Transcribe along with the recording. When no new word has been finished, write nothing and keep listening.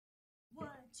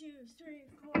2, 3,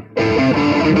 4.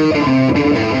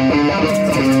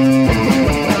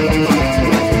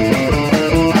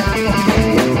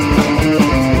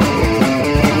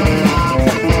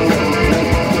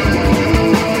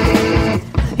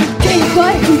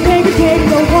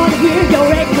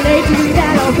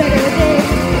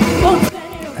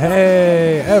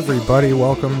 Hey, everybody,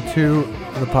 welcome to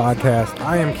the podcast.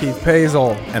 I am Keith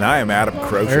Pazel. And I am Adam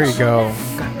Croce. There you go.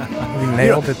 We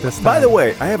nailed it this time. By the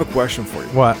way, I have a question for you.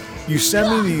 What? You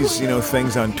send me these,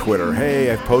 things on Twitter.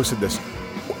 Hey, I've posted this.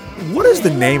 What is the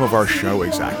name of our show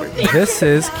exactly? This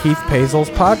is Keith Pazel's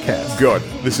podcast. Good.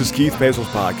 This is Keith Pazel's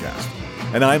podcast.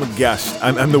 And I'm a guest.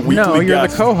 I'm the weekly guest. No, you're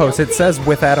the co-host. It says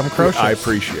with Adam Croce. I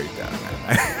appreciate that,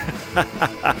 man.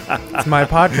 It's my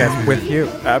podcast with you.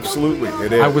 Absolutely,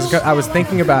 it is. I was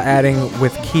thinking about adding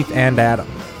with Keith and Adam.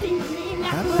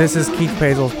 This is Keith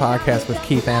Pazel's podcast with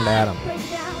Keith and Adam.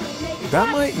 That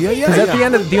might, yeah. Because at the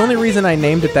end of the only reason I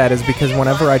named it that is because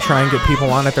whenever I try and get people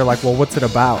on it, they're like, "Well, what's it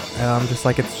about?" And I'm just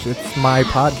like, "It's my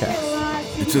podcast.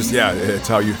 It's just, it's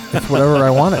how you. It's whatever I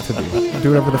want it to be. Do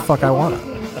whatever the fuck I want."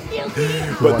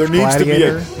 But there needs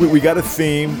Gladiator. to be we got a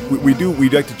theme. We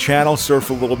like to channel surf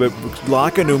a little bit.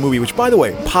 Like a new movie, which, by the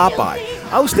way, Popeye.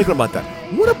 I was thinking about that.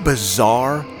 What a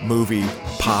bizarre movie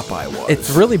Popeye was.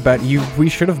 It's really bad. We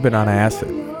should have been on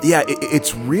acid. Yeah,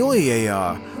 it's really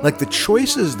like the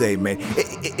choices they made.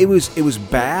 It was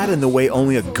bad in the way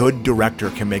only a good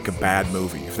director can make a bad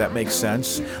movie, if that makes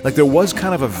sense. Like there was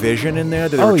kind of a vision in there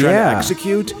that they were trying to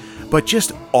execute, but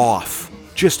just off.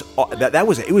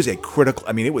 It was a critical.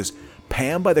 I mean, it was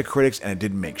panned by the critics, and it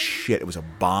didn't make shit. It was a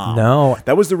bomb. No,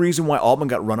 that was the reason why Altman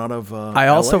got run out of. I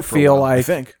also LA for feel a while, like I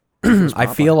think. I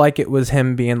feel like it was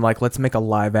him being like, let's make a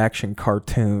live action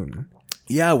cartoon.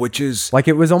 Yeah, which is like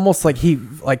it was almost like he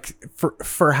like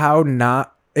for how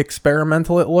not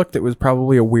experimental it looked. It was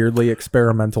probably a weirdly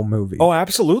experimental movie. Oh,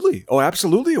 absolutely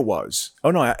it was.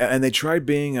 Oh no, and they tried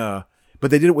being but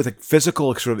they did it with a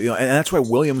physical sort of, and that's why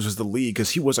Williams was the lead,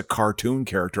 because he was a cartoon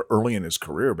character early in his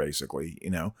career, basically.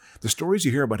 The stories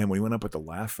you hear about him when he went up at the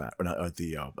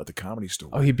at the Comedy Store.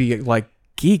 Oh, he'd be like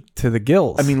geeked to the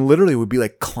gills. I mean, literally, it would be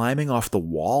like climbing off the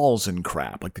walls and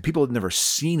crap. Like the people had never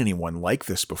seen anyone like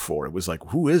this before. It was like,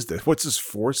 who is this? What's this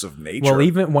force of nature? Well,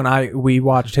 even when we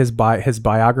watched his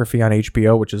biography on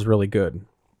HBO, which is really good.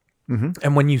 Mm-hmm.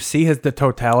 And when you see the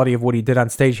totality of what he did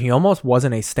on stage, he almost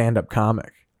wasn't a stand-up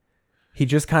comic. He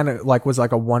just kind of was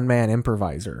like a one-man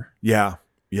improviser. Yeah.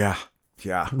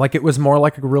 Like it was more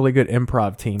like a really good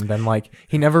improv team than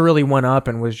he never really went up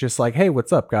and was just like, "Hey,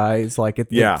 what's up, guys?" Like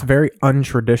it's very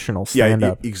untraditional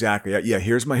stand-up. Yeah, exactly. Yeah,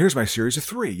 here's my series of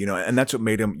 3. And that's what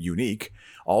made him unique.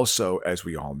 Also, as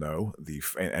we all know,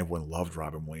 and everyone loved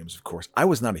Robin Williams, of course. I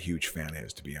was not a huge fan of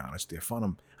his, to be honest. I found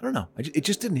him, I don't know, it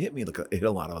just didn't hit me like it hit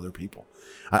a lot of other people.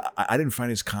 I didn't find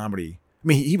his comedy. I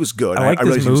mean, he was good. I liked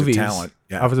his movies. He was a talent.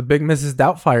 Yeah. I was a big Mrs.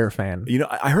 Doubtfire fan.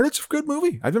 I heard it's a good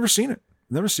movie. I've never seen it.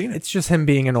 It's just him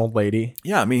being an old lady.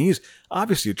 Yeah, I mean, he's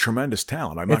obviously a tremendous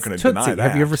talent. I'm not going to deny that.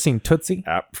 Have you ever seen Tootsie?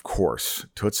 Of course.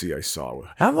 Tootsie I saw.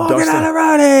 I'm walking on a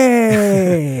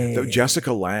roadie.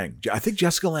 Jessica Lange. I think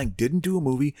Jessica Lange didn't do a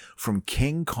movie from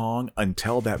King Kong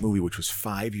until that movie, which was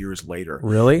 5 years later.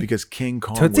 Really? Because King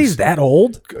Kong Tootsie's that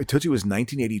old? Tootsie was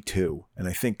 1982, and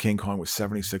I think King Kong was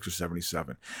 76 or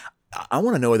 77. I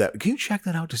want to know that. Can you check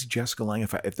that out to see Jessica Lange?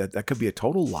 If that could be a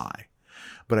total lie.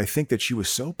 But I think that she was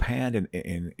so panned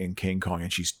in King Kong,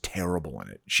 and she's terrible in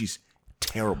it. She's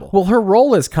terrible. Well, her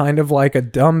role is kind of like a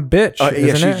dumb bitch,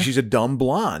 isn't it? She's a dumb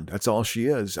blonde. That's all she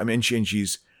is. I mean,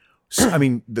 she's. I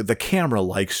mean, the camera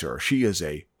likes her. She is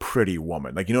a pretty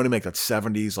woman. Like, you know what I mean? Like that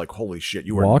 70s. Like, holy shit,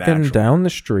 you were walking natural. Down the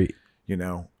street.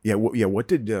 Yeah.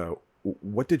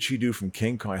 What did she do from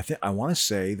King Kong? I want to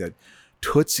say that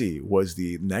Tootsie was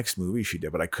the next movie she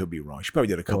did, but I could be wrong. She probably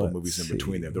did a couple movies in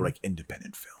between there. They're like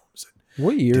independent films.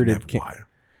 What year did King?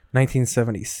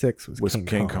 1976 was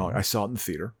King Kong. I saw it in the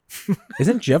theater.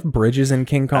 Isn't Jeff Bridges in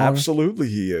King Kong? Absolutely,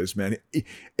 he is, man.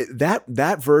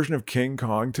 That version of King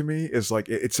Kong to me is like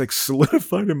it's like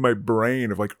solidified in my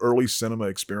brain of like early cinema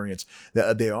experience.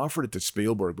 They offered it to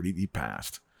Spielberg, but he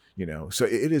passed. So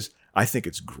it is. I think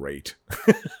it's great.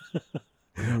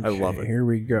 I love it. Here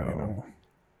we go.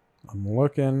 I'm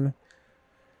looking.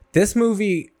 This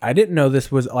movie, I didn't know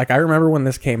this was I remember when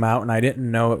this came out, and I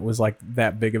didn't know it was like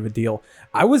that big of a deal.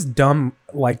 I was dumb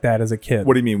like that as a kid.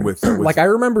 What do you mean with I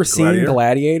remember seeing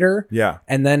Gladiator. Yeah.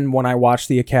 And then when I watched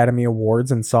the Academy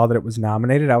Awards and saw that it was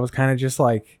nominated, I was kind of just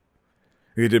like,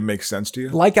 it didn't make sense to you?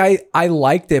 Like I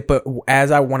liked it, but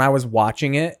when I was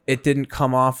watching it, it didn't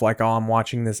come off like, oh, I'm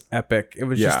watching this epic. It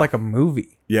was just like a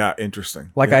movie. Yeah,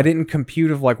 interesting. Like yeah. I didn't compute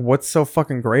of like what's so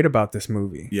fucking great about this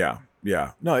movie. Yeah,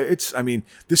 yeah. No, it's. I mean,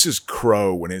 this is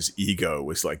Crow when his ego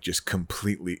was like just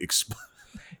completely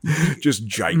just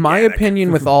gigantic. My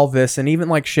opinion with all this, and even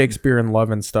like Shakespeare in Love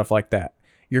and stuff like that,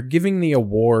 you're giving the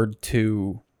award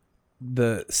to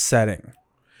the setting.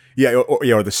 Yeah,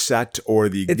 or the set, or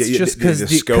the It's just the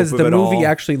scope because of the it movie all.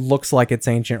 actually looks like it's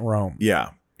ancient Rome. Yeah,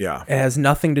 yeah. It has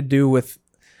nothing to do with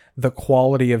the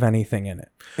quality of anything in it.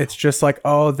 It's just like,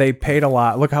 oh, they paid a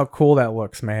lot. Look how cool that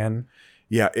looks, man.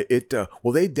 Yeah,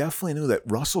 well, they definitely knew that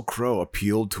Russell Crowe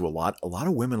appealed to a lot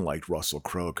of women liked Russell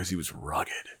Crowe because he was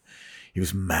rugged. He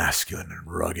was masculine and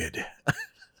rugged.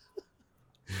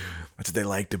 That's what they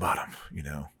liked about him, you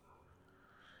know.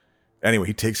 Anyway,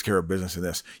 he takes care of business in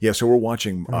this. Yeah, so we're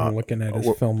watching. I'm looking at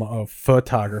his film of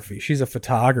photography. She's a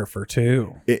photographer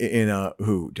too. In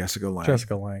who? Jessica Lange.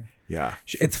 Jessica Lange. Yeah.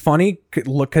 It's funny,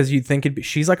 look, because you'd think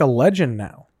she's like a legend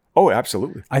now. Oh,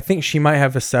 absolutely. I think she might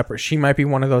have she might be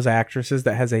one of those actresses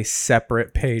that has a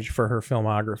separate page for her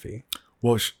filmography.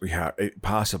 Well, yeah,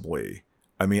 possibly.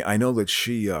 I mean, I know that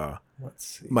she.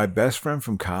 Let's see. My best friend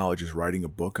from college is writing a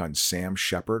book on Sam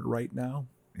Shepard right now.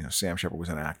 You know, Sam Shepard was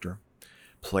an actor,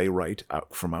 playwright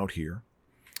from out here,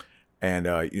 and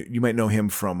you might know him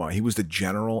from. He was the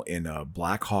general in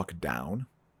Black Hawk Down.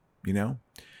 You know,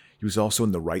 he was also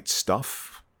in The Right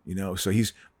Stuff. You know, so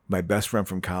he's. My best friend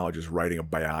from college is writing a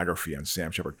biography on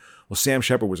Sam Shepard. Well, Sam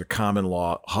Shepard was a common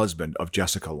law husband of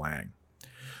Jessica Lange.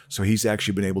 So he's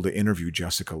actually been able to interview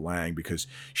Jessica Lange because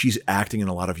she's acting in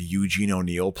a lot of Eugene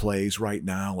O'Neill plays right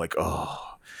now. Like,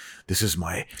 oh, this is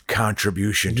my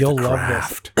contribution to You'll the love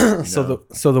craft. this. So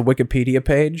the Wikipedia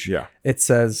page, Yeah. it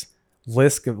says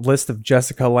list of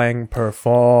Jessica Lange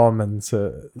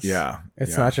performances. Yeah.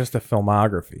 It's yeah. not just a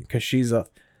filmography because she's a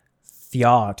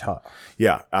theater.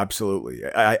 Yeah, absolutely.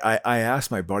 I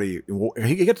asked my buddy,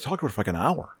 he got to talk to her for like an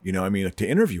hour, you know, I mean, to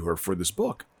interview her for this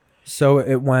book. So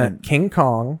it went King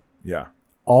Kong, Yeah.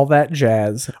 All That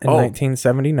Jazz in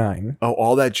 1979. Oh,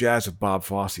 All That Jazz with Bob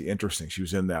Fosse. Interesting. She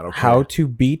was in that. Okay. How to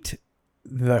Beat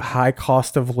the High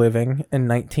Cost of Living in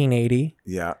 1980.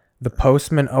 Yeah. The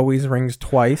Postman Always Rings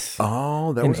Twice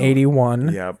Oh, that in was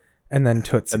 81. Yeah. And then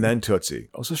Tootsie. And then Tootsie.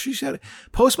 Oh, so she had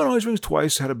Postman Always Rings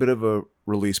Twice had a bit of a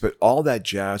release, but All That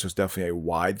Jazz was definitely a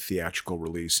wide theatrical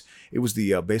release. It was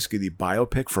the basically the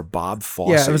biopic for Bob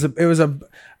Fosse. Yeah, it was a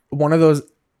one of those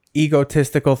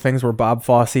egotistical things where Bob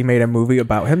Fosse made a movie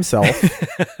about himself.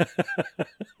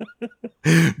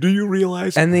 Do you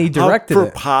realize? And then he directed how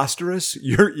it. preposterous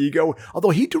your ego. Although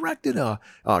he directed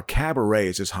Cabaret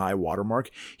as his high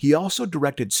watermark, he also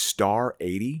directed Star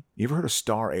 80. You ever heard of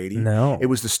Star 80? No. It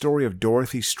was the story of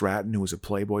Dorothy Stratton, who was a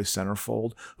Playboy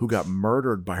centerfold, who got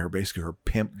murdered by basically her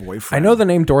pimp boyfriend. I know the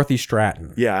name Dorothy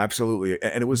Stratton. Yeah, absolutely.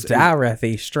 And it was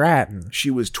Dorothy Stratton.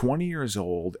 she was 20 years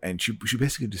old, and she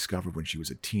basically discovered when she was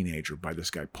a teenager by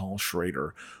this guy Paul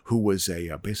Schrader, who was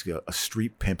basically a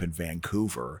street pimp in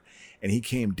Vancouver, and he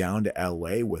came down to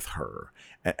L.A. with her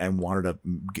and wanted to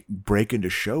break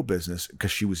into show business because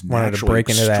she was Wanted to naturally break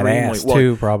into that ass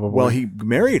too, probably. Well, he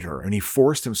married her and he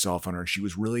forced himself on her, and she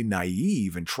was really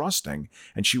naive and trusting,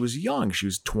 and she was young. She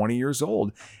was 20 years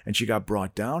old, and she got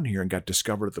brought down here and got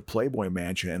discovered at the Playboy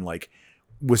Mansion, and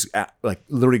was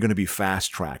literally going to be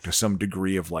fast tracked to some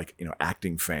degree of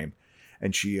acting fame.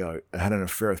 And she had an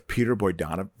affair with Peter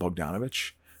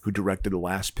Bogdanovich, who directed The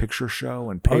Last Picture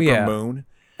Show and Paper Moon.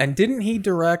 And didn't he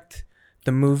direct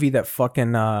the movie that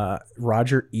fucking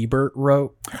Roger Ebert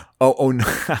wrote? Oh no,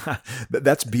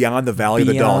 that's Beyond the Valley of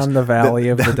the Dolls. Beyond the Valley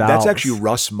of the Dolls. That's actually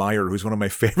Russ Meyer, who's one of my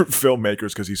favorite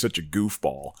filmmakers because he's such a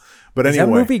goofball. But anyway, is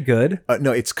that movie good?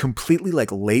 No, it's completely late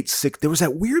 60s. There was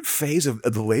that weird phase of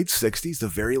the late 60s, the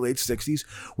very late 60s,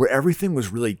 where everything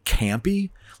was really campy.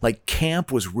 Like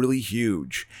camp was really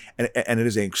huge, and it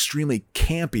is an extremely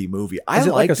campy movie. Is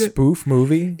it like a spoof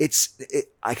movie?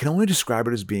 I can only describe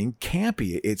it as being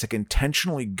campy. It's like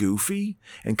intentionally goofy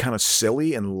and kind of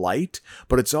silly and light,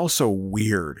 but it's also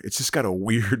weird. It's just got a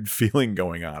weird feeling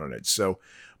going on in it. So,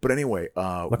 but anyway,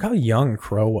 look how young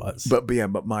Crow was. But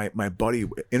my buddy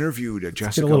interviewed Jessica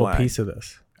Let's get a little Lange. piece of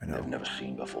this. I know. I've never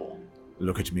seen before.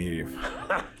 Look at me.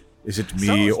 Is it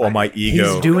me or my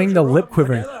ego? He's doing the lip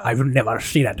quivering. I've never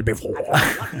seen that before.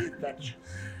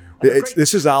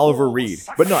 This is Oliver Reed,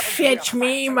 but not. Fetch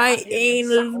me my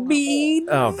anal bead.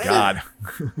 Oh God.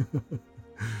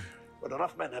 When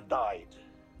enough men have died,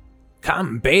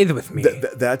 Come bathe with me.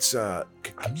 That's.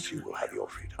 perhaps you will have your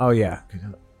freedom. Oh yeah.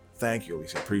 Thank you,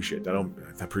 Lisa. Appreciate that.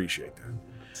 I appreciate that.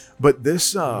 But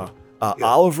this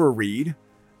Oliver Reed,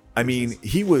 I mean,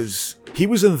 he was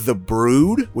in The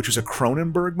Brood, which was a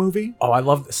Cronenberg movie. Oh, I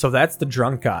love. So that's the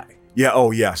drunk guy. Yeah,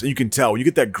 oh yes. And you can tell when you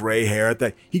get that gray hair,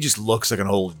 that he just looks like an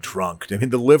old drunk. I mean,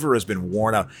 the liver has been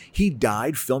worn out. He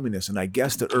died filming this, and I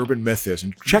guess the urban myth is,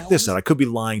 and check this out, I could be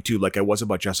lying too, like I was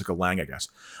about Jessica Lange, I guess.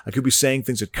 I could be saying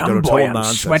things that are total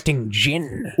nonsense. Sweating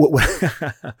gin.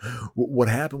 What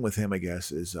happened with him, I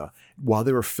guess, is while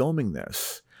they were filming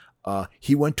this,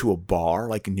 he went to a bar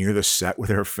like near the set where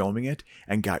they were filming it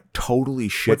and got totally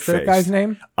shit-faced. What's that guy's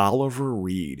name? Oliver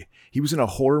Reed. He was in a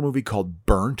horror movie called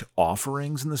Burnt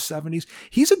Offerings in the 70s.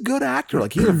 He's a good actor.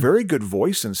 Like, he had a very good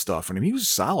voice and stuff. And he was a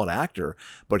solid actor,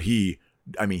 but he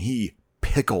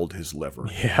pickled his liver.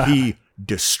 Yeah. He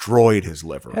destroyed his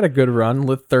liver. Had a good run,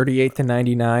 lived 38 to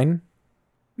 99.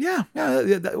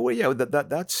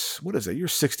 That's what is it? You're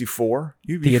 64.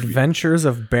 The Adventures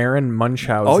of Baron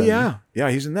Munchausen. Oh yeah,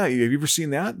 he's in that. Have you ever seen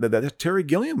that? That's Terry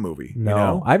Gilliam movie. No, you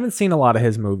know? I haven't seen a lot of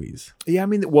his movies. Yeah, I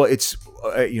mean, well, it's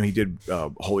he did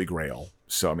Holy Grail.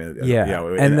 So I mean,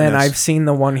 and then I've seen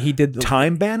the one he did.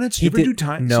 Time Bandits. You ever do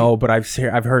Time? No, but I've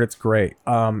heard it's great.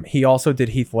 He also did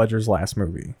Heath Ledger's last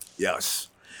movie. Yes,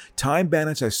 Time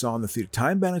Bandits. I saw in the theater.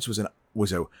 Time Bandits was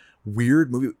a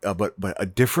weird movie, but a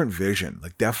different vision.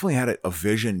 Like, definitely had a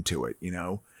vision to it, you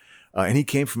know. And he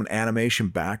came from an animation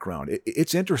background.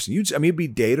 It's interesting. It'd be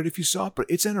dated if you saw it, but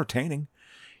it's entertaining.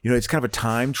 You know, it's kind of a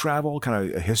time travel, kind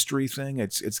of a history thing.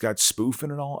 It's got spoof in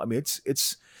it all. I mean,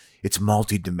 it's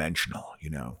multi-dimensional.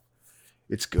 You know,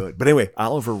 it's good. But anyway,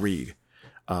 Oliver Reed.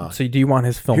 So do you want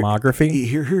his filmography?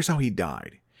 Here's how he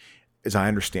died, as I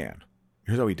understand.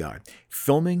 Here's how he died: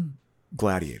 filming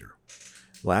Gladiator,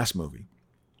 last movie.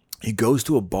 He goes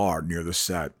to a bar near the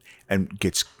set and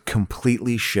gets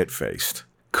completely shit-faced,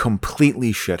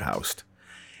 completely shit-housed,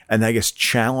 and I guess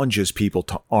challenges people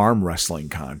to arm wrestling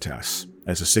contests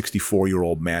as a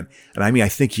 64-year-old man. And I mean, I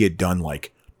think he had done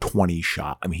like 20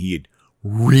 shots. I mean, he had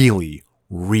really,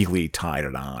 really tied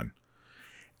it on.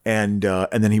 And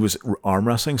then he was arm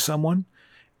wrestling someone,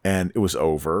 and it was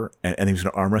over. And he was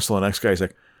going to arm wrestle the next guy. He's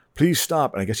like, please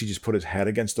stop. And I guess he just put his head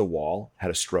against the wall, had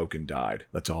a stroke, and died.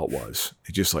 That's all it was.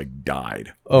 He just like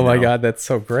died. Oh my God, that's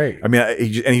so great. I mean,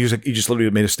 he just literally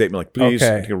made a statement like, please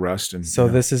take a rest. And so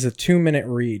this is a 2-minute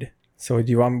read. So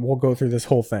we'll go through this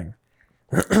whole thing.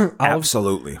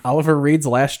 Absolutely. Oliver Reed's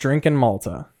last drink in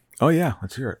Malta. Oh yeah,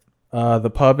 let's hear it. The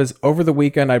pub is over the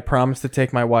weekend. I promised to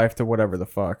take my wife to whatever the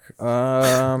fuck.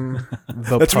 The That's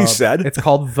pub. what he said? It's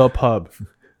called The Pub.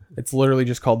 It's literally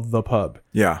just called The Pub.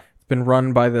 Yeah. Been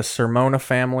run by the Sermona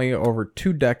family over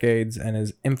 2 decades and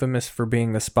is infamous for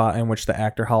being the spot in which the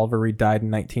actor Oliver Reed died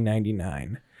in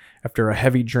 1999 after a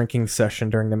heavy drinking session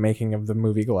during the making of the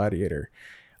movie Gladiator.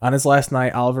 On his last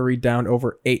night, Oliver Reed downed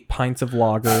over 8 pints of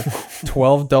lager,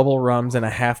 12 double rums, and a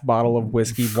half bottle of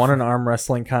whiskey, won an arm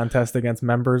wrestling contest against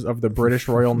members of the British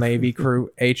Royal Navy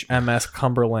crew HMS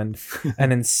Cumberland,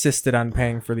 and insisted on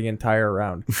paying for the entire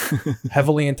round.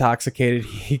 Heavily intoxicated,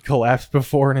 he collapsed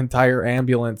before an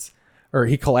ambulance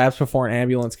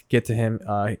could get to him,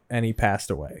 and he passed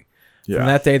away. Yeah. From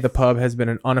that day, the pub has been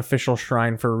an unofficial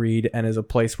shrine for Reed and is a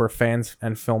place where fans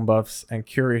and film buffs and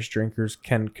curious drinkers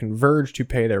can converge to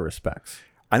pay their respects.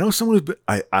 I know someone who's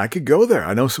been, I could go there.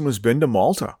 I know someone who's been to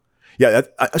Malta. Yeah,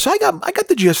 so I got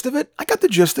the gist of it. I got the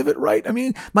gist of it, right? I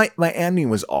mean, my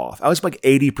ending was off. I was like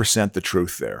 80% the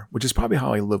truth there, which is probably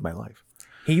how I live my life.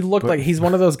 He looked like he's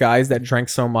one of those guys that drank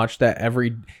so much that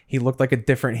he looked like a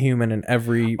different human in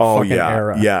every fucking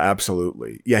era. Yeah,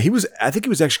 absolutely. Yeah, I think he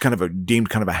was actually deemed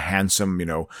kind of a handsome, you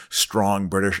know, strong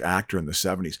British actor in the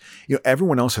 70s. You know,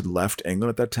 everyone else had left England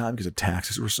at that time because the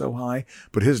taxes were so high,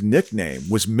 but his nickname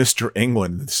was Mr.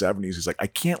 England in the 70s. He's like, I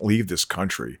can't leave this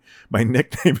country. My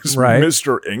nickname is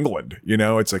Mr. England. You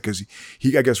know, it's like, because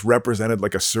he, I guess, represented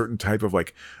like a certain type of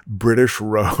like British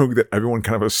rogue that everyone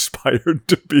kind of aspired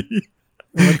to be.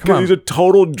 Because he's a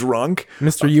total drunk.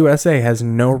 Mr. USA has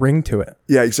no ring to it.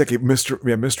 Yeah, exactly.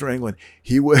 Mr. England.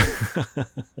 He was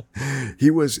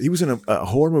in a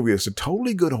horror movie. It's a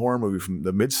totally good horror movie from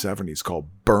the mid-70s called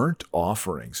Burnt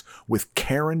Offerings with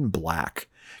Karen Black.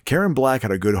 Karen Black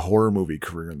had a good horror movie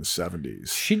career in the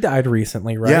 70s. She died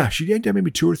recently, right? Yeah, she died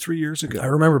maybe 2 or 3 years ago. I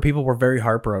remember people were very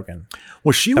heartbroken.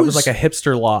 Well, that was like a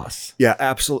hipster loss. Yeah,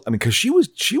 absolutely. I mean, because she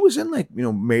was in like, you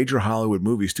know, major Hollywood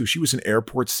movies too. She was in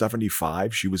Airport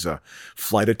 75. She was a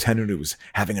flight attendant who was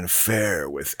having an affair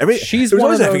with She's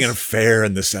always having an affair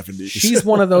in the 70s. She's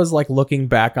one of those like looking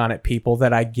back on it people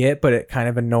that I get, but it kind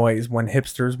of annoys when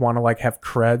hipsters want to like have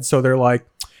cred. So they're like,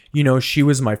 you know, she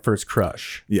was my first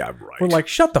crush. Yeah, right. We're like,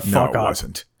 shut the fuck up. No, it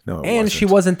wasn't. And she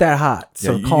wasn't that hot.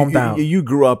 So calm down. You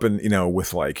grew up in, you know,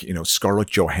 with like, you know, Scarlett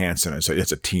Johansson as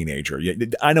a teenager.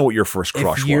 I know what your first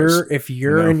crush was. If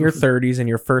you're in your 30s and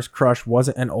your first crush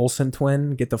wasn't an Olsen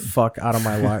twin, get the fuck out of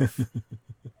my life.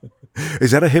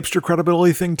 Is that a hipster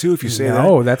credibility thing too? If you say that,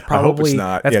 No, that's I hope it's probably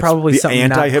not. that's Yeah, it's probably the something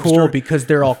not anti-hipster. cool because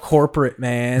they're all corporate,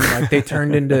 man. Like they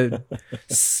turned into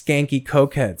skanky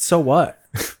cokeheads. So what?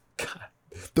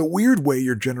 The weird way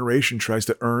your generation tries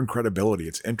to earn credibility.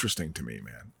 It's interesting to me,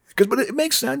 man. But it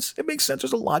makes sense. It makes sense.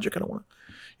 There's a logic. I don't want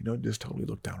to, just totally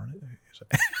look down on it.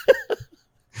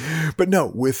 But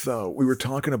no, with we were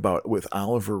talking about with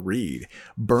Oliver Reed,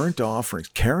 Burnt Offerings,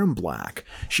 Karen Black.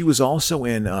 She was also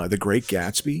in The Great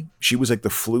Gatsby. She was like the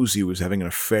floozy who was having an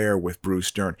affair with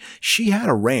Bruce Dern. She had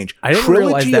a range. I didn't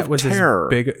realize that was Terror. as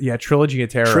big. Yeah, Trilogy of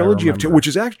Terror. Trilogy I of Terror, remember. which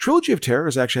is actually Trilogy of Terror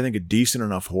is actually I think a decent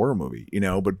enough horror movie,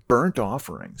 But Burnt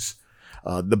Offerings,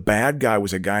 the bad guy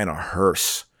was a guy in a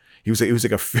hearse. He was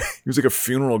like a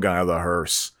funeral guy of the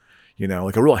hearse,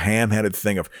 like a real ham-headed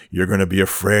thing of you're going to be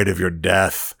afraid of your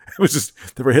death. It was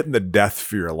just they were hitting the death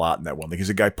fear a lot in that one. Like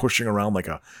he's a guy pushing around like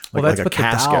a casket. The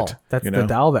doll. That's the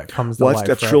doll that comes to life.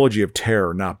 That's right? Trilogy of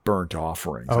Terror, not Burnt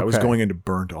Offerings. I was Okay. going into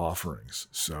Burnt Offerings.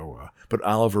 So, but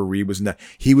Oliver Reed was in that.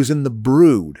 He was in The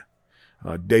Brood.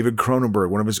 David Cronenberg,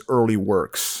 one of his early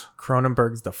works.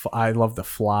 Cronenberg's I love The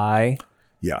Fly,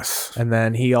 Yes. and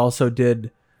then he also did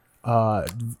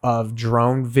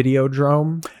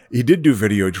Videodrome. He did do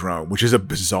Videodrome, which is a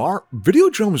bizarre...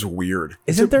 Videodrome is weird.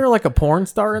 Isn't there like a porn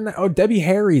star in that? Oh, Debbie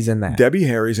Harry's in that. Debbie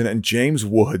Harry's in it, and James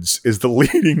Woods is the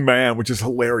leading man, which is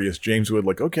hilarious. James Wood,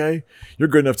 like, okay, you're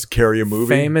good enough to carry a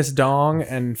movie. Famous dong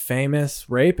and famous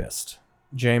rapist,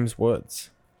 James Woods.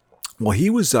 Well, he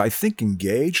was, I think,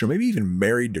 engaged or maybe even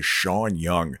married to Sean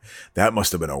Young. That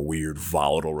must have been a weird,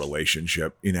 volatile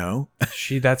relationship,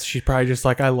 She's probably just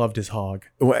like, I loved his hog.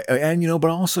 And,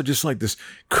 but also just like this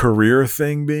career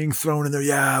thing being thrown in there.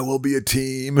 Yeah, we'll be a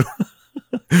team.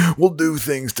 We'll do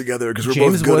things together because we're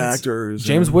both good actors.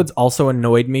 James Woods also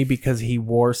annoyed me because he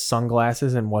wore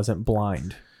sunglasses and wasn't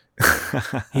blind.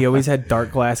 He always had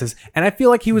dark glasses. And I feel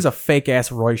like he was a fake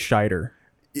ass Roy Scheider.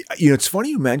 It's funny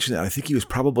you mentioned that. I think he was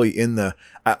probably in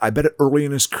I bet early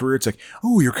in his career, it's like,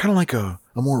 oh, you're kind of like a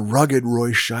more rugged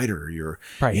Roy Scheider. You're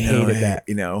Probably hated that.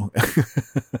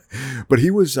 But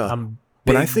he was, when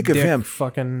I think of him,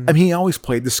 he always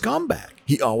played the scumbag.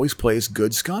 He always plays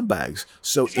good scumbags.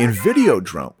 So in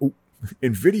Videodrome,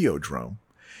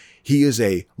 he is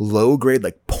a low grade,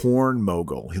 like porn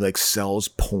mogul. He like sells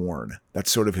porn. That's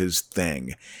sort of his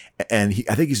thing. And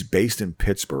I think he's based in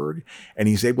Pittsburgh, and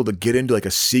he's able to get into like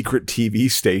a secret TV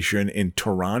station in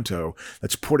Toronto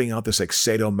that's putting out this like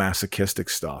sadomasochistic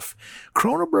stuff.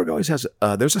 Cronenberg always has,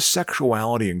 there's a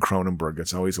sexuality in Cronenberg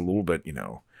that's always a little bit,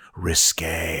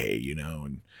 risque,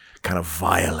 and kind of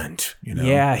violent,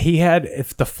 Yeah,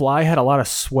 if The Fly had a lot of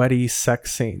sweaty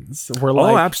sex scenes.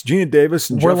 Gina Davis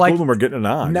and Jeff Goldblum are getting it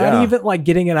on. Not even like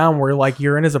getting it on where like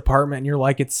you're in his apartment and you're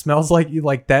like, it smells like you,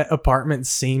 like that apartment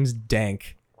seems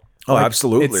dank. Oh, Like,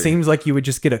 absolutely. It seems like you would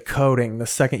just get a coating the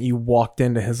second you walked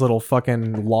into his little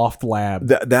fucking loft lab.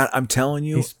 That I'm telling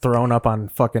you, He's thrown up on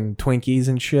fucking Twinkies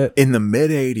and shit. in the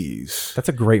mid 80s. That's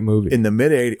a great movie. In the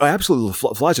mid 80s, absolutely,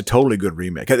 Fly's a totally good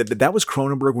remake. That was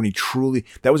Cronenberg when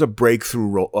that was a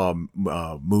breakthrough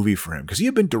movie for him because he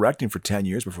had been directing for 10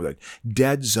 years before that.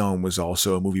 Dead Zone was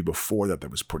also a movie before that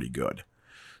was pretty good.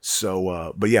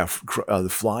 So, but yeah, The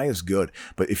Fly is good.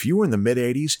 But if you were in the mid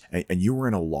 80s and you were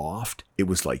in a loft, it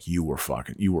was like you were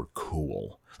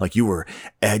cool. Like you were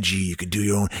edgy. You could do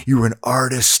your own. You were an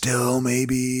artist still,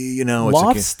 maybe.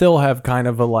 Lofts still have kind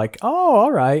of a like, oh,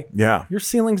 all right. Yeah. Your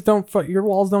ceilings your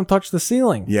walls don't touch the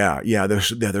ceiling. Yeah.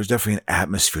 There's definitely an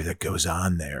atmosphere that goes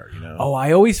on there. Oh,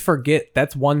 I always forget.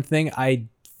 That's one thing I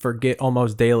forget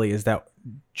almost daily is that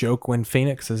Joaquin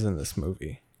Phoenix is in this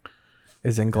movie.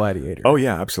 Is in Gladiator. Oh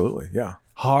yeah, absolutely. Yeah.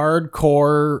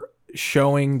 Hardcore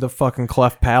showing the fucking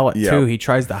cleft palate Yeah. too. He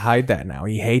tries to hide that now.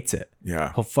 He hates it.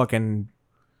 Yeah. He'll fucking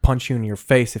punch you in your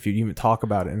face if you even talk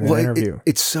about it in an interview.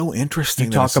 It's so interesting.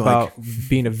 You that talk it's about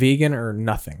being a vegan or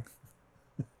nothing.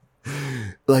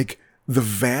 like the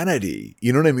vanity,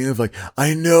 you know what I mean? Of like,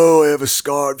 I know I have a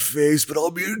scarred face, but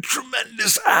I'll be a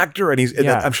tremendous actor. And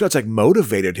I'm sure that's like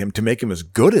motivated him to make him as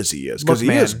good as he is because he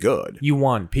is good. You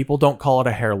won. People don't call it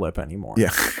a hair lip anymore.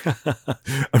 Yeah. I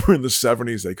remember in the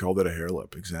 70s, they called it a hair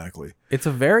lip. Exactly. It's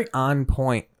a very on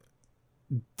point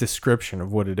description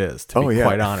of what it is, to be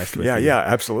quite honest with you. Yeah,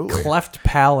 absolutely. Cleft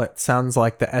palate sounds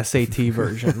like the SAT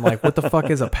version. Like, what the fuck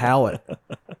is a palate?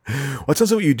 Well, it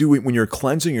sounds like what you do when you're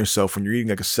cleansing yourself when you're eating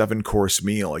like a 7-course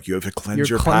meal. Like you have to cleanse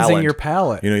your palate. You're cleansing your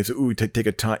palate. You have to take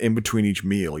a time in between each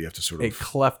meal. You have to sort of a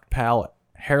cleft palate.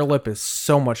 Hair lip is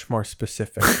so much more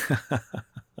specific.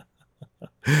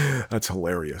 That's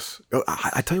hilarious.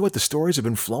 I tell you what, the stories have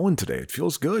been flowing today. It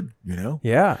feels good,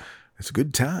 Yeah. It's a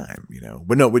good time,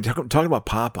 But no, we're talking about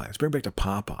Popeye. Let's bring it back to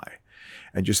Popeye.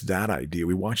 and just that idea.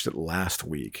 We watched it last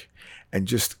week, and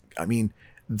just, I mean,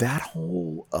 that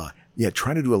whole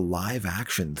trying to do a live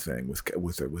action thing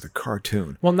with a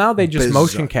cartoon. Well, now they just Bizarre.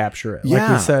 motion capture it. Like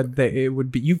Yeah. you said, it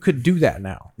would be. You could do that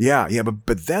now. Yeah,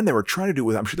 but then they were trying to do it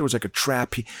with, I'm sure there was like a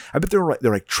trapeze. I bet they're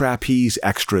like trapeze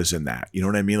extras in that. You know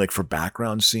what I mean? Like for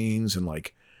background scenes and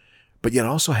like, but yet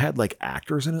also had like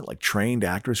actors in it, like trained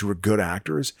actors who were good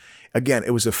actors. Again,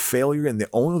 it was a failure, and the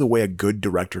only way a good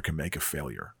director can make a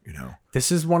failure, you know.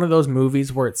 This is one of those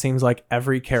movies where it seems like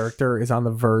every character is on the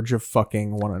verge of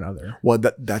fucking one another. Well,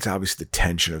 that's obviously the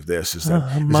tension of this is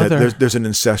that, mother. there's an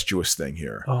incestuous thing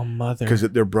here. Oh, mother. Because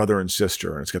they're brother and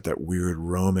sister, and it's got that weird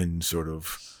Roman sort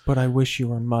of. But I wish you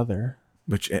were mother.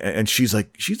 And she's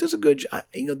like, she does a good.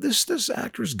 This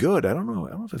actor's good. I don't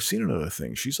know if I've seen another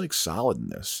thing. She's like solid in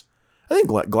this. I think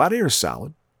Gladiator's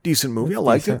solid, decent movie. I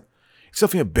liked it. It's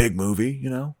definitely a big movie. You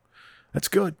know, that's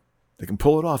good. They can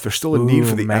pull it off. There's still a need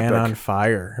for the Man epic. on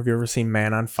Fire. Have you ever seen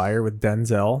Man on Fire with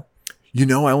Denzel? You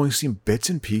know, I only seen bits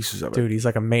and pieces of it. Dude, he's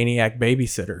like a maniac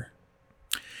babysitter.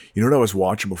 You know what I was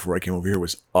watching before I came over here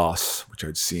was Us, which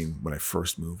I'd seen when I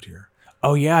first moved here.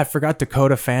 Oh yeah, I forgot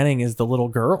Dakota Fanning is the little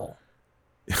girl.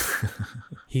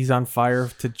 He's on fire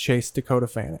to chase Dakota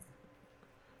Fanning.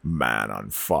 Man on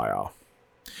fire.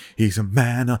 He's a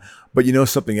man. But you know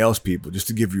something else, people, just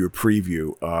to give you a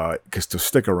preview, because to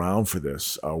stick around for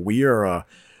this,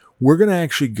 we're going to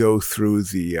actually go through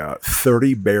the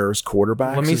 30 Bears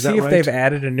quarterbacks. Let me see if they've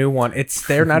added a new one.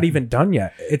 They're not even done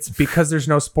yet. It's because there's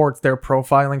no sports. They're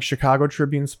profiling. Chicago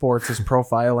Tribune Sports is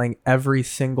profiling every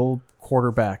single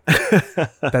quarterback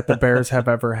that the Bears have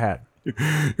ever had.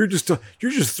 You're just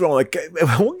throwing like,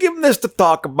 we'll give them this to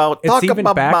talk about. It's Talk even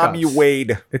about backups. Bobby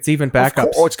Wade. It's even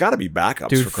backups. Oh, it's got to be backups,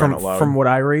 Dude, for crying out loud. from what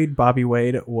I read, Bobby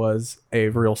Wade was a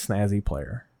real snazzy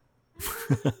player.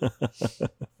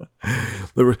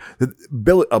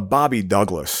 Bobby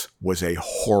Douglas was a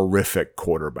horrific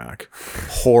quarterback.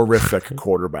 Horrific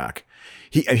quarterback.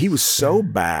 He was so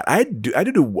bad. I had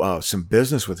to do some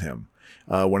business with him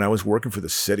when I was working for the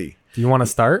city. Do you want to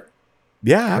start?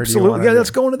 Yeah, absolutely. Yeah, do-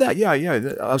 let's go into that. Yeah.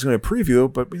 I was going to preview it,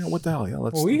 but what the hell? Yeah,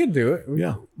 let's. Well, we can do it.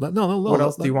 Yeah. No. What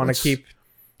else do you want to keep?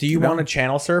 Do you want to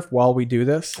channel surf while we do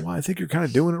this? Well, I think you're kind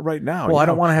of doing it right now. Well, I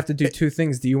don't want to have to do two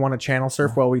things. Do you want to channel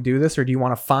surf while we do this, or do you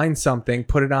want to find something,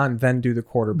 put it on, then do the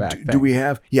quarterback thing? Do we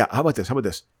have? Yeah. How about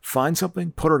this? Find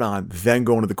something, put it on, then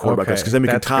go into the quarterback Okay, because then we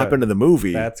can that's top good. into the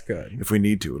movie. That's good. If we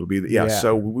need to, it'll be Yeah.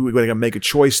 So we're going to make a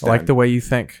choice. I Then. like the way you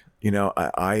think. You know,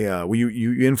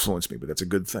 you influenced me, but that's a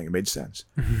good thing. It made sense.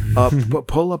 But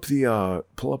pull up the.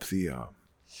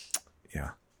 Yeah.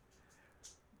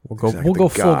 We'll go. Exactly. We'll go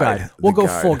The full guide. guide. We'll The go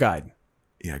guide. full guide.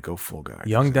 Yeah, go full guy.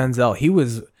 Young Denzel.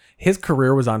 His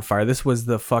career was on fire. This was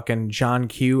the fucking John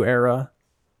Q era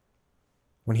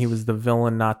when he was the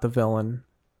villain, not the villain.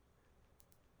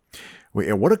 Wait,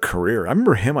 yeah, what a career! I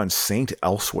remember him on Saint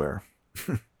Elsewhere.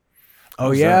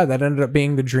 Oh yeah, that ended up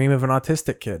being the dream of an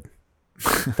autistic kid.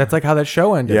 That's like how that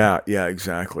show ended. Yeah,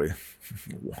 exactly.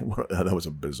 That was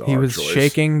a bizarre. He was choice.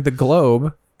 shaking the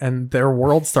globe, and their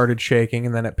world started shaking,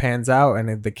 and then it pans out,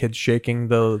 and the kid's shaking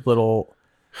the little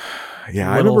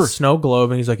Yeah, I little remember snow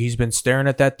globe, and he's like, he's been staring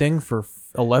at that thing for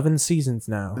 11 seasons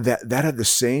now. that had the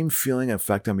same feeling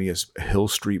effect on me as Hill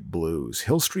Street Blues.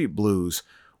 Hill Street Blues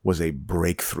was a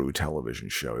breakthrough television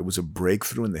show. It was a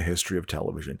breakthrough in the history of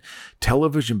television.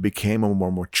 Television became a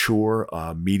more mature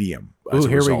medium. As Ooh, a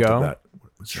here we result of go. that.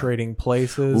 What's that? Trading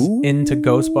places Ooh. into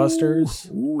Ghostbusters.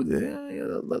 Ooh,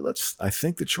 yeah, let's. I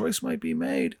think the choice might be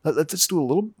made. Let's do a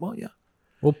little. Well, yeah.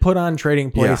 We'll put on Trading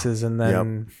Yeah. Places and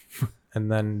then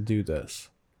and then do this.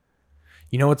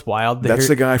 You know what's wild? That's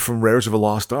the guy from Raiders of a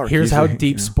Lost Ark. Here's He's how the-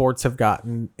 deep sports have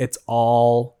gotten. It's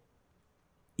all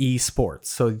esports.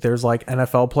 So there's like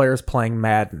NFL players playing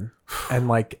Madden, and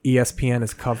like ESPN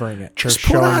is covering it. They're Just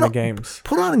put showing on the games.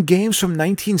 Put on games from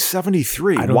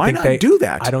 1973. I don't Why think not they do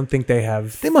that? I don't think they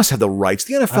have. They must have the rights.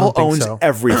 The I NFL don't think owns so.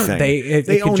 everything. It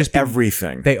They could own just be-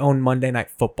 everything. They own Monday Night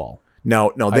Football.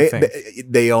 No, I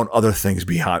they own other things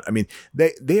beyond. I mean,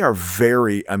 they are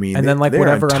very. I mean, And then, like, they're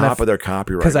whatever on top NFL of their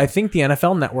copyright. Because I think the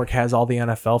NFL Network has all the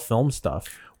NFL film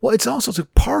stuff. Well, it's also to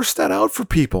parse that out for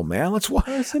people, man. Let's watch.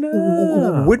 Parse it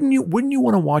out. Wouldn't you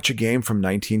want to watch a game from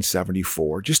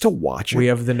 1974 just to watch it? We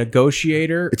have The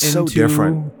Negotiator. It's so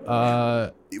different.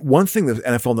 Uh, One thing that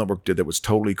NFL Network did that was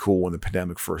totally cool when the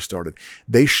pandemic first started,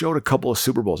 they showed a couple of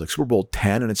Super Bowls, like Super Bowl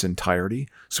 10 in its entirety,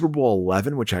 Super Bowl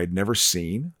 11, which I had never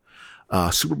seen,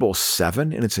 Super Bowl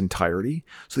 7 in its entirety.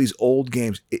 So these old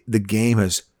games, the game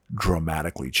has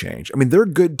dramatically changed. I mean, they're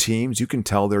good teams. You can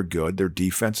tell they're good. Their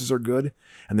defenses are good.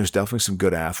 And there's definitely some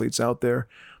good athletes out there.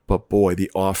 But boy,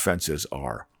 the offenses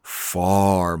are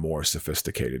far more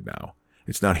sophisticated now.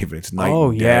 It's not even. It's night Oh,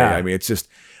 and day. yeah. I mean, it's just.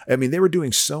 I mean, they were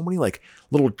doing so many like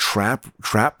little trap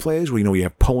plays where you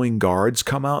have pulling guards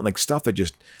come out and like stuff that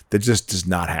just does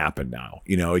not happen now.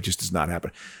 It just does not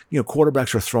happen.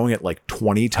 Quarterbacks are throwing it like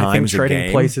 20 I think times a trading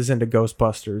game. places into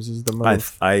Ghostbusters is the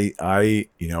move. I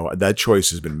that choice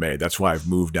has been made. That's why I've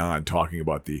moved on talking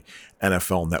about the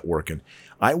NFL Network. And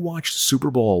I watched Super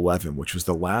Bowl 11, which was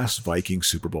the last Vikings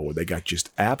Super Bowl where they got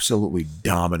just absolutely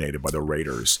dominated by the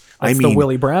Raiders. That's the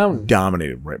Willie Brown.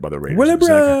 Dominated right by the Raiders. Willie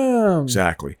Brown.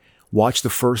 Exactly. Watch the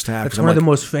first half. That's one of the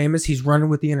most famous. He's running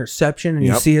with the interception, and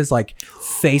you Yep. see his like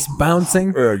face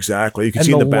bouncing. Exactly. You can And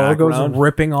see in the the logo's background.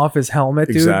 ripping off his helmet,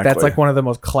 dude. Exactly. That's like one of the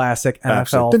most classic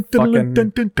NFL fucking.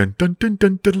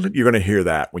 You're gonna hear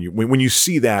that when you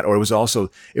see that. Or it was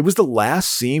the last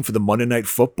scene for the Monday Night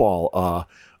Football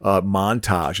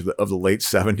montage of the late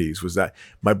 70s. Was that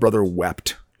my brother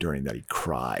wept during that? He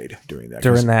cried during that.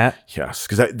 During that? Yes,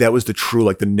 because that was the true,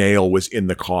 like the nail was in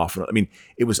the coffin. I mean,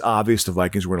 it was obvious the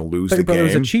Vikings were going to lose But the your brother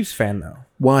was a game. Chiefs fan, though.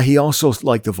 Well, he also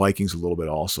liked the Vikings a little bit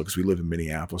also because we lived in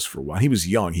Minneapolis for a while. He was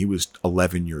young. He was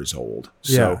 11 years old.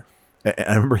 So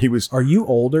I remember he was. Are you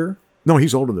older? No,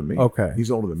 he's older than me. Okay.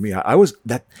 He's older than me. I was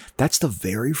that's the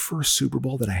very first Super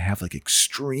Bowl that I have like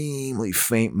extremely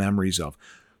faint memories of.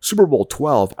 Super Bowl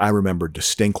 12, I remember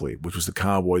distinctly, which was the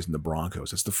Cowboys and the Broncos.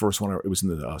 That's the first one. It was in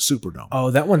the Superdome. Oh,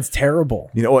 that one's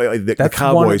terrible. The That's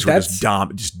Cowboys were one-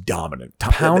 just dominant.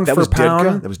 Pound that for was pound,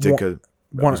 Ditka. That was Ditka.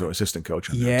 one- was an assistant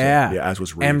coach. On there, Yeah. too. Yeah, as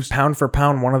was And Reeves. pound for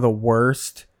pound, one of the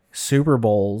worst Super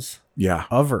Bowls Yeah.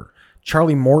 ever.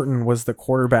 Charlie Morton was the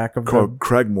quarterback of the.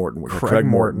 Craig Morton. Craig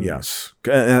Morton, yes.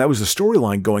 And that was the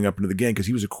storyline going up into the game because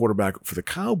he was a quarterback for the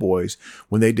Cowboys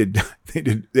when they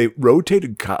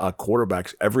rotated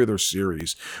quarterbacks every other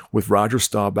series with Roger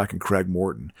Staubach and Craig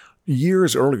Morton.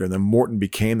 Years earlier, then Morton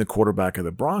became the quarterback of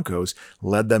the Broncos,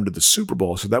 led them to the Super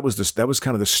Bowl. So that was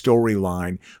kind of the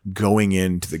storyline going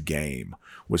into the game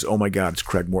was, oh my God, it's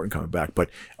Craig Morton coming back. But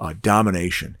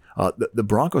domination. The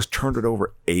Broncos turned it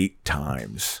over 8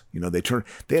 times.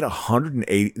 They had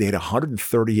 180. They had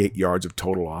 138 yards of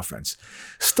total offense.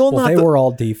 They were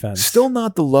all defense. Still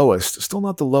not the lowest. Still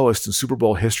not the lowest in Super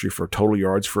Bowl history for total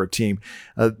yards for a team.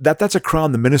 That's a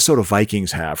crown the Minnesota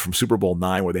Vikings have from Super Bowl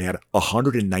 9, where they had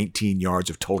 119 yards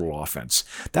of total offense.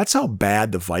 That's how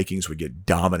bad the Vikings would get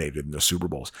dominated in the Super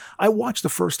Bowls. I watched the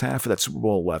first half of that Super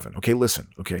Bowl 11. Okay, listen.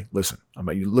 Listen.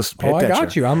 Pay I attention.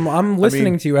 got you. I'm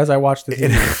listening to you as I watch the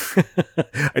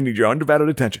TV. I need your undivided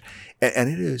attention. And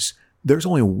it is, there's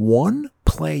only one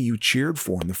play you cheered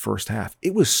for in the first half.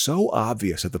 It was so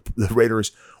obvious that the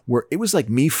Raiders were, it was like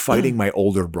me fighting my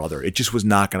older brother. It just was I'm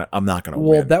not going to win.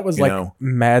 Well, that was like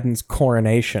Madden's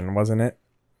coronation, wasn't it?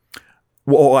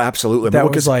 Well, absolutely.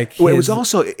 That was like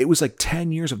it was like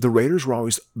 10 years of the Raiders were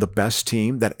always the best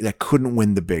team that couldn't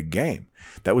win the big game.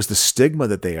 That was the stigma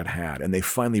that they had, and they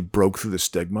finally broke through the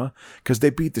stigma because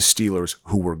they beat the Steelers,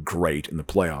 who were great in the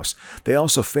playoffs. They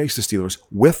also faced the Steelers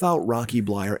without Rocky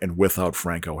Bleier and without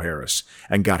Franco Harris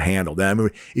and got handled. And I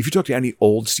mean, if you talk to any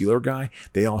old Steeler guy,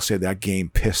 they all say that game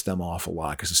pissed them off a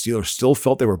lot because the Steelers still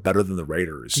felt they were better than the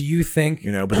Raiders. Do you think?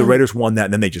 But the Raiders won that,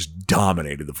 and then they just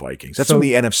dominated the Vikings. That's when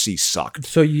the NFC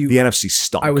sucked. The NFC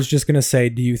stunk. I was just gonna say,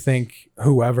 do you think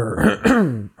whoever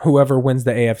wins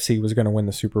the AFC was gonna win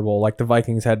the Super Bowl? Like the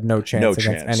Vikings had no chance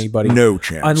against anybody. No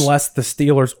chance. Unless the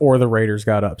Steelers or the Raiders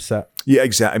got upset. Yeah,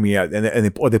 exactly. I mean, yeah, and they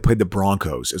played the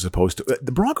Broncos as opposed to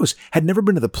the Broncos had never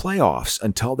been to the playoffs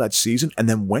until that season, and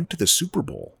then went to the Super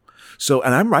Bowl. So,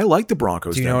 and I like the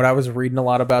Broncos. Do you know what I was reading a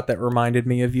lot about that reminded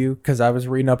me of you? Because I was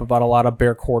reading up about a lot of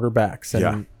Bear quarterbacks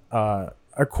and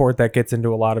a court that gets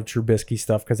into a lot of Trubisky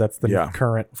stuff because that's the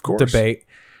current debate.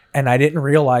 And I didn't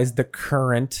realize the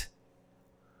current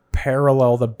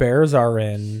parallel the Bears are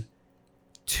in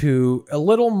to a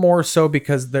little more so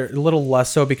because they're a little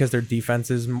less so because their defense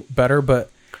is better. But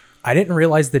I didn't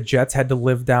realize the Jets had to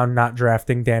live down not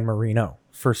drafting Dan Marino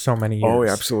for so many years. Oh,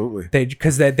 yeah, absolutely. They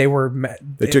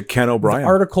took Ken O'Brien. The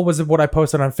article was what I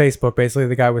posted on Facebook. Basically,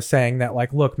 the guy was saying that,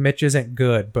 like, look, Mitch isn't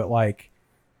good, but like,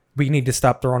 we need to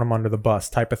stop throwing him under the bus,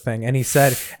 type of thing. And he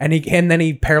said, and then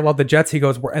he paralleled the Jets. He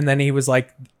goes, and then he was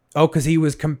like, oh, because he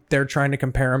was they're trying to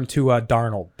compare him to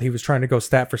Darnold. He was trying to go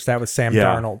stat for stat with Sam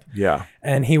Darnold. Yeah.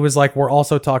 And he was like, we're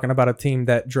also talking about a team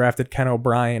that drafted Ken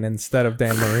O'Brien instead of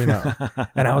Dan Marino.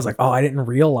 And I was like, oh, I didn't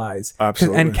realize.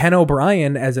 Absolutely. And Ken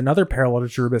O'Brien, as another parallel to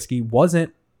Trubisky,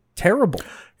 wasn't terrible.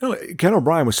 Ken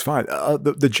O'Brien was fine.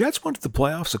 The Jets went to the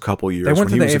playoffs a couple of years. They went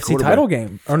to the AFC title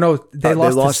game. Or no, they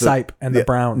lost to Sipe and the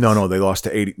Browns. No, they lost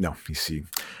to 80. No, you see,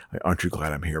 aren't you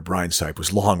glad I'm here? Brian Sipe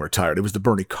was long retired. It was the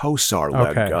Bernie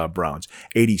Kosar-led Browns,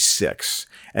 86.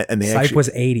 And they Sipe was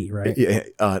 80, right?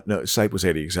 No, Sipe was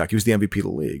 80, exactly. He was the MVP of the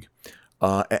league.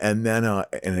 And then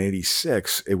in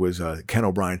 '86, it was Ken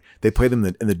O'Brien. They played them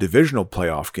in the divisional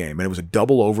playoff game, and it was a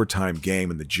double overtime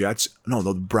game. And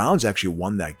the Browns actually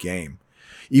won that game,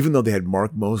 even though they had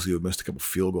Mark Mosley who missed a couple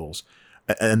field goals.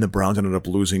 And the Browns ended up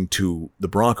losing to the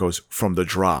Broncos from the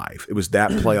drive. It was that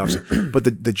playoffs. But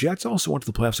the Jets also went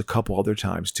to the playoffs a couple other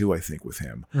times too, I think, with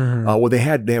him. Well, they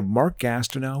have Mark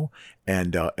Gastineau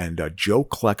and Joe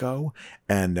Klecko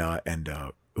and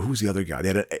who's the other guy? They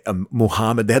had a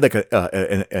Muhammad. They had like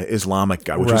an Islamic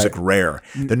guy, which was like rare.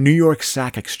 The New York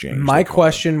Sack Exchange. My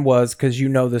question was, because you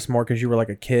know this more because you were like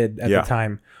a kid at the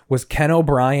time, was Ken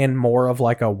O'Brien more of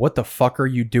like a "what the fuck are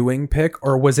you doing" pick,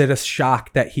 or was it a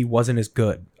shock that he wasn't as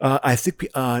good? I think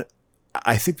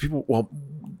people. Well,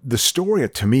 the story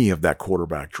to me of that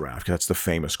quarterback draft, 'cause that's the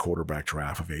famous quarterback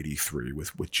draft of '83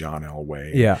 with John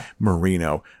Elway,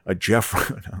 Marino,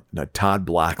 Todd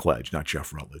Blackledge, not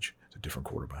Jeff Rutledge. Different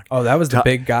quarterback. Oh, that was the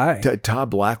big guy.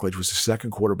 Todd Blackledge was the second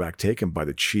quarterback taken by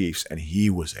the Chiefs, and he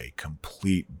was a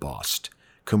complete bust.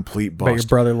 But your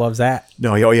brother loves that.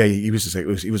 No, he was just like,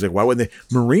 he was like, why wouldn't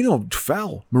they? Marino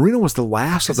fell. Marino was the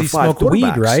last of the five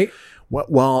quarterbacks. Weed, right?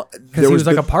 Well, because he was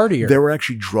like a partier. There were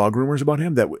actually drug rumors about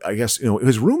him that I guess,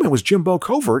 his roommate was Jimbo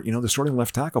Covert, the starting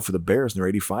left tackle for the Bears in their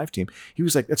 '85 team. He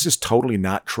was like, that's just totally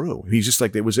not true. He's just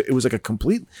like, it was like a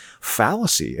complete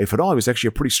fallacy. If at all, he was actually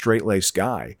a pretty straight-laced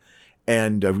guy.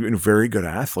 And a very good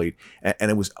athlete.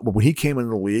 And it was, when he came into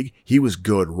the league, he was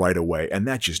good right away. And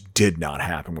that just did not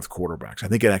happen with quarterbacks. I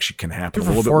think it actually can happen a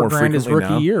little bit more frequently his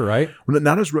rookie year, right?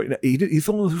 Not his rookie. He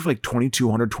only was like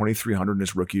 2,200, 2,300 in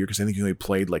his rookie year because I think he only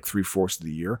played like 3/4 of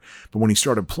the year. But when he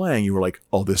started playing, you were like,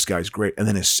 oh, this guy's great. And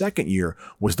then his second year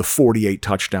was the 48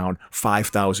 touchdown,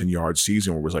 5,000 yard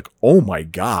season where it was like, oh my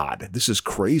God, this is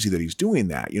crazy that he's doing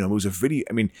that. It was a video.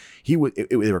 I mean, they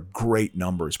were great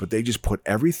numbers, but they just put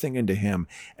everything into him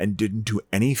and didn't do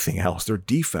anything else. Their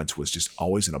defense was just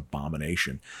always an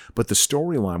abomination. But the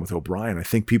storyline with O'Brien, I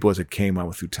think people as it came on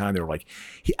through time, they were like,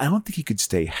 I don't think he could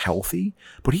stay healthy,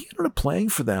 but he ended up playing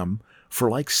for them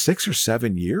for like 6 or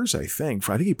 7 years, I think.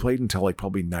 I think he played until like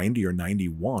probably 90 or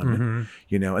 91, and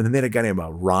then they had a guy named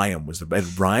Ryan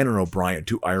Ryan and O'Brien,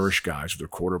 two Irish guys with their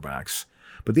quarterbacks.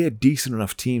 But they had decent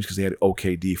enough teams because they had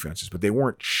okay defenses, but they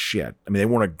weren't shit. I mean, they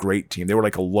weren't a great team. They were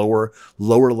like a lower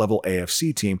level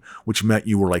AFC team, which meant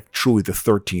you were like truly the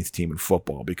 13th team in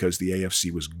football because the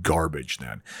AFC was garbage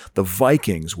then. The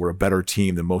Vikings were a better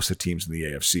team than most of the teams in the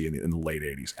AFC in the late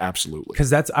 80s. Absolutely.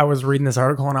 Because I was reading this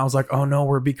article and I was like, oh no,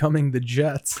 we're becoming the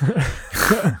Jets.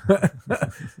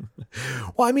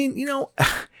 Well, I mean,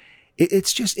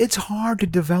 it's hard to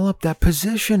develop that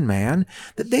position, man.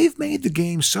 That they've made the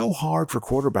game so hard for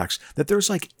quarterbacks that there's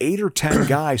like 8 or 10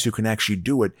 guys who can actually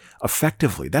do it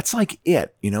effectively. That's like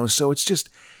it, So it's just,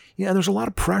 there's a lot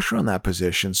of pressure on that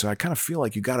position. So I kind of feel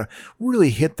like you got to really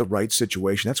hit the right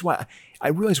situation. That's why I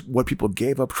realize what people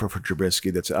gave up for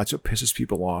Trubisky. That's what pisses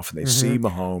people off, and they see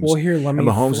Mahomes. Well, here,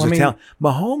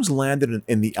 Mahomes landed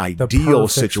in the ideal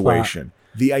situation. Spot.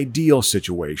 The ideal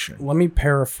situation. Let me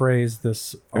paraphrase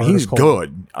this article. I mean, he's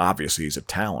good. Obviously, he's a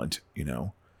talent,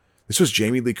 This was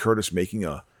Jamie Lee Curtis making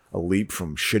a leap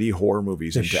from shitty horror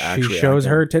movies into actually She shows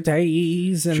acting. her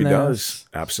titties. She does.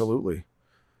 Absolutely.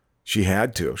 She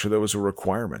had to. So that was a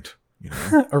requirement,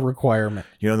 A requirement.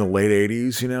 In the late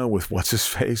 80s, with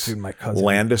what's-his-face? Dude, my cousin.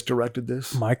 Landis directed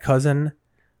this. My cousin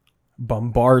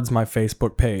bombards my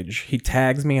Facebook page. He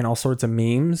tags me in all sorts of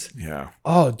memes. Yeah.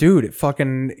 Oh, dude,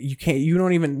 you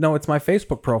don't even know it's my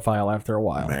Facebook profile after a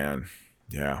while. Man.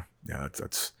 Yeah. Yeah.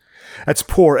 That's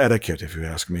poor etiquette, if you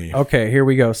ask me. Okay, here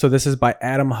we go. So this is by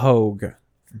Adam Hogue.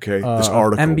 Okay. This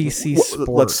article. NBC Sports.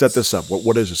 Let's set this up.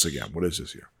 What is this again? What is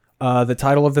this here? The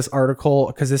title of this article,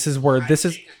 because this is where A couple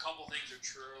things are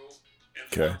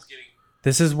true. Okay.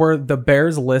 This is where the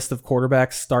Bears list of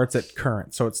quarterbacks starts at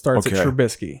current. So it starts at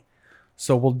Trubisky.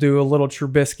 So we'll do a little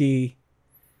Trubisky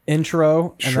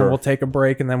intro, and then we'll take a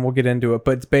break, and then we'll get into it.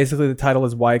 But it's basically the title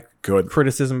is why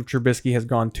criticism of Trubisky has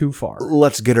gone too far.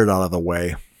 Let's get it out of the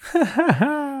way.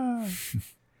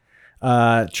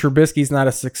 Trubisky's not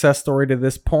a success story to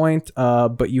this point,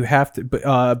 but you have to.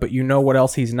 But you know what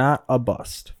else he's not? A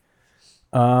bust.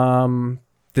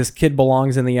 This kid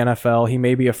belongs in the NFL. He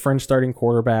may be a fringe starting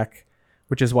quarterback,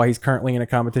 which is why he's currently in a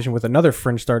competition with another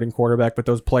fringe starting quarterback, but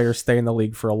those players stay in the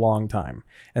league for a long time.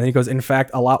 And then he goes, in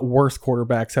fact, a lot worse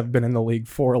quarterbacks have been in the league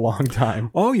for a long time.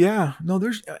 Oh, yeah. No,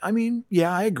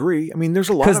 I agree. I mean, there's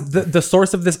a lot of... Because the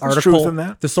source of this article... truth in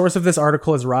that. The source of this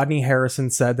article is Rodney Harrison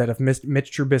said that if Mitch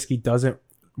Trubisky doesn't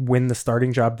win the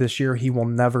starting job this year, he will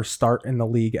never start in the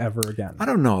league ever again. I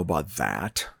don't know about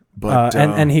that. But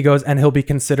and he goes, and he'll be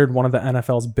considered one of the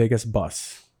NFL's biggest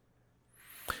busts.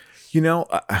 You know,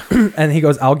 And he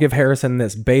goes, I'll give Harrison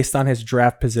this based on his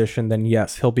draft position. Then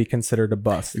yes, he'll be considered a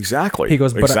bust. exactly. He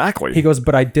goes, but exactly. he goes,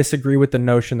 but I disagree with the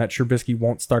notion that Trubisky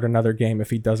won't start another game if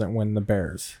he doesn't win the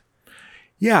Bears.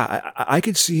 Yeah, I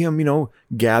could see him,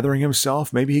 gathering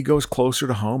himself. Maybe he goes closer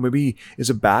to home. Maybe he is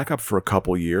a backup for a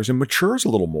couple years and matures a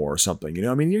little more or something.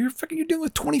 I mean, you're dealing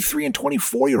with 23 and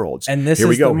 24-year-olds. And this here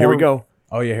we is go. the Here we more- go.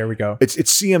 Oh yeah, here we go. It's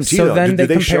CMT So though. then Did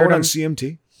they they show it compared on him-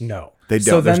 CMT? No, They don't.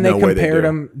 So There's then no way they compared do.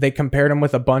 him. They compared him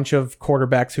with a bunch of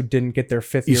quarterbacks who didn't get their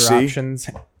fifth year see? options.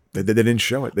 They didn't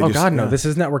show it. They Oh just, God, no! yeah. This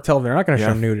is network television. They're not going to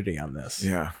Yeah. show nudity on this.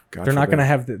 Yeah. God They're not forbid. going to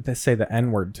have they say the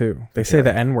N word too. They say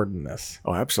the N word in this.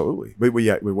 Oh, absolutely. What were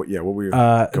you?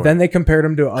 Then they compared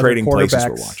him to other Trading Places we're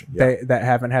quarterbacks watching, yeah. that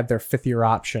haven't had their fifth year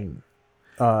option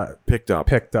picked up.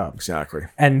 picked up. Exactly.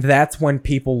 And that's when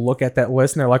people look at that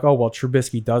list and they're like, oh, well,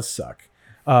 Trubisky does suck.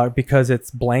 Because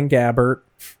it's Blaine Gabbert,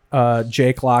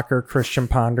 Jake Locker, Christian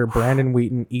Ponder, Brandon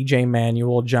Wheaton, EJ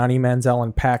Manuel, Johnny Manziel,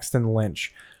 and Paxton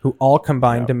Lynch, who all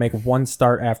combined to make one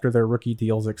start after their rookie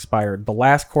deals expired. The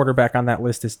last quarterback on that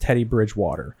list is Teddy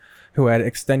Bridgewater, who had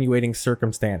extenuating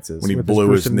circumstances When he with blew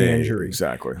his gruesome knee. injury.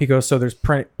 Exactly. He goes, so there's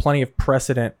plenty of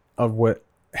precedent of what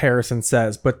Harrison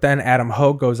says. But then Adam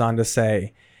Hogue goes on to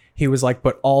say, he was like,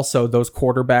 but also those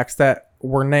quarterbacks that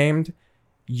were named,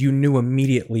 you knew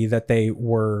immediately that they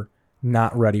were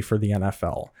not ready for the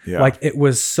NFL. Yeah. Like it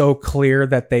was so clear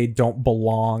that they don't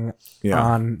belong Yeah.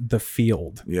 on the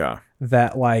field Yeah.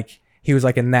 that like, he was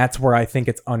like, and that's where I think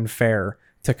it's unfair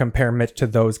to compare Mitch to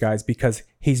those guys because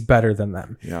he's better than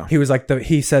them. Yeah. He was like,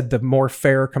 he said the more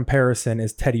fair comparison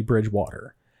is Teddy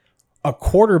Bridgewater, a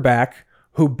quarterback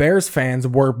who Bears fans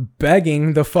were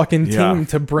begging the fucking team Yeah.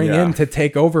 to bring Yeah. in to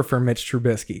take over for Mitch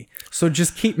Trubisky. So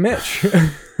just keep Mitch.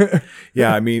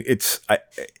 Yeah, I mean,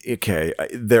 okay.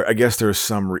 I guess there's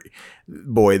some.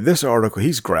 Boy, this article,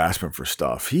 he's grasping for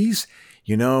stuff. He's,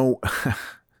 how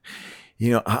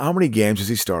many games has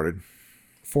he started?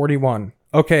 41.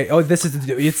 Okay. Oh,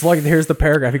 it's like, here's the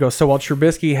paragraph. He goes, so while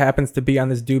Trubisky happens to be on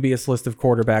this dubious list of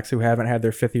quarterbacks who haven't had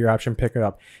their fifth year option pick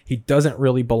up, he doesn't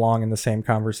really belong in the same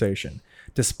conversation.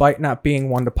 Despite not being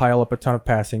one to pile up a ton of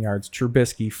passing yards,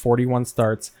 Trubisky, 41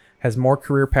 starts, has more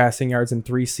career passing yards in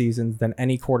 3 seasons than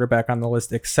any quarterback on the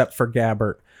list except for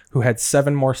Gabbert, who had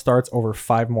 7 more starts over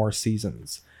 5 more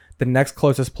seasons. The next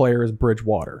closest player is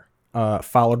Bridgewater,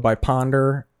 followed by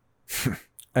Ponder.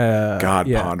 God,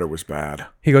 yeah. Ponder was bad.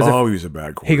 He goes, he was a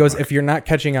bad quarterback. He goes, if you're not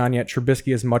catching on yet,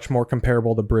 Trubisky is much more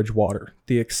comparable to Bridgewater,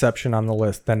 the exception on the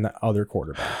list, than the other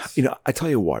quarterbacks. I tell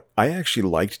you what, I actually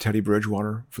liked Teddy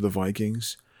Bridgewater for the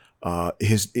Vikings. I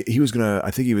think he was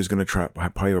gonna try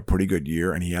probably have a pretty good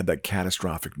year, and he had that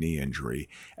catastrophic knee injury,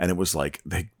 and it was like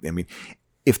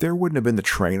if there wouldn't have been the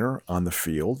trainer on the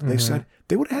field, they said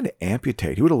they would have had to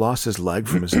amputate. He would have lost his leg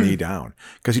from his knee down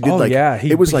because he did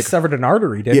he severed an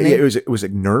artery, didn't he? Yeah, it was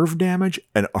like nerve damage,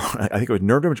 and I think it was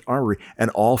nerve damage, artery,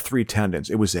 and all 3 tendons.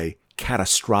 It was a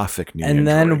catastrophic knee injury. And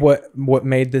then what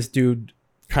made this dude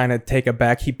kind of take it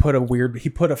back? He put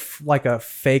a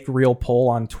fake real poll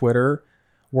on Twitter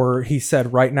where he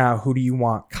said, right now, who do you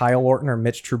want, Kyle Orton or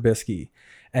Mitch Trubisky?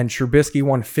 And Trubisky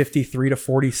won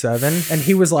 53-47. And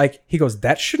he goes,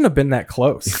 that shouldn't have been that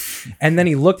close. And then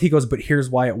he looked, he goes, but here's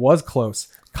why it was close.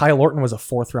 Kyle Orton was a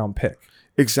 4th round pick.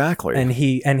 Exactly. And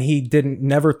he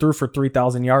never threw for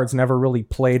 3,000 yards, never really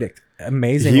played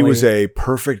amazingly. He was a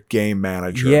perfect game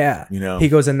manager. Yeah. He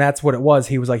goes, and that's what it was.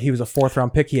 He was like, he was a 4th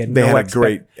round pick. He had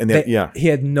he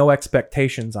had no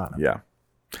expectations on him. Yeah.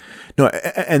 No,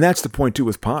 and that's the point too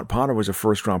with Ponder. Ponder was a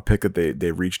 1st round pick that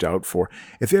they reached out for.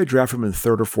 If they had drafted him in the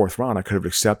 3rd or 4th round, I could have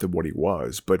accepted what he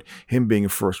was. But him being a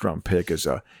 1st round pick is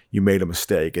you made a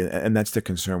mistake, and that's the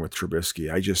concern with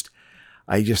Trubisky.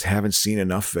 I just haven't seen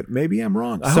enough of it. Maybe I'm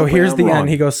wrong. So here's the end.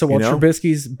 He goes, so while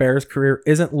Trubisky's Bears career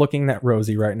isn't looking that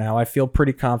rosy right now, I feel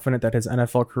pretty confident that his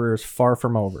NFL career is far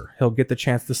from over. He'll get the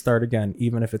chance to start again,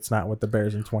 even if it's not with the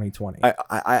Bears in 2020.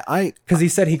 Because he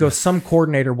said, some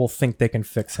coordinator will think they can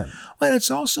fix him. And it's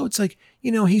like,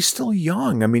 he's still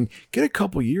young. I mean, get a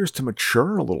couple years to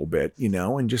mature a little bit,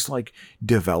 and just like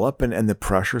develop and the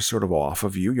pressure's sort of off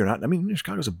of you. You're not,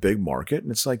 Chicago's a big market,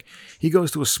 and it's like he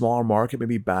goes to a smaller market,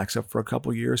 maybe backs up for a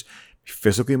couple years,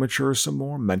 physically matures some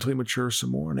more, mentally matures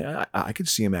some more. And I could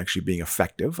see him actually being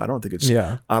effective. I don't think it's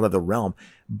out of the realm,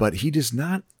 but he does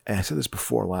not, and I said this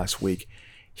before last week,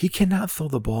 he cannot throw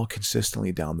the ball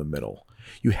consistently down the middle.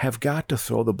 You have got to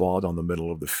throw the ball down the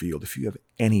middle of the field if you have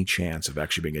any chance of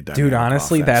actually being a dynamic Dude,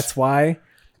 honestly, offense. that's why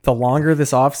the longer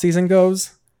this offseason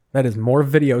goes, That is more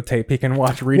videotape he can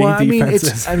watch reading Well,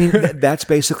 defenses. That's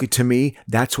basically, to me,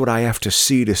 that's what I have to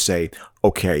see to say,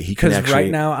 okay, he can Because actually.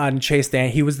 right now on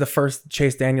he was the first.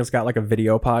 Chase Daniels got like a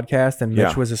video podcast, and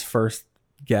Mitch Yeah. was his first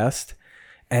guest.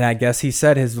 And I guess he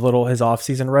said his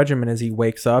off-season regimen is he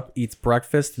wakes up, eats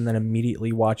breakfast, and then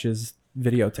immediately watches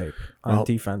videotape on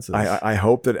defenses. I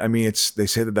hope that, they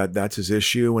say that's his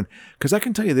issue. And because I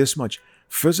can tell you this much,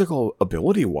 physical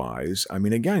ability wise,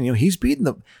 again, he's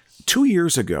beaten 2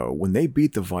 years ago when they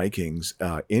beat the Vikings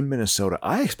in Minnesota.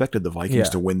 I expected the Vikings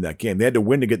to win that game. They had to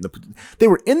win to get they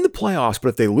were in the playoffs, but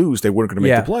if they lose, they weren't going to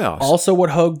make the playoffs. Also,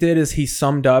 what Hogue did is he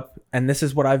summed up, and this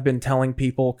is what I've been telling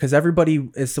people, because everybody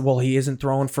is, well, he isn't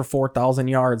throwing for 4,000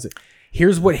 yards.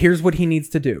 Here's what he needs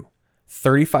to do.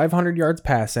 3,500 yards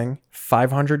passing,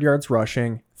 500 yards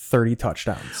rushing, 30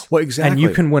 touchdowns. Well, exactly. And you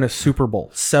can win a Super Bowl,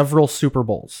 several Super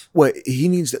Bowls. Well, he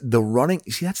needs the running.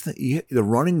 See, that's the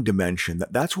running dimension.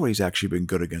 That's where he's actually been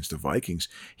good against the Vikings.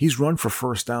 He's run for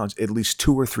first downs at least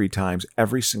 2 or 3 times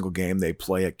every single game they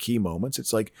play at key moments.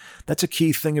 It's like that's a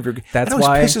key thing of your. That always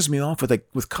pisses me off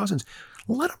with Cousins.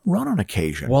 Let him run on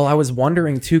occasion. Well, I was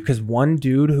wondering too, because one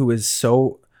dude who is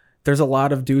so. There's a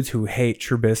lot of dudes who hate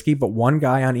Trubisky, but one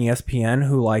guy on ESPN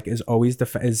who like is always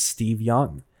is Steve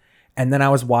Young. And then I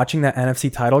was watching that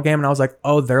NFC title game, and I was like,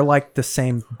 "Oh, they're like the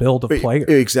same build of player."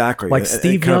 Exactly. Like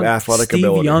Steve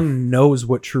Young knows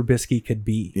what Trubisky could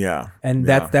be. Yeah, and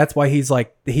that's why he's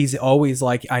always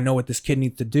like, "I know what this kid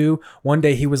needs to do." One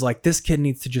day he was like, "This kid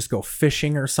needs to just go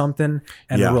fishing or something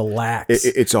and relax.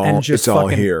 It's all and just it's all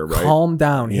here, right? Calm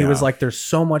down." Yeah. He was like, "There's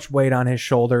so much weight on his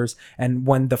shoulders," and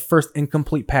when the first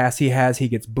incomplete pass he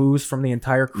gets boos from the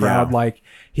entire crowd. Yeah. Like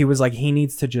he was like, he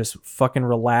needs to just fucking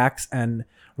relax and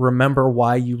remember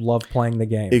why you love playing the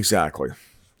game. Exactly.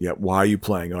 Yeah. Why are you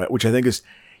playing? Which I think is,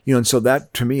 and so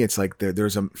that to me, it's like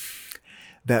there's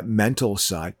that mental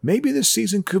side. Maybe this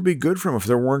season could be good for him if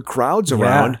there weren't crowds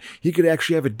around. He could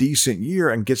actually have a decent year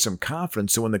and get some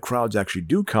confidence. So when the crowds actually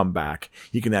do come back,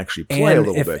 he can actually play a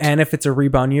little bit. And if it's a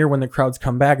rebound year, when the crowds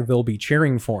come back, they'll be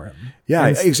cheering for him. Yeah,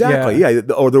 exactly. Yeah.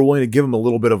 Or they're willing to give him a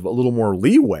little more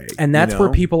leeway. And that's where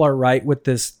people are right with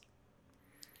this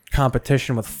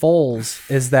competition with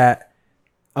Foles, is that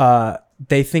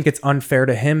they think it's unfair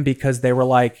to him because they were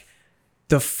like,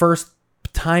 the first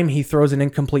time he throws an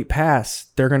incomplete pass,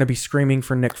 they're going to be screaming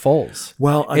for Nick Foles.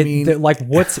 Well,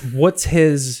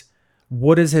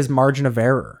 what is his margin of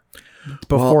error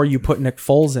before you put Nick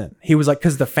Foles in? He was like,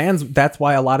 because the fans, that's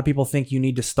why a lot of people think you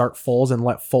need to start Foles and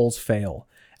let Foles fail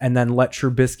and then let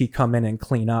Trubisky come in and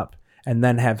clean up. And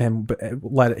then have him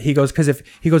let it. He goes,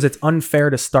 it's unfair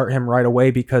to start him right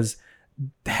away because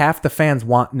half the fans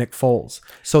want Nick Foles.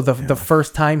 So the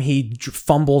first time he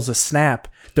fumbles a snap,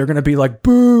 they're going to be like,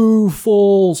 boo,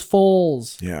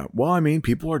 Foles. Yeah. Well,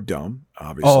 people are dumb,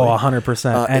 obviously. Oh,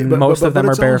 100%. And most of them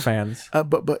are Bear fans.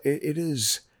 But it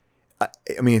is,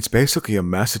 it's basically a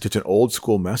message. It's an old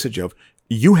school message of,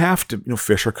 you have to,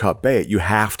 fish or cut bait. You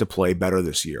have to play better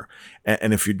this year,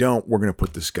 and if you don't, we're going to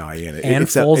put this guy in. And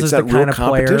Foles is the kind of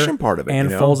competition part of it. And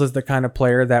Foles is the kind of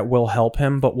player that will help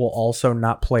him, but will also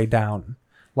not play down.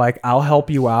 Like, I'll help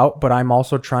you out, but I'm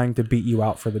also trying to beat you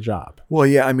out for the job. Well,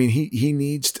 yeah, he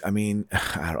needs. I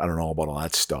don't know about all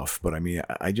that stuff, but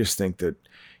I just think that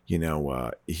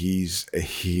he's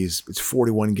it's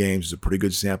 41 games, it's a pretty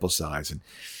good sample size, and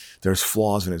there's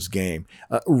flaws in his game.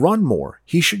 Run more.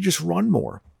 He should just run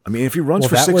more. If he runs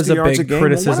for 60 yards a game, that was a big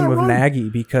criticism of Nagy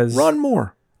because run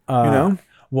more.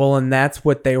 Well, and that's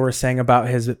what they were saying about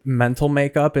his mental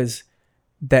makeup, is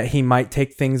that he might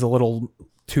take things a little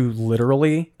too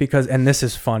literally and this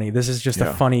is funny. This is just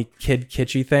a funny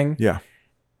kitschy thing. Yeah.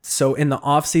 So in the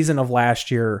offseason of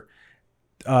last year,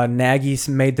 Nagy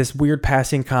made this weird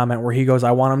passing comment where he goes,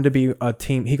 I want him to be a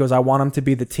team. He goes, I want him to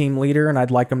be the team leader and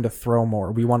I'd like him to throw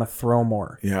more. We want to throw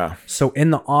more. Yeah. So in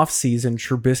the offseason,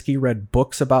 Trubisky read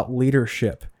books about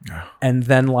leadership and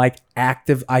then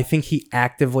I think he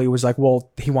actively was like,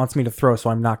 well, he wants me to throw, so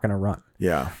I'm not going to run.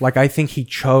 Yeah. I think he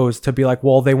chose to be like,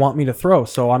 well, they want me to throw,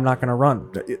 so I'm not going to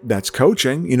run. That's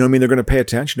coaching. They're going to pay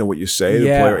attention to what you say. The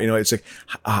player, it's like,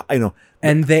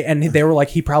 And they were like,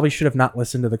 he probably should have not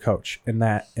listened to the coach in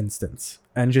that instance.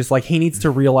 And just he needs to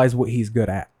realize what he's good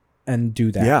at and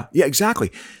do that. Yeah,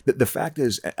 exactly. The fact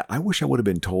is, I wish I would have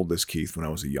been told this, Keith, when I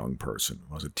was a young person,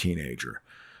 when I was a teenager.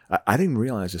 I didn't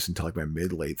realize this until my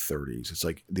mid-late 30s. It's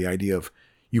like the idea of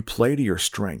you play to your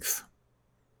strength.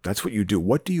 That's what you do.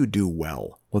 What do you do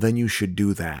well? Well, then you should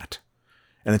do that.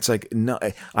 And it's like, no,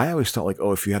 I always thought like,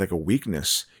 oh, if you had like a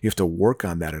weakness, you have to work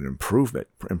on that and improve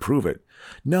it.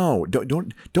 No,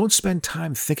 don't spend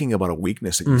time thinking about a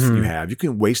weakness that you have. You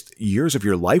can waste years of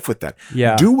your life with that.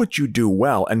 Yeah. Do what you do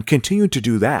well and continue to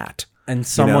do that. And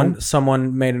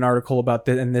someone made an article about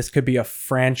this, and this could be a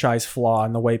franchise flaw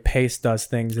in the way Pace does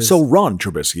things. So run,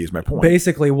 Trubisky, is my point.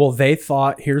 Basically, well, they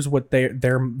thought, here's what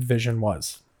their vision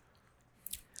was.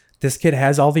 This kid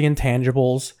has all the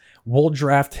intangibles. We'll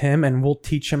draft him and we'll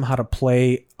teach him how to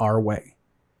play our way.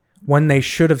 When they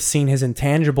should have seen his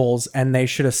intangibles and they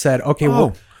should have said, okay,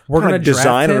 well, we're going to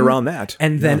design draft it him around that.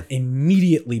 and then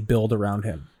immediately build around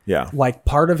him. Yeah. Like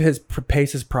part of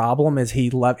Pace's problem is he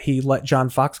let John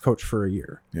Fox coach for a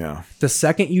year. Yeah. The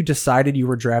second you decided you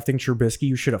were drafting Trubisky,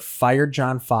 you should have fired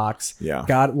John Fox. Yeah.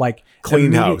 Got like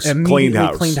Cleaned house. Cleaned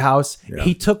house. Yeah.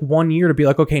 He took 1 year to be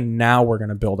like, okay, now we're going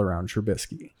to build around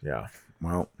Trubisky. Yeah.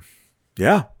 Well,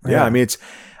 yeah. I mean,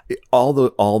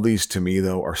 all these to me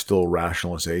though are still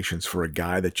rationalizations for a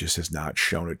guy that just has not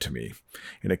shown it to me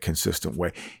in a consistent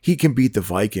way. He can beat the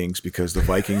Vikings because the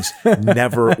Vikings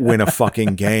never win a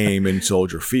fucking game in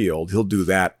Soldier Field. He'll do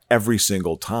that every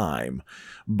single time.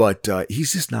 But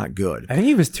he's just not good. I think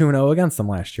he was 2-0 against them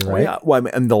last year, right? Yeah. Well, I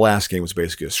mean, and the last game was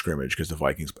basically a scrimmage because the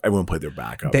Vikings, everyone played their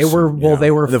backups. They were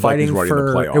the fighting Vikings were already in the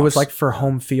for playoffs. it was like for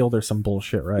home field or some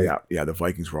bullshit, right? Yeah. The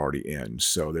Vikings were already in,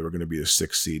 so they were going to be the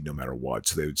 6th seed no matter what.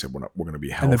 So they would say we're going to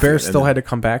be healthy. And the Bears still had to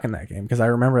come back in that game because I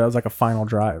remember that was like a final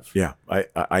drive. Yeah,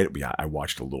 I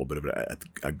watched a little bit of it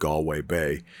at Galway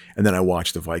Bay, and then I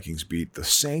watched the Vikings beat the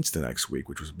Saints the next week,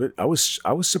 which was a bit. I was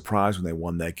surprised when they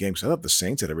won that game. So I thought the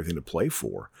Saints had everything to play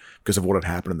for because of what had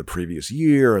happened in the previous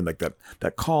year and like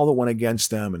that call that went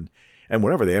against them and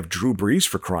whatever. They have Drew Brees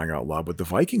for crying out loud, but the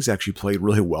Vikings actually played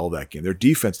really well that game. Their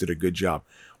defense did a good job.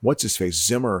 What's his face?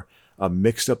 Zimmer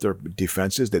mixed up their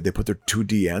defenses. They put their 2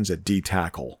 DNs at D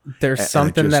tackle. There's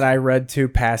something that I read too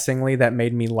passingly that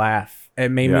made me laugh. It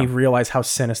made me realize how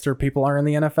sinister people are in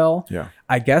the NFL. Yeah.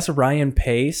 I guess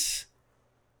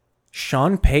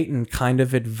Sean Payton kind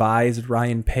of advised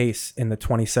Ryan Pace in the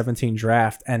 2017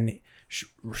 draft, and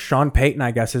Sean Payton,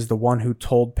 I guess, is the one who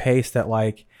told Pace that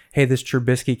like, hey, this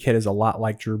Trubisky kid is a lot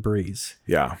like Drew Brees.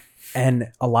 Yeah.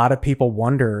 And a lot of people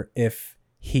wonder if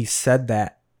he said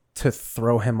that to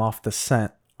throw him off the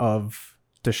scent of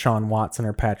Deshaun Watson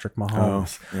or Patrick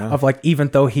Mahomes. Of like, even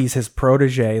though he's his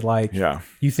protege, like,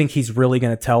 you think he's really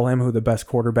going to tell him who the best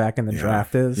quarterback in the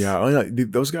draft is? Yeah.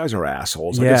 Those guys are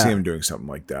assholes. I can see him doing something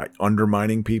like that.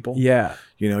 Undermining people. Yeah.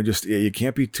 Just you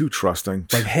can't be too trusting.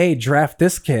 Like, hey, draft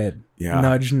this kid. Yeah.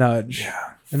 Nudge, nudge.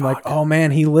 Yeah. And like, oh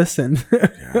man, he listened.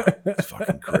 Yeah. It's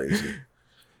fucking crazy.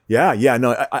 Yeah.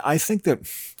 No, I think that,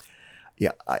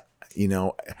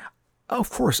 of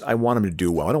course, I want him to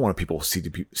do well. I don't want people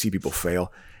to see people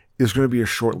fail. There's going to be a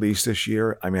short leash this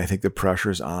year. I mean, I think the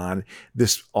pressure's on.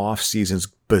 This off season's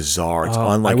bizarre. It's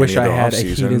unlike any other off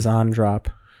season. A Heat is on drop.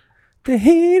 The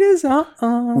heat is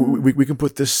on. We can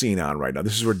put this scene on right now.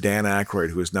 This is where Dan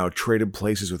Aykroyd, who has now traded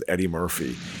places with Eddie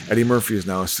Murphy. Eddie Murphy is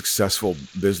now a successful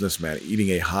businessman eating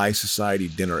a high society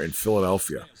dinner in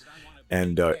Philadelphia.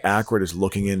 And Aykroyd is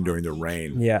looking in during the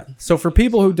rain. Yeah. So for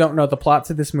people who don't know, the plot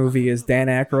to this movie is Dan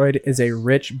Aykroyd is a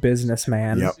rich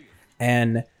businessman. Yep.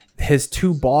 And his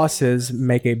 2 bosses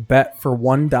make a bet for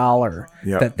 $1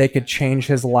 that they could change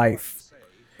his life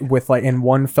with like in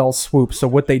one fell swoop. So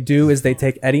what they do is they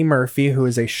take Eddie Murphy, who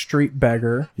is a street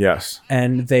beggar. Yes.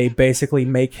 And they basically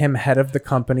make him head of the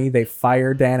company. They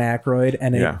fire Dan Aykroyd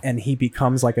and he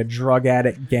becomes like a drug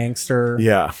addict gangster.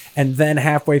 Yeah. And then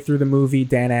halfway through the movie,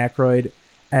 Dan Aykroyd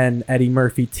and Eddie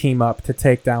Murphy team up to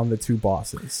take down the 2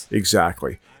 bosses.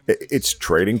 Exactly. It's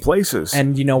trading places.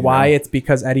 And you know why? It's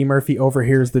because Eddie Murphy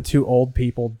overhears the 2 old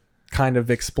people kind of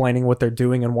explaining what they're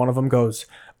doing, and one of them goes,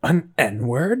 an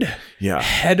N-word? Yeah.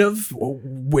 Head of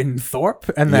Winthorpe?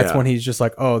 And that's when he's just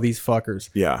like, oh, these fuckers.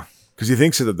 Yeah. Because he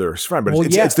thinks that they're his friend. But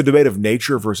it's the debate of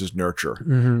nature versus nurture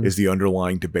is the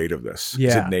underlying debate of this. Yeah.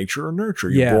 Is it nature or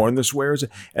nurture? You're born this way? Or is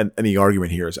it? And the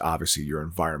argument here is obviously your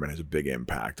environment has a big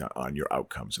impact on your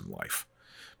outcomes in life.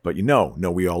 But no,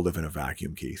 we all live in a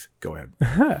vacuum, Keith. Go ahead.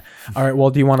 All right.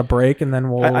 Well, do you want to break and then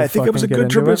we'll I think it was a good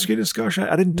Trubisky discussion.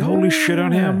 I didn't totally shit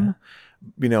on him,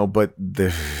 but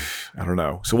I don't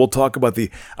know. So we'll talk about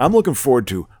I'm looking forward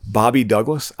to Bobby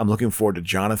Douglas. I'm looking forward to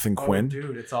Jonathan Quinn.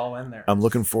 Dude, it's all in there. I'm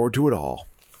looking forward to it all.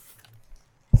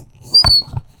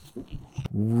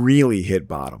 Really hit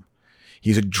bottom.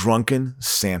 He's a drunken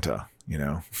Santa,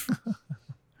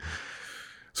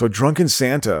 So Drunken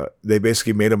Santa, they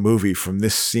basically made a movie from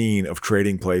this scene of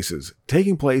trading places,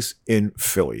 taking place in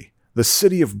Philly, the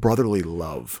city of brotherly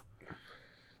love.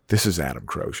 This is Adam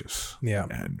Crocious. Yeah.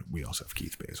 And we also have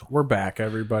Keith Basil. We're back,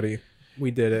 everybody.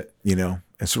 We did it. You know,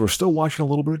 and so we're still watching a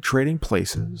little bit of Trading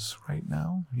Places right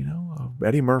now. You know,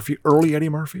 Eddie Murphy, early Eddie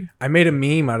Murphy. I made a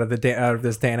meme out of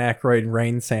this Dan Aykroyd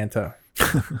Rain Santa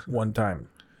one time.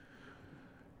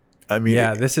 I mean,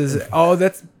 Yeah, this is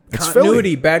that's It's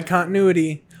continuity, bad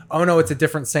continuity. Oh no, it's a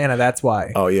different Santa. That's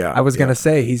why. Oh, yeah, I was yeah. gonna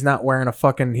say he's not wearing a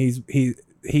fucking.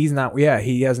 He's not. Yeah,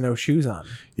 he has no shoes on.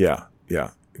 yeah,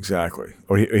 exactly.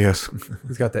 Or he has.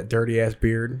 He's got that dirty ass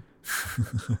beard.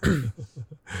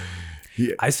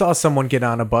 Yeah. I saw someone get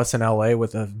on a bus in L.A.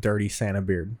 with a dirty Santa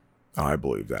beard. Oh, I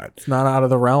believe that. It's not out of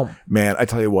the realm. Man, I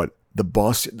tell you what, the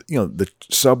bus, you know, the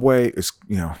subway is,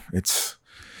 you know, it's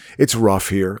rough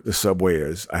here. The subway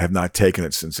is. I have not taken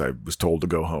it since I was told to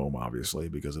go home, obviously,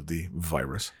 because of the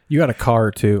virus. You got a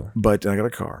car too. But I got a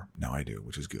car. Now I do,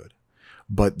 which is good.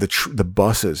 But the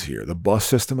buses here, the bus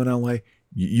system in LA,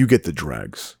 you get the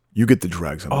dregs. You get the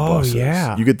dregs on the buses.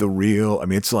 Yeah. You get the real, I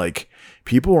mean, it's like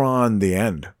people are on the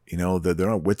end, you know, they're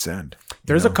on wit's end.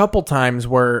 There's a couple times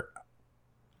where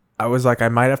I was like, I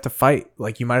might have to fight.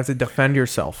 Like, you might have to defend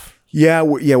yourself. Yeah,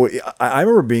 I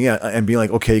remember being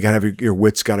like, okay, you gotta have your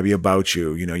wits got to be about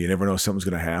you. You know, you never know something's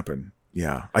gonna happen.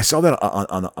 Yeah, I saw that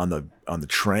on the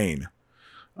train.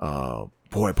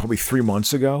 Probably 3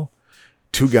 months ago,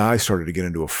 two guys started to get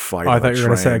into a fight. Oh, I on thought the you were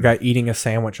going to say a train. guy eating a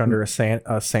sandwich under a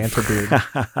Santa beard.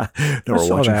 No, we're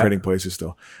saw watching that. Trading Places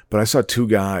still. But I saw two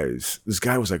guys. This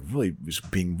guy was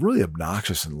being really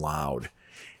obnoxious and loud.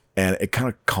 And it kind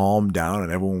of calmed down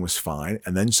and everyone was fine.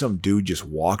 And then some dude just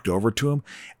walked over to him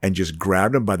and just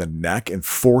grabbed him by the neck and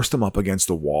forced him up against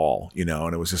the wall, you know?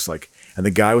 And it was just like, and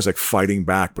the guy was like fighting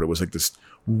back, but it was like this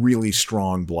really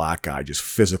strong black guy just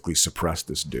physically suppressed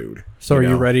this dude. So are know?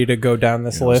 you ready to go down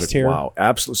this And I was list like, here? Wow,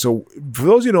 absolutely. So for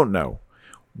those who don't know,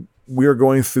 we are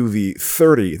going through the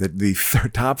 30,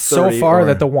 top 30. So far are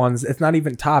that the ones, it's not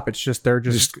even top. It's just, they're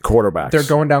just quarterbacks. they're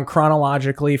going down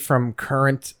chronologically from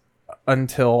current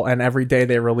until, and every day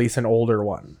they release an older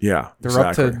one. Yeah, They're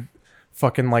exactly. up to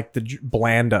fucking like the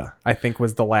Blanda, I think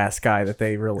was the last guy that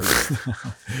they released.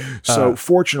 So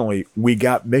fortunately, we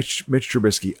got Mitch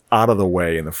Trubisky out of the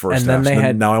way in the first And then half. they So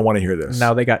had- now I want to hear this.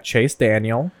 Now they got Chase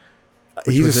Daniel.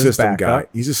 He's a was his system guy. backup.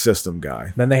 He's a system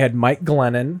guy. Then they had Mike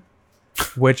Glennon,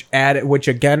 which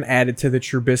again added to the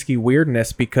Trubisky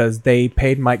weirdness because they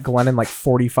paid Mike Glennon like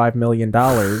 $45 million,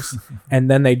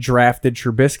 and then they drafted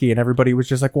Trubisky, and everybody was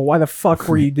just like, "Well, why the fuck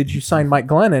did you sign Mike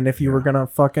Glennon if you were gonna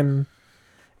fucking?"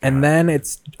 And then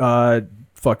it's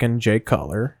fucking Jay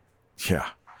Cutler. Yeah,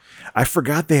 I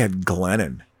forgot they had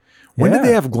Glennon. When did Yeah.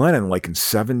 they have Glennon? Like in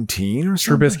 17 or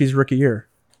something? Trubisky's rookie year.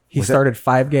 He Was that- started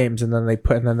 5 games, and then they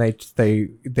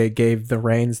gave the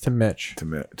reins to Mitch. to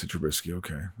Trubisky.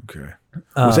 Okay.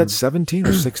 Was that 17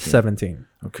 or 16? 17.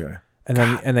 Okay. And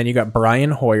then you got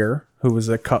Brian Hoyer, who was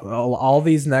all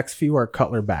these next few are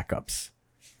Cutler backups.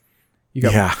 You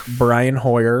got Yeah. Brian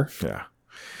Hoyer, Yeah.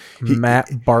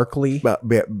 Matt Barkley. But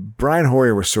Brian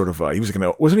Hoyer was sort of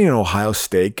wasn't he an Ohio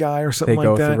State guy or They something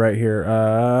go like that? through right here.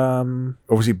 Or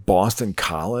was he Boston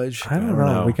College? I don't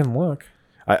know. We can look.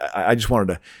 I just wanted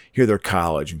to hear their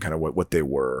college and kind of what they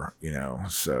were, you know.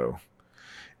 So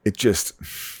it just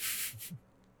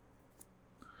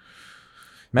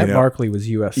Matt You know, Barkley was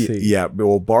USC. yeah.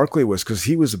 Well, Barkley was because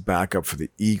he was a backup for the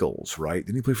Eagles, right?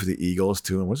 Didn't he play for the Eagles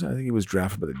too? And I think he was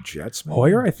drafted by the Jets. Maybe?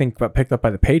 Hoyer, I think, got picked up by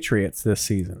the Patriots this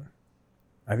season.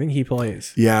 I think he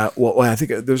plays. Yeah. Well, I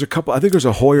think there's a couple. I think there's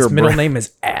a Hoyer. His middle name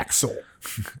is Axel.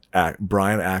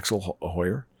 Brian Axel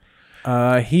Hoyer.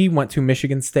 He went to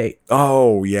Michigan State.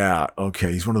 Oh yeah.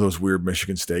 Okay. He's one of those weird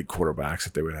Michigan State quarterbacks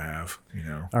that they would have. You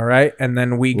know, All right, and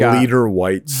then we got Leader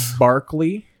Whites.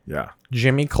 Barkley, Yeah.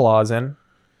 Jimmy Clausen,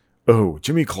 Oh,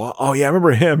 Jimmy Claw. Oh yeah, I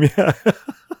remember him. Yeah.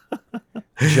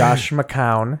 Josh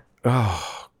McCown.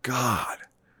 Oh God.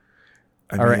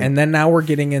 All right, and then now we're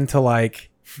getting into like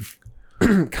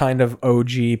kind of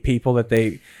OG people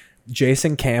that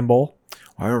Jason Campbell.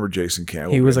 I remember Jason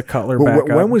Campbell. He was a Cutler Well,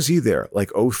 backup. when was he there? Like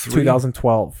 03?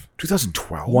 2012.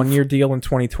 2012? 1 year deal in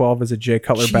 2012 as a Jay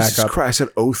Cutler Jesus backup. Christ, I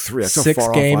said 03. That's how 6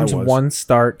 far games, off I was. 1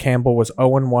 start. Campbell was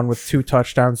 0-1 with 2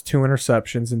 touchdowns, 2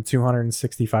 interceptions, and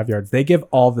 265 yards. They give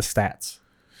all the stats.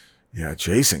 Yeah,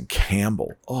 Jason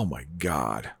Campbell. Oh my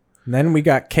God. And then we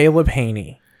got Caleb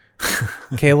Haney.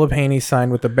 Caleb Haney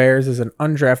signed with the Bears as an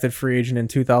undrafted free agent in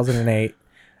 2008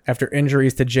 after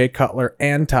injuries to Jay Cutler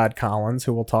and Todd Collins,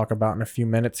 who we'll talk about in a few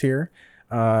minutes here.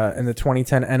 In the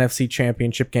 2010 NFC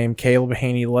Championship game, Caleb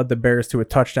Haney led the Bears to a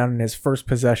touchdown in his first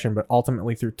possession, but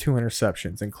ultimately threw 2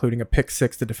 interceptions, including a pick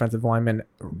 6 to defensive lineman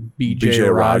B.J.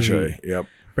 Raji. Yep.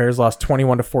 Bears lost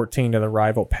 21-14 to the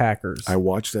rival Packers. I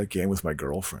watched that game with my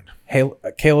girlfriend.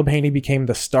 Caleb Haney became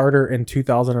the starter in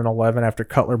 2011 after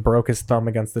Cutler broke his thumb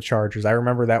against the Chargers. I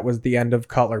remember that was the end of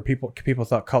Cutler. People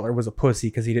thought Cutler was a pussy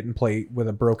because he didn't play with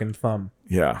a broken thumb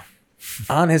Yeah.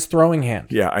 on his throwing hand.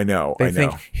 Yeah, I know. They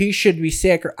think he should be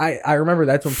sick. I remember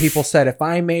that's when people said, if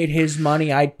I made his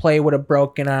money, I'd play with a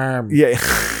broken arm. Yeah.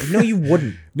 No, you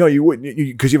wouldn't. No, you wouldn't,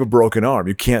 because you have a broken arm.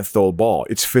 You can't throw a ball.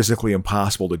 It's physically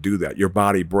impossible to do that. Your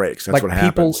body breaks. That's what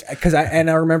happens. I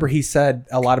remember he said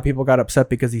a lot of people got upset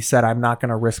because he said, I'm not going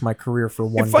to risk my career for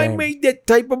one If game. I made that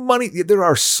type of money, there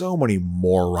are so many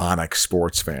moronic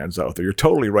sports fans out there. You're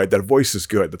totally right. That voice is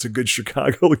good. That's a good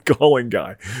Chicago calling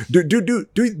guy. Do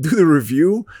the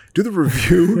review. Do the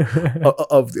review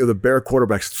of the Bear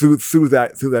quarterbacks through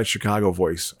that Chicago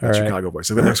voice. That Chicago voice.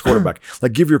 Like the next quarterback.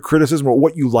 Like give your criticism or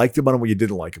what you liked about him, what you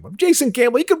didn't like about him. Jason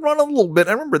Campbell, he could run a little bit.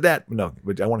 I remember that. No,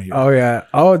 but I want to hear. Oh yeah.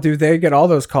 Oh, dude, they get all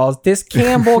those calls. This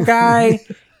Campbell guy,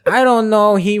 I don't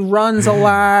know. He runs a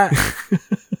lot,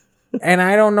 and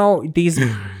I don't know these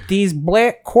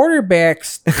black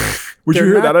quarterbacks. Would you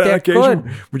they're hear that not on occasion?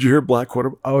 good. Would you hear black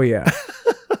quarterback? Oh yeah.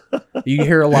 You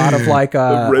hear a lot of like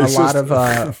a lot of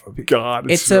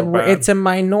God, it's so bad. it's a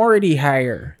minority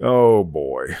hire. Oh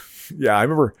boy, yeah, I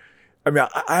remember. I mean,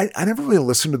 I never really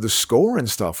listened to the score and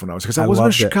stuff when I was because I wasn't a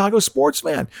loved it. Chicago sports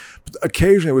fan. But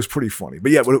occasionally, it was pretty funny.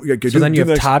 But yeah, So then you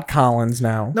have Todd Collins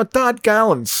now. No, Todd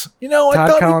Collins. You know, I Todd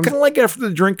thought Collins. kind of like after the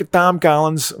drink of Tom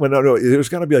Collins. Well, no, there's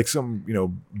got to be like some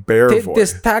bear voice.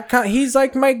 This Todd he's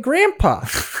like my grandpa.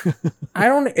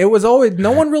 It was always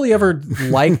no one really ever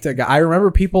liked a guy. I remember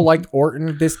people liked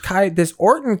Orton. This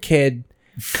Orton kid.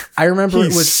 I remember He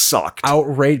it was sucked.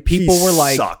 outraged. People He were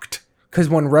like, sucked. because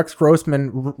when Rex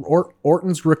Grossman,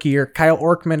 Orton's rookie year, Kyle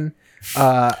Orkman,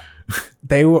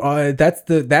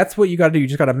 that's what you got to do. You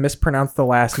just got to mispronounce the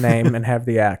last name and have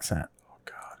the accent.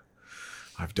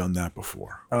 I've done that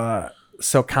before.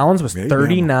 So Collins was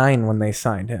 39 when they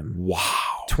signed him.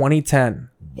 Wow. 2010.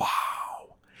 Wow.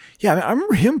 Yeah, I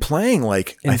remember him playing I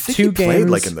think he played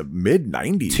like in the mid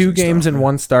 90s. 2 games in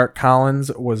one start.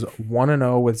 Collins was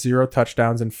 1-0 with 0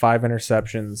 touchdowns and 5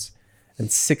 interceptions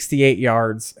and 68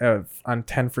 yards on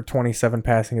 10 for 27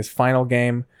 passing. His final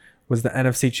game was the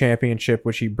NFC Championship,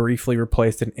 which he briefly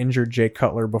replaced an injured Jay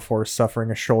Cutler before suffering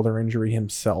a shoulder injury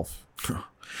himself.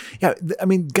 Yeah, I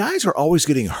mean, guys are always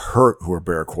getting hurt who are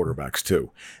Bear quarterbacks too.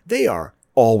 They are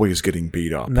always getting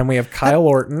beat up. And then we have Kyle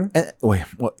Orton. Wait,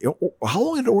 how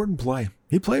long did Orton play?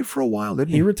 He played for a while, didn't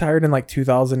he? He retired in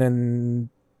 2018.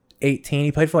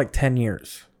 He played for 10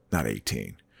 years. Not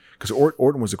 18. Because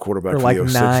Orton was a quarterback Or for like the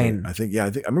 06. 9. I think, I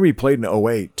remember he played in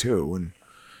 08 too. And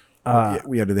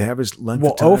did they have his length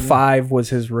of Well, time? 05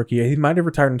 was his rookie. He might have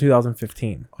retired in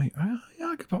 2015. Yeah,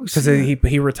 I could probably see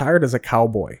Because he retired as a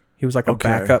Cowboy. He was like a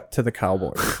backup to the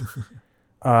Cowboys.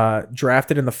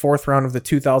 Drafted in the 4th round of the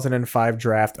 2005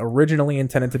 draft, originally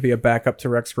intended to be a backup to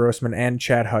Rex Grossman and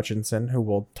Chad Hutchinson, who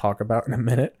we'll talk about in a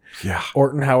minute. Yeah.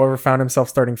 Orton, however, found himself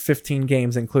starting 15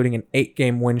 games, including an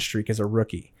 8-game win streak as a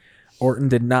rookie. Orton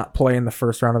did not play in the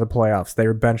first round of the playoffs. They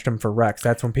benched him for Rex.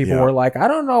 That's when people were like, I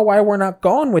don't know why we're not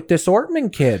going with this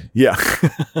Ortman kid. Yeah.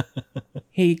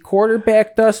 He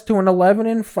quarterbacked us to an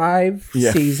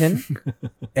 11-5 season,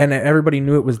 and everybody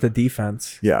knew it was the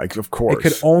defense. Yeah, of course. It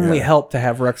could only help to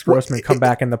have Rex Grossman come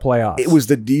back in the playoffs. It was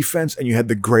the defense, and you had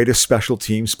the greatest special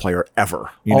teams player ever.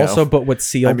 But what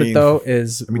sealed it, though,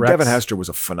 is Rex, Devin Hester was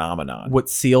a phenomenon. What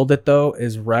sealed it, though,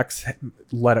 is Rex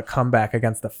led a comeback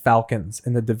against the Falcons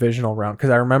in the divisional round. Because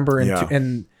I remember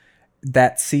in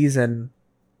that season,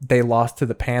 they lost to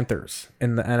the Panthers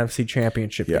in the NFC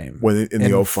Championship game. In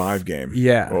the 05 game.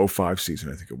 Yeah. 05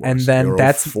 season, I think it was. And then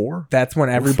that's when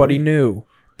everybody knew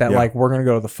that we're going to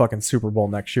go to the fucking Super Bowl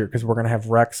next year because we're going to have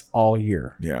Rex all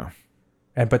year. Yeah.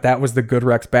 But that was the good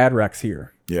Rex, bad Rex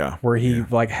year. Yeah. Where he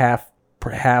half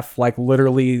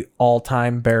literally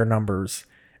all-time Bear numbers.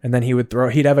 And then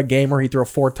he'd have a game where he'd throw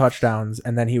 4 touchdowns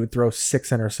and then he would throw 6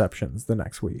 interceptions the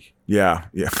next week. Yeah.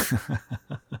 Yeah.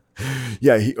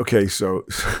 Yeah.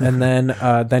 And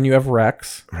then you have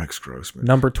Rex Grossman,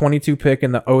 number 22 pick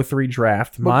in the 03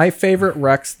 draft. My favorite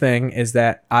Rex thing is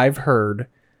that I've heard,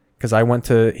 because I went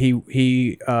to,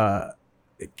 he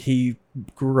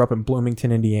grew up in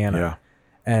Bloomington, Indiana. Yeah.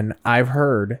 And I've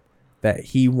heard that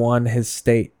he won his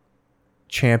state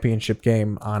championship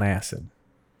game on acid.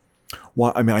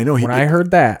 Well, I mean, I know I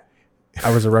heard that,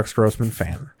 I was a Rex Grossman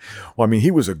fan. Well, I mean,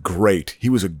 he was a great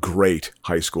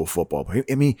high school football player.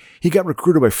 I mean, he got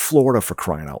recruited by Florida, for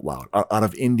crying out loud, out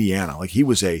of Indiana. Like he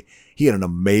had an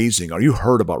amazing. You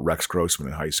heard about Rex Grossman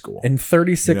in high school. In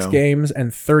 36 games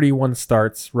and 31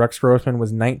 starts, Rex Grossman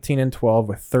was 19-12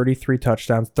 with 33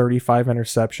 touchdowns, 35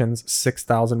 interceptions,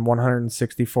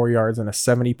 6,164 yards, and a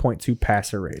 70.2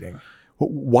 passer rating.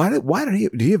 Why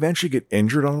did he eventually get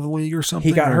injured out of the league or something?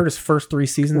 He got hurt his first 3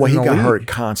 seasons. Well, he in the got league. hurt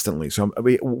constantly. So I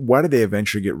mean, why did they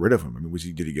eventually get rid of him? I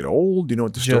mean, did he get old? Do you know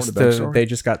what the story? They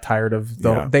just got tired of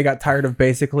They got tired of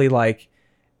basically like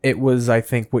it was. I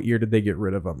think what year did they get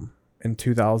rid of him? In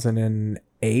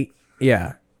 2008.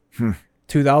 Yeah,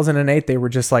 2008. They were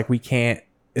just like, we can't.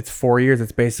 It's 4 years.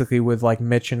 It's basically with like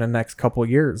Mitch in the next couple of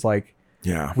years. Like,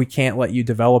 we can't let you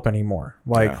develop anymore.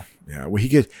 Like. Yeah, well,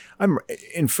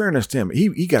 in fairness to him,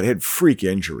 he had freak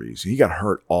injuries. He got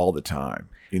hurt all the time.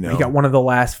 You know, he got one of the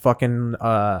last fucking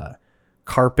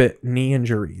carpet knee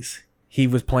injuries. He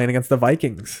was playing against the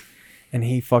Vikings, and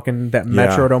he fucking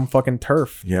Metrodome fucking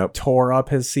turf tore up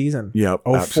his season. Yep,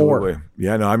 04. absolutely.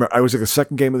 Yeah, no, I was like the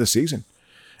second game of the season.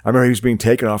 I remember he was being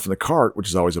taken off in the cart, which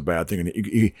is always a bad thing. And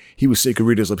he could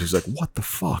read his lips. He was like, "What the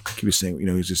fuck?" He was saying,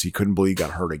 he couldn't believe he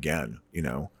got hurt again.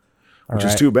 Which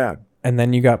is too bad. And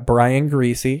then you got Brian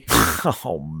Greasy.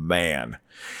 Oh, man.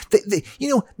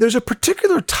 There's a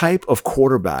particular type of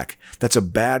quarterback that's a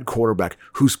bad quarterback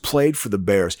who's played for the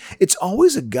Bears. It's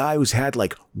always a guy who's had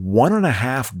like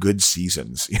 1.5 good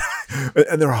seasons.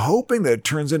 And they're hoping that it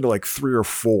turns into like 3 or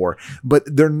 4. But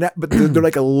they're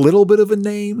like a little bit of a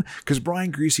name because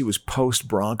Brian Greasy was post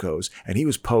Broncos and he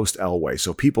was post Elway.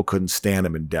 So people couldn't stand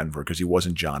him in Denver because he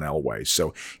wasn't John Elway.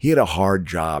 So he had a hard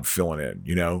job filling in,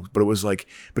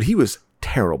 but he was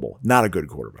terrible. Not a good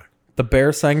quarterback. The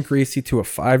Bears signed Greasy to a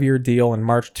 5-year deal in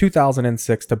March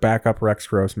 2006 to back up Rex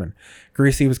Grossman.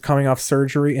 Greasy was coming off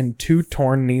surgery and 2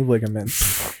 torn knee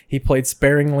ligaments. He played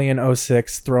sparingly in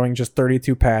 06, throwing just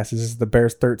 32 passes as the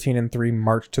Bears 13-3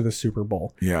 marched to the Super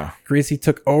Bowl. Yeah. Greasy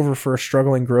took over for a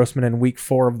struggling Grossman in Week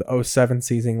 4 of the 07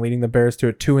 season, leading the Bears to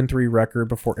a 2-3 record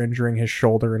before injuring his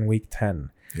shoulder in Week 10.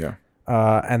 Yeah.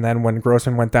 And then when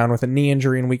Grossman went down with a knee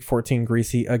injury in Week 14,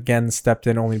 Greasy again stepped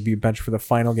in only to be benched for the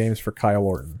final games for Kyle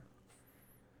Orton.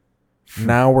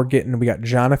 Now we got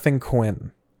Jonathan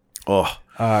Quinn. Oh,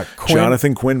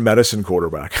 Jonathan Quinn, medicine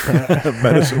quarterback,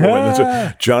 medicine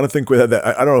one. Jonathan Quinn.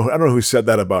 I don't know who said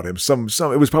that about him.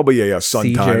 It was probably a Sun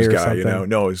CJ Times guy. Something.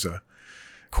 No, it was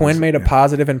Quinn made a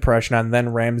positive impression on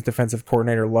then Rams defensive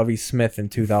coordinator Lovie Smith in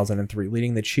 2003,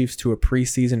 leading the Chiefs to a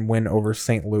preseason win over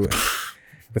St. Louis.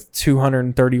 With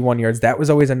 231 yards. That was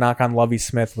always a knock on Lovie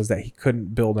Smith, was that he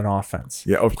couldn't build an offense.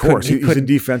 Yeah, of course. He's a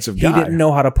defensive guy. He didn't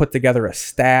know how to put together a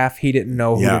staff. He didn't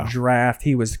know who to draft.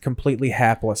 He was completely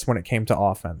hapless when it came to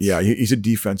offense. Yeah, he's a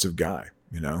defensive guy,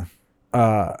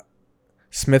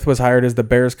 Smith was hired as the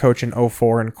Bears coach in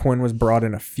 04, and Quinn was brought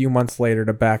in a few months later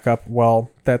to back up.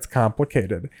 Well, that's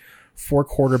complicated. 4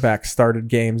 quarterbacks started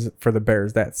games for the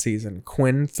Bears that season.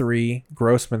 Quinn 3,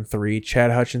 Grossman 3,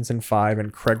 Chad Hutchinson 5,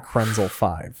 and Craig Krenzel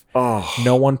 5. Oh.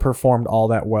 No one performed all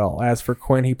that well. As for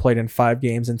Quinn, he played in 5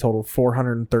 games and totaled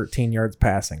 413 yards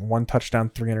passing, 1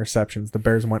 touchdown, 3 interceptions. The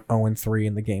Bears went 0-3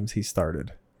 in the games he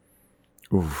started.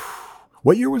 Oof.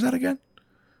 What year was that again?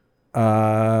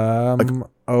 04.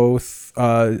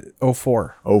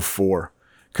 04.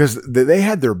 Because they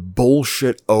had their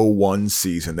bullshit 01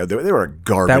 season. They were a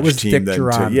garbage that was team Dick then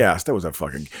Duran. too. Yes, that was a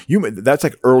fucking That's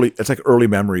like early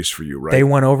memories for you, right? They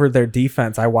went over their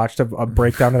defense. I watched a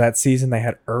breakdown of that season. They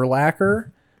had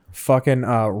Urlacher, fucking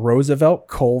Roosevelt,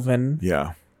 Colvin,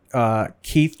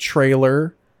 Keith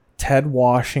Traylor, Ted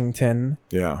Washington,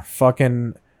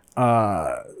 fucking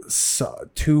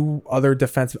 2 other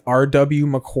defensive R.W.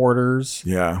 McQuarters,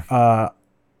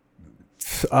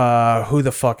 who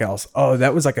the fuck else? Oh,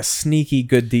 that was like a sneaky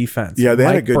good defense. Yeah, they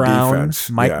Mike had a good Brown,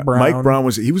 defense. Mike Brown. Mike Brown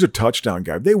was a touchdown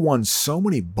guy. They won so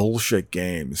many bullshit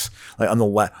games. Like on the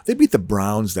left, they beat the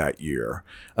Browns that year.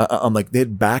 They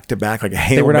had back-to-back like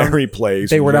Hail Mary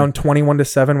plays. They were down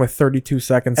 21-7 with 32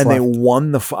 seconds and left. they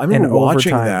won I remember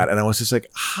watching overtime. that, and I was just like,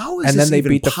 how is and this then they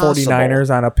even beat possible? The 49ers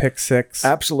on a pick 6.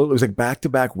 Absolutely. It was like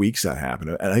back-to-back weeks that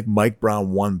happened. And I think Mike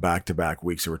Brown won back-to-back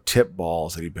weeks. There were tip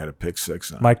balls that he had a pick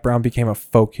 6 on. Mike Brown became a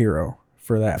folk hero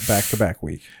for that back-to-back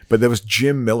week. But there was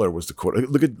Jim Miller was the quarterback.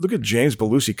 Look at James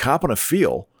Belushi copping a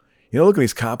feel. Look at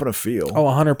he's copping a feel. Oh,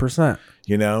 100%.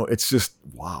 It's just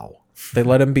wow. They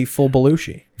let him be full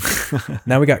Belushi.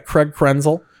 Now we got Craig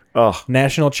Krenzel. Oh,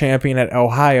 National champion at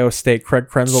Ohio State, Craig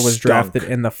Krenzel was Stunk. drafted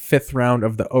in the 5th round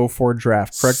of the 04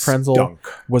 draft. Craig Krenzel Stunk.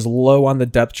 was low on the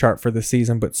depth chart for the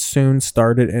season, but soon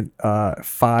started in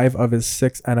 5 of his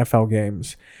 6 NFL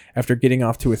games. After getting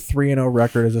off to a 3-0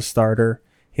 record as a starter,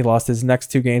 he lost his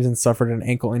next 2 games and suffered an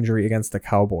ankle injury against the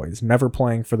Cowboys, never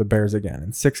playing for the Bears again.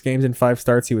 In 6 games and 5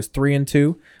 starts, he was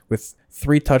 3-2 with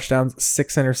 3 touchdowns,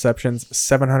 6 interceptions,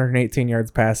 718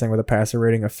 yards passing with a passer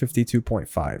rating of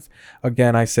 52.5.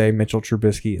 Again, I say Mitchell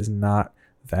Trubisky is not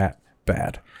that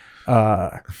bad.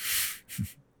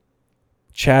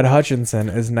 Chad Hutchinson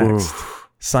is next.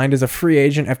 Signed as a free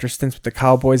agent after stints with the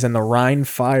Cowboys and the Rhine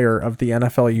Fire of the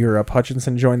NFL Europe,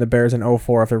 Hutchinson joined the Bears in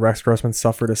 04 after Rex Grossman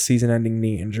suffered a season-ending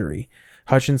knee injury.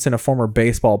 Hutchinson, a former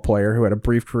baseball player who had a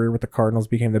brief career with the Cardinals,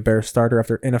 became the Bears starter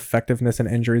after ineffectiveness and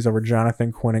injuries over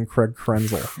Jonathan Quinn and Craig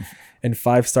Krenzel. In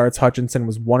 5 starts, Hutchinson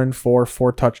was 1-4,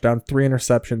 4 touchdowns, 3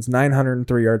 interceptions,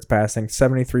 903 yards passing,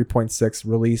 73.6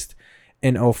 released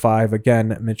in 05.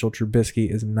 Again, Mitchell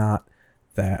Trubisky is not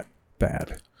that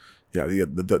bad. Yeah,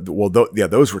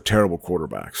 those were terrible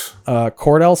quarterbacks.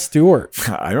 Cordell Stewart.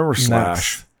 I remember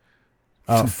Slash.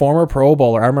 Former Pro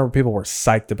Bowler. I remember people were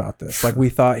psyched about this. Like, we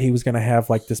thought he was going to have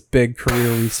like this big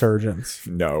career resurgence.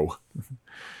 No.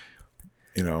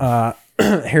 You know.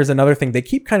 Here's another thing. They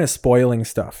keep kind of spoiling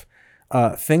stuff.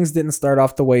 Things didn't start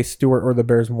off the way Stewart or the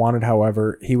Bears wanted,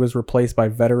 however. He was replaced by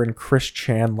veteran Chris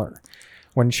Chandler.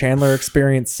 When Chandler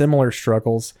experienced similar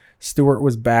struggles, Stewart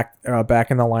was back in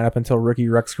the lineup until rookie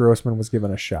Rex Grossman was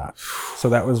given a shot. So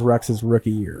that was Rex's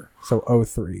rookie year. So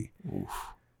 03. And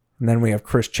then we have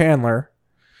Chris Chandler,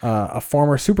 a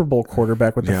former Super Bowl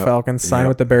quarterback with the Falcons, signed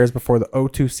with the Bears before the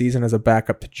 02 season as a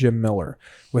backup to Jim Miller.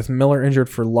 With Miller injured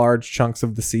for large chunks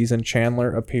of the season,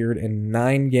 Chandler appeared in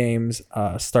 9 games,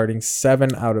 starting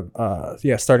 7 of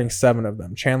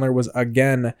them. Chandler was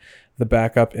again the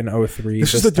backup in 03.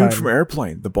 This is the dude from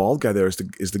Airplane. The bald guy there is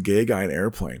the gay guy in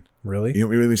Airplane. Really? You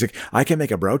know, he's like, I can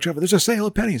make a brooch of it. There's a sale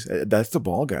of pennies. That's the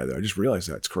bald guy there. I just realized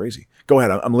that. It's crazy. Go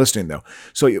ahead. I'm listening though.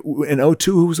 So in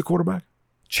 02, who was the quarterback?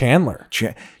 Chandler.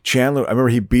 Chandler. I remember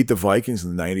he beat the Vikings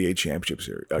in the '98 championship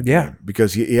series. Yeah,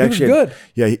 because he actually was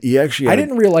good. He actually. I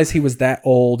didn't realize he was that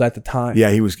old at the time.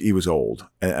 Yeah, he was old.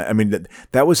 I mean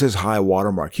that was his high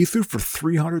watermark. He threw for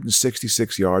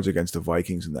 366 yards against the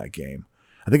Vikings in that game.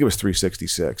 I think it was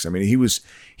 366. I mean,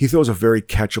 he throws a very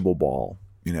catchable ball,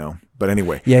 you know. But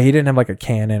anyway. Yeah, he didn't have like a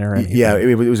cannon or anything. Yeah,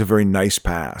 it was a very nice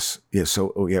pass. Yeah.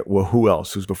 So well, who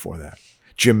else? Who's before that?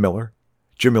 Jim Miller.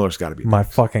 Jim Miller's got to be my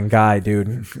fucking guy,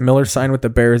 dude. Miller signed with the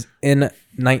Bears in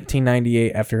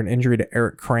 1998 after an injury to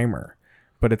Eric Kramer.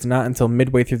 But it's not until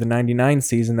midway through the 99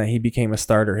 season that he became a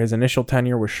starter. His initial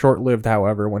tenure was short-lived,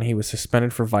 however, when he was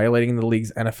suspended for violating the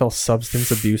league's NFL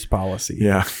substance abuse policy.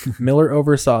 Yeah. Miller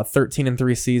oversaw a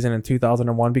 13-3 season in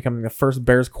 2001, becoming the first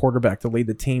Bears quarterback to lead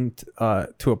the team to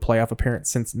a playoff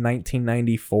appearance since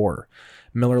 1994.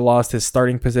 Miller lost his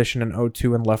starting position in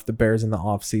 02 and left the Bears in the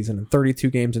offseason. In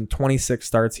 32 games and 26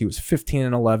 starts, he was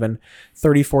 15-11,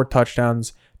 34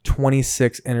 touchdowns,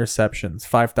 26 interceptions,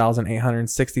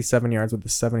 5,867 yards with a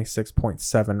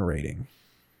 76.7 rating.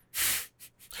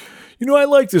 You know, I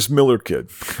like this Miller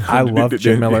kid. I love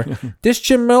Jim Miller. This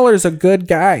Jim Miller's a good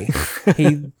guy.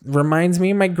 He reminds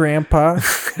me of my grandpa.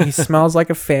 He smells like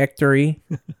a factory.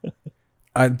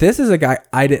 This is a guy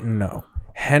I didn't know.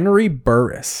 Henry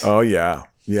Burris. Oh, yeah.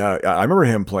 Yeah, I remember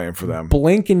him playing for them.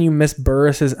 Blink and you miss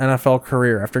Burris's NFL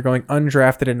career. After going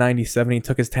undrafted in 97, he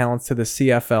took his talents to the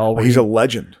CFL. He's a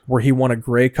legend. Where he won a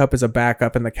Grey Cup as a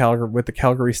backup in with the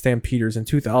Calgary Stampeders. In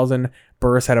 2000,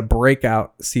 Burris had a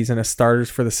breakout season as starters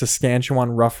for the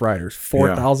Saskatchewan Roughriders.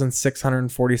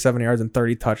 4,647 yards and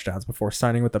 30 touchdowns before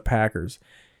signing with the Packers.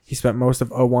 He spent most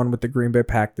of 01 with the Green Bay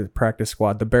practice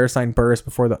squad. The Bears signed Burris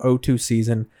before the 02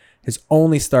 season. His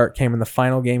only start came in the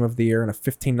final game of the year in a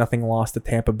 15-0 loss to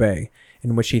Tampa Bay,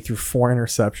 in which he threw 4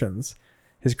 interceptions.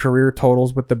 His career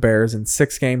totals with the Bears in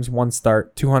 6 games, 1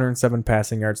 start, 207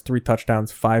 passing yards, 3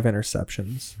 touchdowns, 5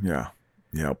 interceptions. Yeah.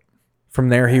 Yep. From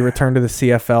there, he returned to the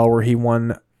CFL, where he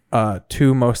won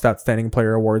 2 Most Outstanding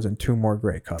Player awards and 2 more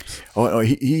Grey Cups. Oh,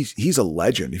 he's a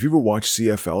legend. If you ever watch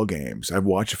CFL games, I've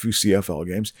watched a few CFL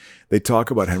games. They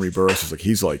talk about Henry Burris as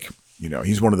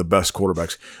he's one of the best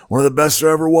quarterbacks, one of the best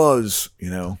there ever was. You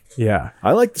know. Yeah.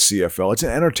 I like the CFL. It's an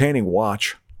entertaining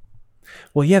watch.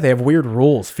 Well, yeah, they have weird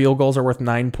rules. Field goals are worth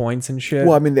 9 points and shit.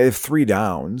 Well, I mean, they have 3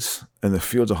 downs, and the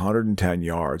field's 110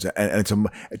 yards, and it's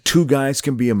 2 guys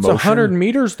can be in motion. It's 100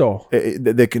 meters, though.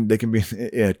 They can be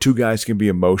 2 guys can be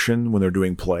in motion when they're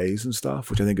doing plays and stuff,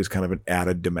 which I think is kind of an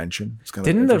added dimension. It's kind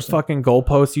Didn't of the fucking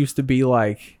goalpost used to be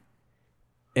like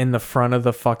in the front of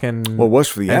the fucking. Well, it was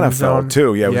for the end NFL zone.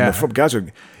 too. Yeah, it was in Yeah. the front. Guys are.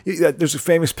 There's a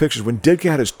famous pictures when Ditka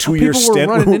had his 2-year people were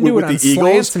stint running into with it on the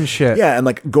Eagles slants and shit. Yeah, and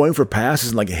like going for passes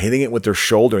and like hitting it with their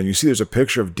shoulder. And you see, there's a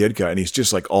picture of Ditka, and he's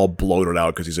just like all bloated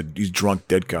out because he's drunk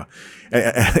Ditka,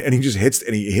 and he just hits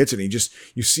and he hits it. And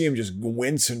you see him just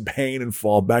wince in pain and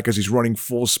fall back as he's running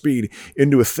full speed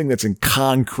into a thing that's in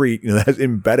concrete, that's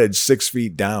embedded 6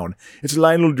 feet down. It's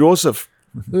Lionel Joseph.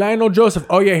 Lionel Joseph.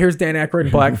 Oh yeah, here's Dan Aykroyd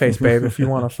in blackface, babe. If you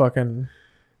want to fucking.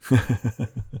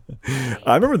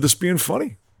 I remember this being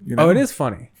funny. Oh, it is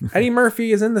funny. Eddie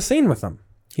Murphy is in the scene with him.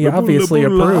 He La boula, obviously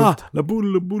boula, approved. La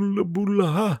boula, boula,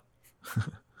 boula,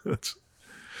 ha.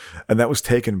 And that was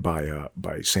taken by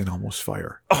St. Elmo's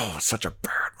Fire. Oh, such a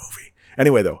bad movie.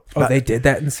 Anyway, though. Oh, they did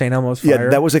that in St. Elmo's Fire? Yeah,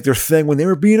 that was like their thing when they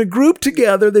were being a group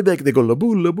together. They go la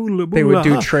boula, la boula, la boula. They would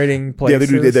do ha. trading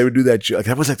places. Yeah, they would do that. Like,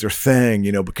 that was like their thing,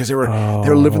 because they were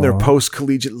living their post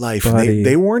collegiate life. And buddy.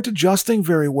 they weren't adjusting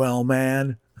very well,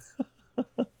 man.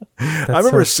 I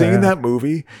remember so seeing sad. that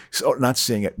movie, not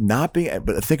seeing it, not being,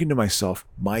 but thinking to myself,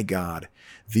 my God,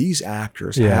 these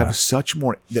actors have such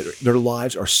more. Their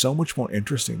lives are so much more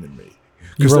interesting than me.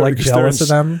 You were they're- like because they're jealous of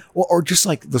them? or just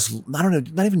like this. I don't know,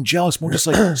 not even jealous, more just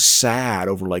like sad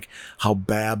over like how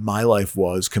bad my life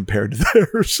was compared to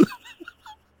theirs. All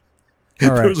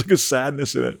There right. was like a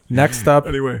sadness in it. Next up,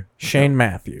 Anyway, Shane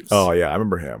Matthews. oh yeah, I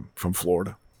remember him from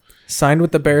Florida. Signed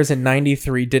with the Bears in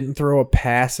 93, didn't throw a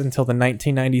pass until the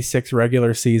 1996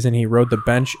 regular season. He rode the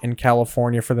bench in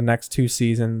California for the next 2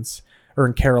 seasons, or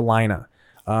in Carolina.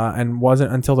 And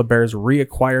wasn't until the Bears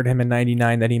reacquired him in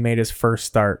 99 that he made his first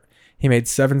start. He made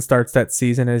 7 starts that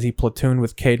season as he platooned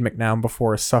with Cade McNown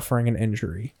before suffering an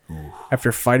injury.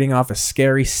 After fighting off a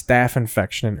scary staph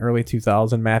infection in early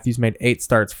 2000, Matthews made 8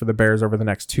 starts for the Bears over the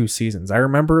next 2 seasons. I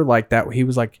remember like that. He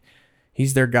was like,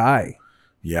 he's their guy.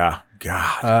 Yeah,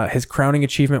 God. His crowning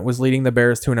achievement was leading the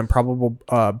Bears to an improbable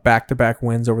back-to-back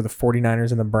wins over the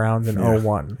 49ers and the Browns in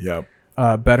 01. Yep.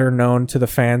 Better known to the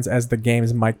fans as the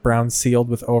games Mike Brown sealed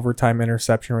with overtime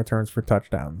interception returns for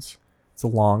touchdowns.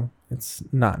 It's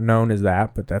not known as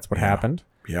that, but that's what happened.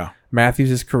 Yeah.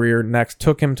 Matthews' career next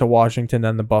took him to Washington,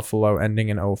 then the Buffalo, ending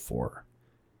in 04.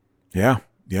 Yeah.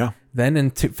 Yeah. Then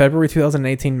in February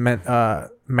 2018,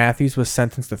 Matthews was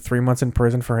sentenced to 3 months in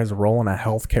prison for his role in a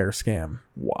healthcare scam.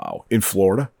 Wow. In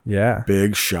Florida? Yeah.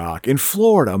 Big shock. In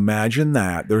Florida, imagine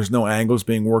that. There's no angles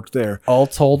being worked there. All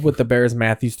told, with the Bears,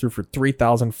 Matthews threw for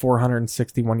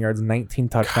 3,461 yards, 19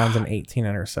 touchdowns, and 18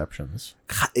 interceptions.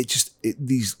 God,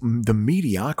 the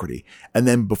mediocrity. And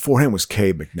then before him was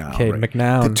Cade McNown. Cade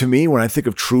McNown. To me, when I think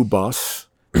of true bust,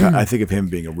 I think of him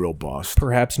being a real bust.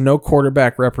 Perhaps no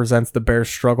quarterback represents the Bears'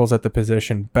 struggles at the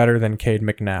position better than Cade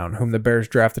McNown, whom the Bears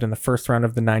drafted in the first round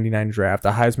of the 99 draft.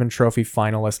 A Heisman Trophy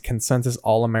finalist, consensus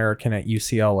All-American at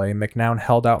UCLA, McNown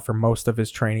held out for most of his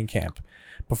training camp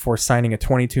before signing a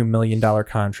 $22 million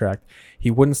contract.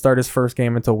 He wouldn't start his first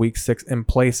game until week 6 in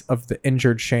place of the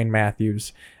injured Shane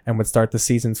Matthews and would start the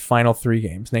season's final 3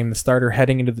 games. Named the starter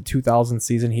heading into the 2000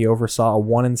 season, he oversaw a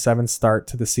 1-7 start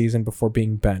to the season before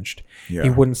being benched. Yeah. He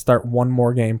wouldn't start one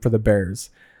more game for the Bears.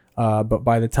 But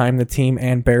by the time the team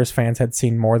and Bears fans had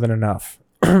seen more than enough,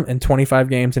 in 25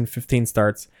 games and 15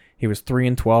 starts, he was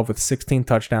 3-12 with 16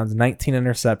 touchdowns, 19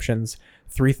 interceptions,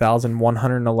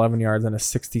 3,111 yards, and a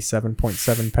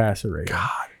 67.7 passer rating.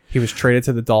 God. He was traded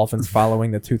to the Dolphins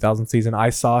following the 2000 season. I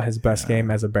saw his best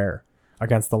game as a Bear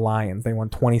against the Lions. They won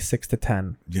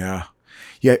 26-10. Yeah.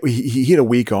 Yeah, he had a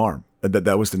weak arm.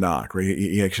 That was the knock, right?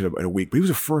 He actually had a weak, but he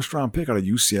was a first-round pick out of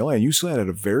UCLA, and UCLA had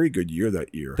a very good year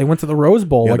that year. They went to the Rose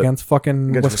Bowl against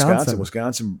fucking Wisconsin.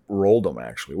 Wisconsin rolled them,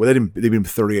 actually. Well, they beat them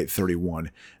 38-31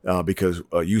 because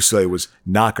UCLA was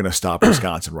not going to stop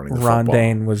Wisconsin running the Ron football.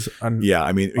 Dane was Yeah,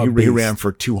 I mean, he beast. ran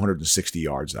for 260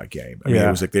 yards that game. I mean, it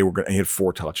was like he had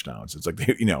 4 touchdowns. It's like,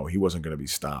 he wasn't going to be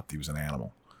stopped. He was an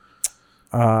animal.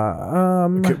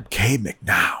 Cade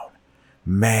McNown,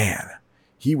 man,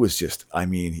 he was just, I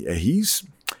mean,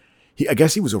 I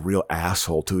guess he was a real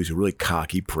asshole too. He's a really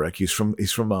cocky prick. He's from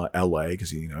LA because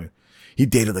he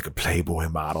dated like a Playboy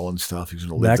model and stuff. He was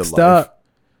going to live next the life. up.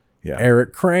 Yeah.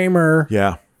 Eric Kramer.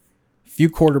 Yeah.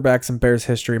 Few quarterbacks in Bears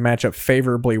history match up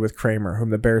favorably with Kramer, whom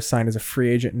the Bears signed as a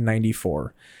free agent in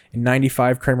 94. In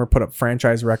 95, Kramer put up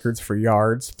franchise records for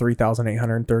yards,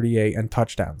 3,838, and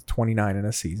touchdowns, 29 in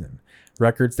a season.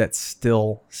 Records that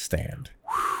still stand.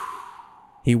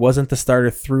 He wasn't the starter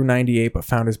through 98, but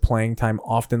found his playing time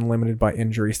often limited by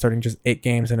injury, starting just 8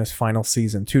 games in his final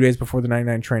season. 2 days before the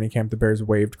 99 training camp, the Bears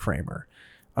waived Kramer.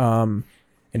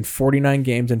 In 49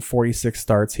 games and 46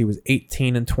 starts, he was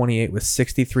 18-28 with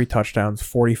 63 touchdowns,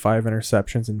 45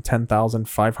 interceptions, and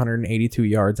 10,582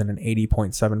 yards and an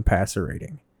 80.7 passer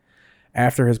rating.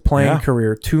 After his playing Yeah.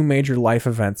 career, 2 major life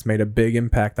events made a big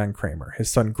impact on Kramer. His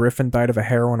son Griffin died of a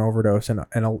heroin overdose in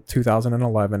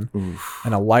 2011,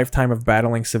 and a lifetime of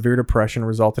battling severe depression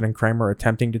resulted in Kramer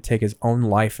attempting to take his own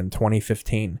life in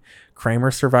 2015.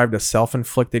 Kramer survived a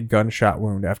self-inflicted gunshot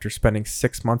wound after spending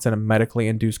 6 months in a medically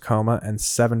induced coma and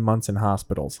 7 months in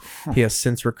hospitals. He has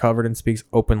since recovered and speaks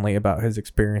openly about his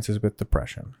experiences with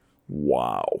depression.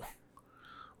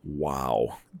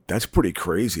 Wow, that's pretty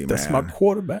crazy, man. That's my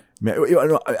quarterback. Man,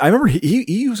 I remember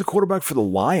he was a quarterback for the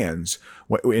Lions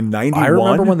in '91. I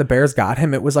remember when the Bears got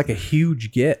him, it was like a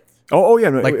huge get. Oh yeah,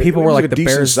 Like it people was were like a the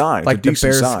decent Bears, sign. like It's a the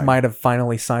decent Bears sign. might have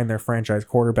finally signed their franchise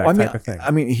quarterback type of thing. I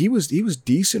mean, he was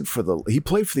decent for the. He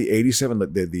played for the '87,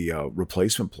 the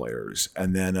replacement players,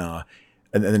 and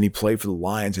then he played for the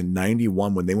Lions in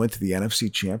 '91 when they went to the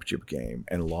NFC Championship game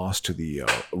and lost to the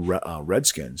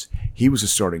Redskins. He was a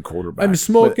starting quarterback. I'm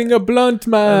smoking a blunt,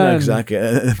 man. Exactly,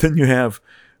 and then you have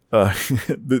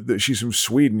she's from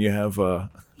Sweden. You have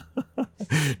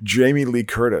Jamie Lee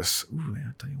Curtis. Ooh, man,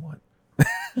 I'll tell you what.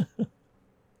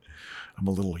 I'm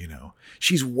a little,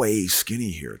 she's way skinny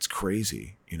here. It's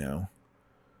crazy,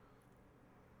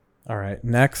 All right,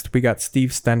 next we got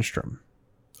Steve Stenstrom.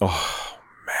 Oh,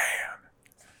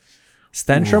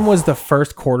 Stenstrom was the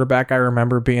first quarterback I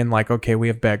remember being like, okay, we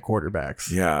have bad quarterbacks.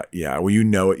 yeah.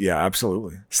 Well, it. Yeah,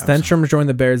 absolutely. Stenstrom joined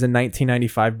the Bears in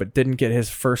 1995, but didn't get his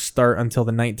first start until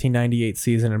the 1998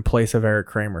 season in place of Eric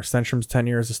Kramer. Stenstrom's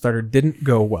tenure as a starter didn't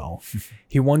go well.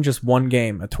 He won just one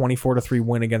game, a 24-3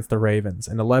 win against the Ravens.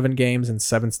 In 11 games and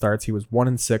 7 starts, he was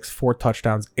 1-6, 4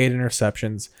 touchdowns, 8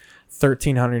 interceptions,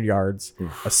 1,300 yards,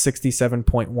 a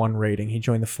 67.1 rating. He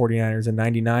joined the 49ers in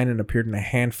 99 and appeared in a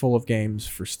handful of games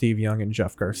for Steve Young and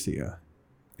Jeff Garcia.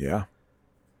 Yeah.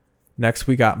 Next,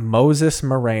 we got Moses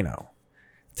Moreno.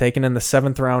 Taken in the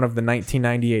 7th round of the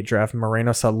 1998 draft,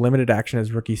 Moreno saw limited action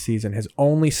his rookie season. His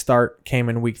only start came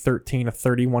in Week 13, a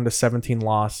 31-17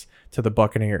 loss to the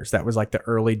Buccaneers. That was like the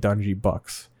early Dungy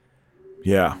Bucks.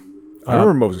 Yeah. I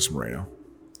remember Moses Moreno.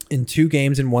 In 2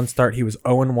 games and 1 start, he was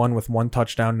 0-1 with 1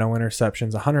 touchdown, no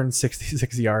interceptions,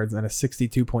 166 yards, and a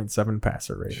 62.7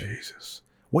 passer rating. Jesus.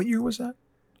 What year was that?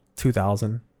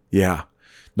 2000. Yeah.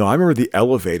 No, I remember the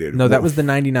Elevated. No, that was the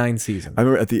 99 season. I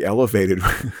remember at the Elevated,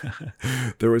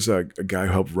 there was a guy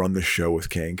who helped run the show with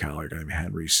Kane Collar, a guy named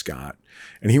Henry Scott.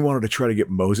 And he wanted to try to get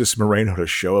Moses Moreno to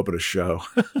show up at a show.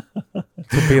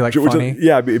 To be like funny.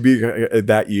 Yeah, it'd be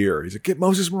that year. He's like, get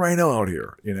Moses Moreno out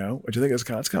here, which I think is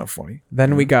kind of funny.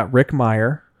 Then we got Rick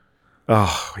Meyer,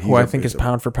 Oh, who I think is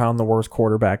pound for pound the worst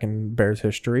quarterback in Bears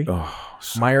history.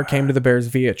 Meyer came to the Bears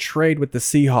via trade with the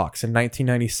Seahawks in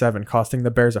 1997, costing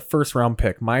the Bears a first-round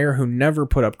pick. Meyer, who never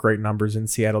put up great numbers in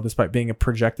Seattle despite being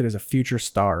projected as a future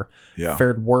star,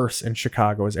 fared worse in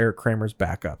Chicago as Eric Kramer's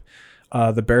backup.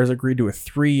 The Bears agreed to a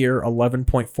 3-year,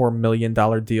 $11.4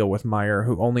 million deal with Meyer,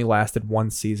 who only lasted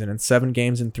 1 season. In 7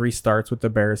 games and 3 starts with the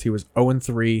Bears, he was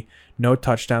 0-3, no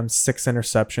touchdowns, 6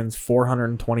 interceptions,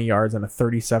 420 yards, and a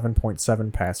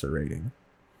 37.7 passer rating.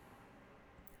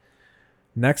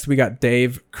 Next, we got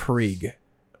Dave Krieg.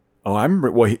 Oh, I remember.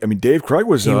 Well, Dave Craig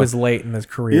was. He was late in his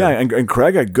career. Yeah, and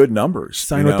Craig had good numbers.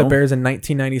 Signed with the Bears in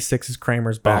 1996 as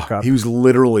Kramer's backup. He was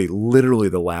literally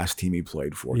the last team he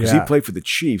played for because he played for the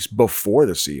Chiefs before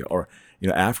the Seahawks, or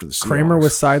after the Seahawks. Kramer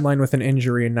was sidelined with an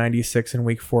injury in 96 in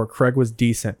Week 4. Craig was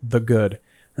decent, the good.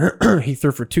 He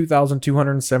threw for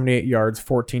 2,278 yards,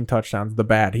 14 touchdowns, the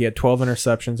bad. He had 12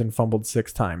 interceptions and fumbled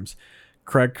 6 times.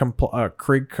 Krieg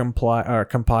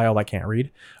compiled, I can't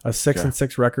read, a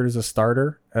 6-6 record as a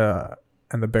starter,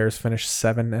 and the Bears finished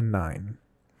 7-9.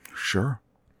 Sure.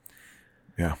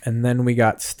 Yeah. And then we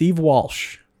got Steve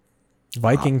Walsh,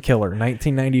 Viking killer,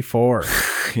 1994.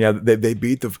 Yeah, they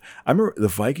beat I remember the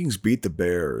Vikings beat the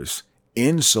Bears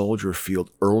in Soldier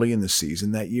Field early in the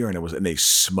season that year, and they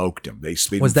smoked them.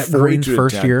 Was that Green's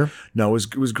first year? No,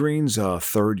 it was Green's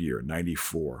 3rd year,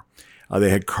 94. They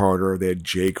had Carter, they had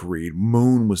Jake Reed.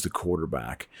 Moon was the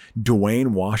quarterback.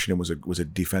 Dwayne Washington was a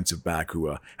defensive back who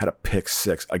had a pick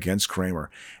 6 against Kramer.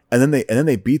 And then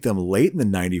they beat them late in the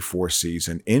 94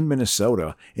 season in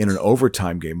Minnesota in an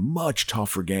overtime game, much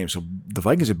tougher game. So the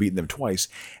Vikings had beaten them twice,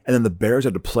 and then the Bears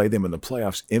had to play them in the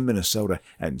playoffs in Minnesota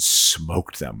and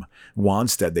smoked them.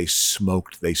 Wanstead, they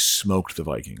smoked the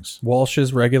Vikings.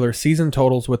 Walsh's regular season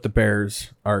totals with the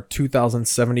Bears are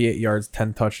 2,078 yards,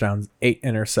 10 touchdowns, 8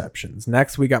 interceptions.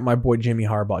 Next, we got my boy Jimmy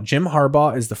Harbaugh. Jim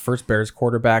Harbaugh is the first Bears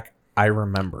quarterback I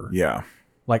remember. Yeah.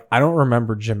 Like, I don't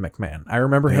remember Jim McMahon. I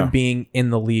remember him being in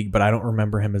the league, but I don't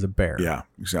remember him as a Bear. Yeah,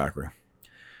 exactly.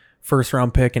 First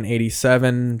round pick in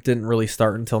 87. Didn't really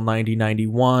start until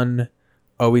 90-91.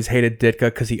 always hated Ditka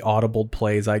because he audibled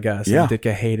plays, I guess. Yeah. And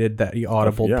Ditka hated that he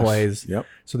audibled Yes. plays. Yep.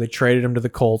 So they traded him to the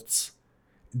Colts.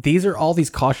 These are all these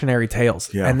cautionary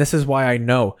tales. Yeah. And this is why I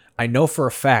know for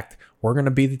a fact we're going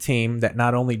to be the team that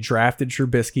not only drafted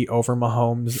Trubisky over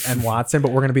Mahomes and Watson,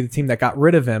 but we're going to be the team that got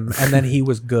rid of him and then he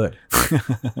was good.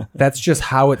 That's just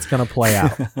how it's going to play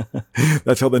out.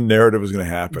 That's how the narrative is going to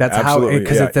happen. That's Absolutely. how,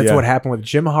 because Yeah, that's yeah. what happened with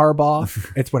Jim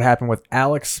Harbaugh. It's what happened with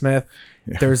Alex Smith.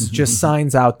 There's just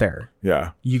signs out there.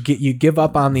 Yeah. You give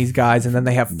up on these guys, and then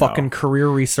they have fucking career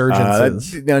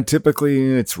resurgences. Now, typically,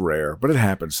 it's rare, but it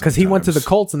happens Because he went to the sometimes.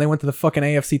 Colts, and they went to the fucking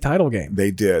AFC title game.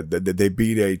 They did. They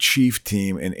beat a Chief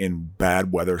team in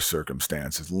bad weather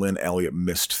circumstances. Lynn Elliott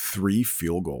missed 3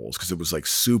 field goals because it was like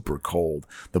super cold.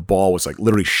 The ball was like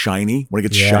literally shiny when it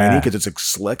gets Yeah. shiny because it's like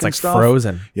slick It's and like stuff.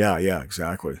 frozen. Yeah,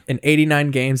 exactly. In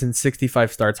 89 games and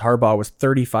 65 starts, Harbaugh was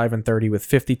 35-30 with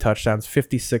 50 touchdowns,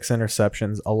 56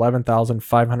 interceptions,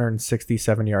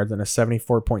 11,567 yards, and a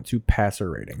 74.2 passer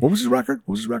rating. What was his record?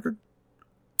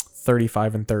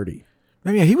 35-30.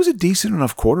 I mean, he was a decent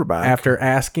enough quarterback. After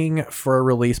asking for a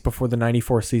release before the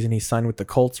 94 season, he signed with the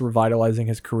Colts, revitalizing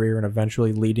his career and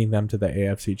eventually leading them to the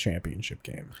AFC Championship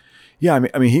game. Yeah,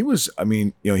 he was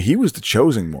the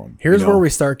chosen one. Here's you know? where we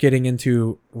start getting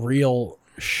into real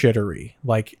shittery,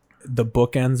 like the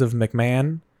bookends of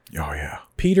McMahon. Oh yeah,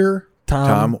 Peter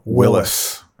Tom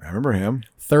Willis. I remember him.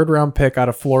 3rd round pick out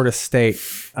of Florida State.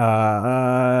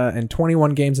 In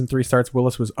 21 games and 3 starts,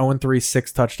 Willis was 0-3,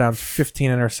 6 touchdowns,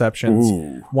 15 interceptions,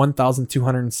 Ooh.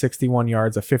 1,261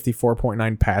 yards, a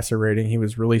 54.9 passer rating. He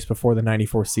was released before the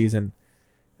 94 season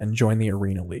and joined the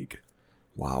Arena League.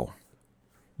 Wow.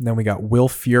 And then we got Will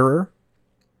Fuhrer.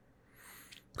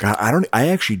 God, I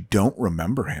actually don't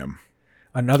remember him.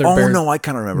 Another Oh Bears, no, I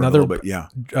kind of remember another- a little bit. Yeah.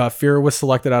 Fuhrer was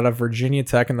selected out of Virginia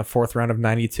Tech in the 4th round of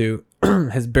 92.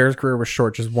 His Bears career was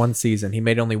short, just 1 season. He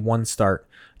made only 1 start,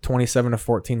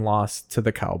 27-14 loss to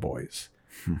the Cowboys.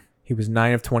 He was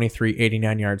 9 of 23,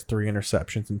 89 yards, 3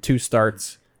 interceptions, and 2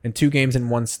 starts, in 2 games and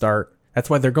 1 start. That's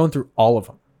why they're going through all of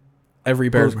them. Every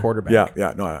Bears quarterback.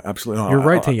 Yeah, no, absolutely. No, You're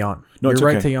right to yawn. No, You're it's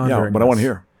right okay. to yawn. Yeah, during but I want to this.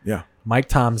 hear. Yeah. Mike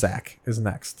Tomczak is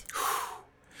next.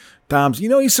 Tom's,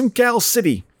 he's from Cal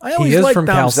City. I He always is liked from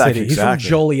Tom Cal Zach. City. He's from Exactly.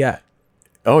 Joliet.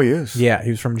 Oh, he is. Yeah,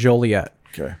 he was from Joliet.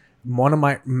 Okay. One of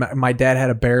my dad had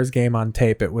a Bears game on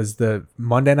tape. It was the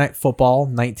Monday Night Football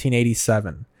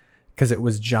 1987 because it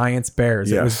was Giants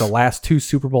Bears. It was Yes. the last 2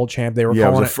 Super Bowl champ. They were Yeah,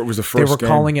 calling it was the They first were game.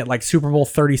 calling it like Super Bowl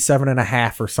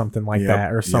 37.5 or something like Yep,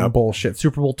 that, or some yep. bullshit.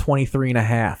 Super Bowl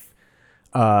 23.5.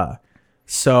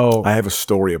 So I have a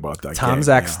story about that. Tom game.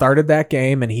 Zach Yeah. started that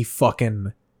game and he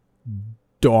fucking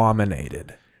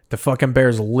dominated. The fucking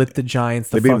Bears lit the Giants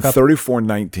the They beat him fuck up.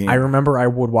 34-19. I remember I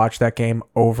would watch that game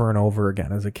over and over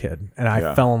again as a kid, and I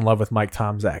Yeah. fell in love with Mike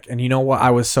Tomczak. And you know what?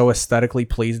 I was so aesthetically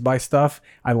pleased by stuff.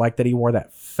 I liked that he wore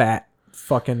that fat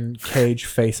fucking cage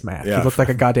face mask. Yeah. He looked like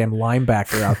a goddamn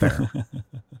linebacker out there.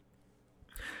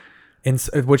 And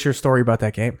what's your story about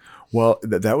that game? Well,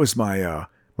 that was my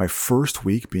my first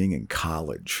week being in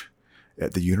college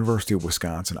at the University of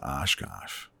Wisconsin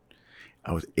Oshkosh.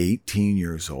 I was 18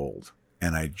 years old,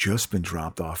 and I'd just been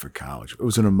dropped off at college. It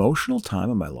was an emotional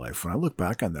time in my life. When I look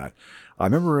back on that, I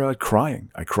remember crying.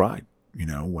 I cried,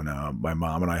 when my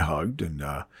mom and I hugged, and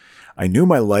I knew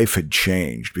my life had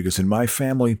changed because in my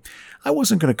family, I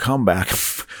wasn't going to come back.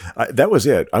 That was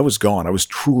it. I was gone. I was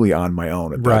truly on my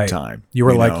own at that time. You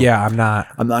were like, know? yeah, I'm not.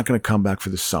 I'm not going to come back for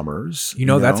the summers.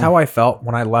 That's how I felt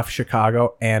when I left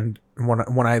Chicago, and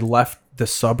when I left the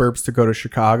suburbs to go to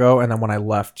Chicago, and then when I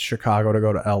left Chicago to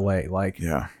go to LA. Like,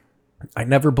 Yeah. I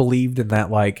never believed in that.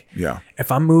 Like, Yeah.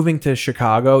 if I'm moving to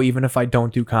Chicago, even if I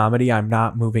don't do comedy, I'm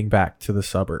not moving back to the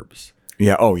suburbs.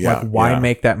 Yeah. Oh, yeah. Like, why yeah.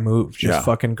 make that move? Just Yeah.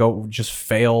 fucking go, just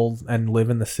fail and live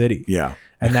in the city. Yeah.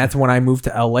 And that's when I moved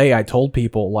to LA. I told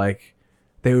people, like,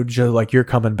 they would just like, you're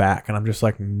coming back. And I'm just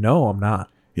like, no, I'm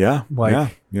not. Yeah.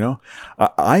 Like- yeah.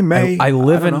 I may. I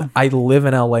live don't know.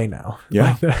 in LA now.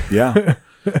 Yeah. Like, Yeah.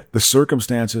 The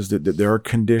circumstances that there are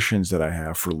conditions that I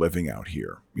have for living out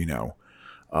here,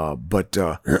 but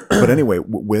anyway,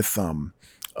 with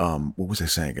what was I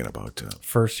saying again about?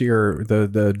 first year,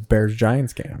 the Bears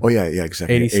Giants game. Oh yeah,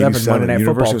 exactly. 87 Monday Night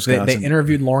Football. University of They Wisconsin.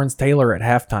 interviewed Lawrence Taylor at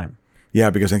halftime, Yeah,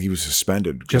 because I think he was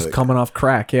suspended. just coming off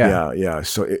crack. Yeah. Yeah.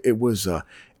 So it was,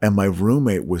 and my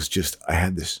roommate was I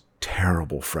had this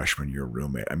terrible freshman year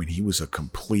roommate. I mean, he was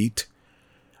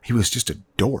just a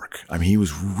dork. I mean, he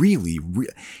was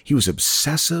he was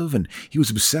obsessive, and he was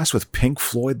obsessed with Pink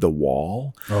Floyd, The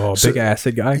Wall. Oh, So- big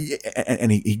acid guy.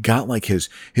 And he got like his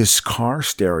car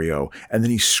stereo, and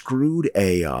then he screwed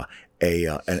a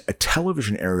a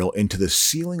television aerial into the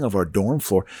ceiling of our dorm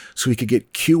floor so he could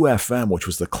get QFM, which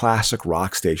was the classic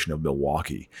rock station of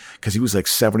Milwaukee, because he was like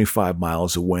 75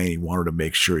 miles away and he wanted to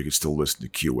make sure he could still listen to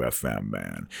QFM,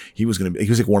 man. He was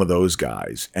like one of those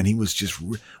guys. And he was just,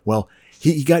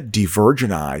 he got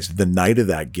de-virginized the night of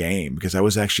that game because I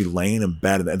was actually laying in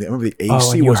bed and I remember the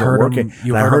AC wasn't working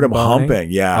and I heard him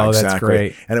humping. Yeah, exactly. That's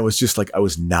great. And it was just like, I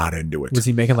was not into it. Was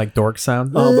he making like dork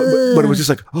sounds? Oh, but it was just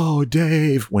like, oh,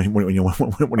 Dave, when he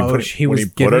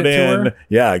put it in.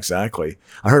 Yeah, exactly.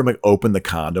 I heard him like open the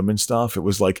condom and stuff. It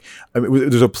was like,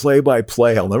 there's a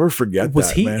play-by-play. I'll never forget was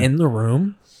he in the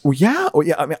room? Well, yeah.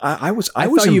 I mean, I was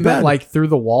thought in you bed. meant like through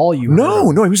the wall. No,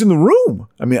 he was in the room.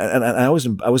 I mean, and I was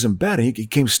in bed, and he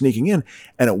came sneaking in,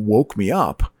 and it woke me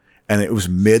up, and it was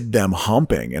mid them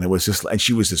humping, and it was just, and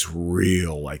she was this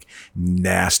real like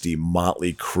nasty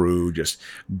Motley Crue, just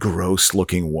gross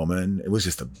looking woman. It was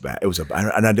just I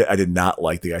did not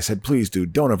like the guy. I said, please,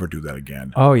 dude, don't ever do that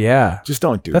again. Oh yeah, just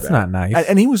don't do that. That's not nice.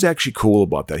 And he was actually cool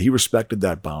about that. He respected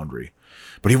that boundary.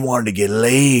 But he wanted to get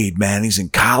laid, man. He's in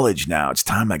college now. It's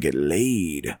time I get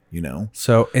laid, you know?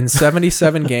 So in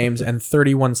 77 games and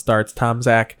 31 starts, Tom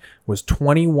Zach was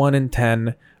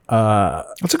 21-10.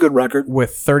 That's a good record.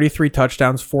 With 33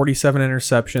 touchdowns, 47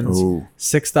 interceptions,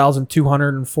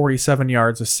 6,247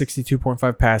 yards, a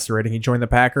 62.5 passer rating. He joined the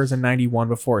Packers in 91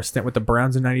 before a stint with the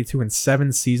Browns in 92 and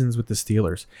 7 seasons with the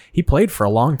Steelers. He played for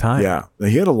a long time. Yeah,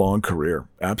 he had a long career.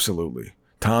 Absolutely.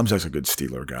 Tom Zach's a good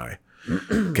Steeler guy.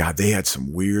 God, they had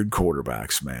some weird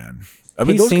quarterbacks, man. I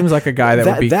mean, he seems like a guy that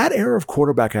would be... That era of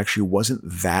quarterback actually wasn't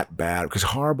that bad because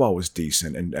Harbaugh was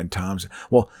decent and Tom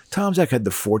Zach had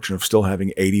the fortune of still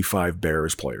having 85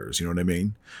 Bears players. You know what I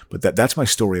mean? But that's my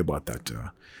story about that.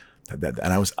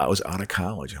 And I was out of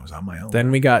college. I was on my own.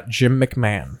 Then we got Jim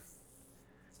McMahon.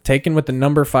 Taken with the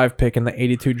number 5 pick in the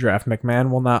 82 draft,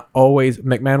 McMahon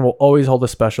will always hold a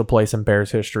special place in Bears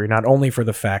history, not only for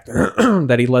the fact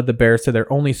that he led the Bears to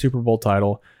their only Super Bowl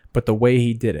title, but the way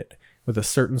he did it. With a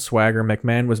certain swagger,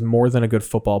 McMahon was more than a good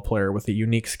football player with a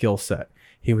unique skill set.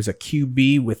 He was a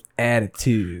QB with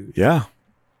attitude. Yeah.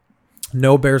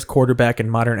 No Bears quarterback in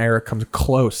modern era comes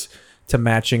close to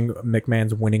matching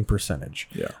McMahon's winning percentage.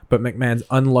 Yeah. But McMahon's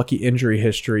unlucky injury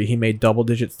history, he made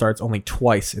double-digit starts only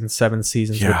twice in 7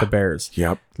 seasons with the Bears.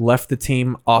 Yep. Left the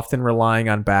team often relying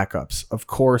on backups. Of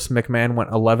course, McMahon went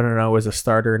 11-0 as a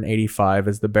starter in 85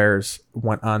 as the Bears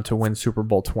went on to win Super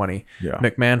Bowl 20. Yeah.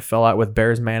 McMahon fell out with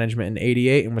Bears management in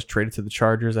 88 and was traded to the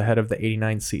Chargers ahead of the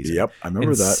 89 season. Yep, I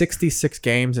remember that. 66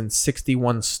 games and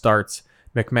 61 starts,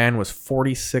 McMahon was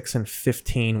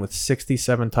 46-15 with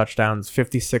 67 touchdowns,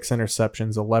 56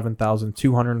 interceptions,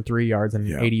 11,203 yards, and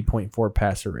an 80.4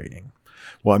 passer rating.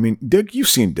 Well, I mean, Dick, you've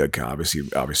seen Dick,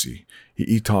 obviously.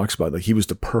 He talks about like he was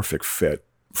the perfect fit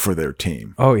for their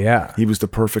team. Oh, yeah. He was the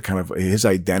perfect kind of his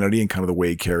identity and kind of the way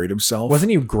he carried himself.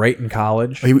 Wasn't he great in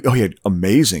college? He had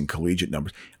amazing collegiate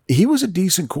numbers. He was a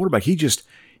decent quarterback. He just...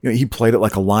 he played it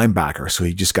like a linebacker, so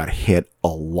he just got hit a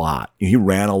lot. He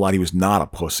ran a lot. He was not a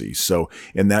pussy. So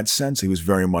in that sense, he was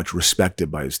very much respected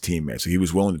by his teammates. So he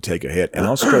was willing to take a hit and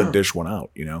also try to dish one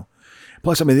out, you know.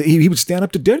 Plus, I mean, he would stand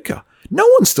up to Ditka. No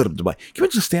one stood up to Mike. Can you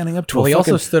imagine standing up to he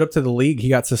also stood up to the league. He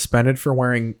got suspended for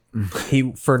wearing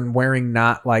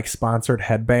not like sponsored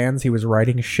headbands. He was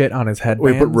writing shit on his headbands.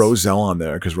 Well, he put Roselle on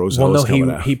there because Roselle was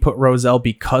coming out. He put Roselle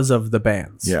because of the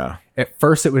bands. Yeah. At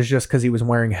first, it was just because he was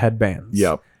wearing headbands.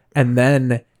 Yep. And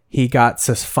then he got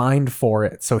fined for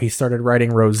it, so he started writing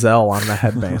Roselle on the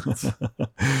headbands.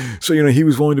 So he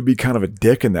was willing to be kind of a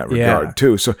dick in that regard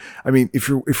too. So I mean, if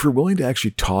you're willing to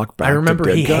actually talk back, I remember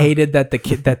to Ditka, he hated that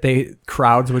the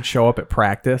crowds would show up at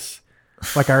practice.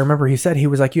 Like I remember he said, he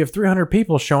was like, "You have 300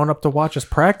 people showing up to watch us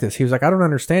practice." He was like, "I don't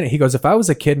understand it." He goes, "If I was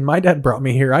a kid and my dad brought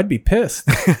me here, I'd be pissed."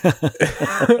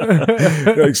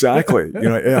 Exactly.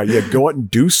 Go out and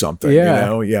do something.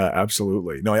 Yeah.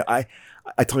 Absolutely. No,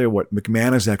 I tell you what,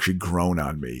 McMahon has actually grown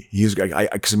on me.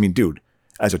 Because I mean, dude,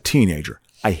 as a teenager,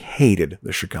 I hated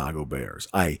the Chicago Bears.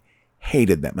 I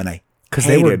hated them, and because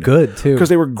they were good too. Because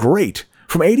they were great.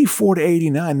 From 84 to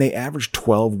 89, they averaged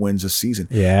 12 wins a season.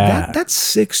 Yeah. That's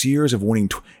 6 years of winning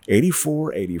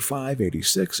 84, 85,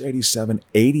 86, 87,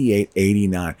 88,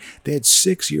 89. They had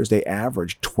 6 years. They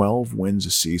averaged 12 wins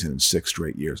a season in 6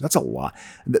 straight years. That's a lot.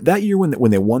 That year when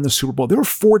they won the Super Bowl, they were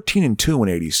 14-2 in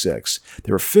 86.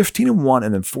 They were 15-1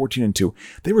 and then 14-2.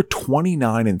 They were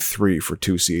 29-3 for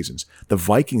 2 seasons. The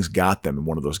Vikings got them in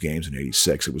one of those games in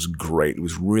 86. It was great. It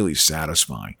was really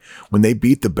satisfying. When they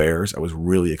beat the Bears, I was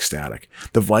really ecstatic.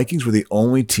 The Vikings were the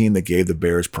only team that gave the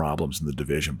Bears problems in the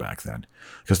division back then,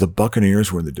 because the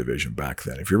Buccaneers were in the division back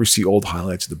then. If you ever see old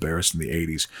highlights of the Bears in the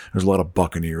 80s, there's a lot of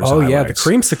Buccaneers Oh, yeah, the highlights.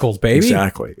 creamsicles, baby.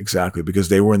 Exactly, because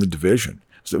they were in the division.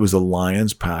 So it was the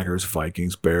Lions, Packers,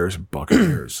 Vikings, Bears, and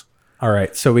Buccaneers. All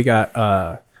right, so we got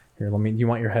here. You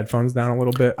want your headphones down a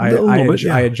little bit? A little bit,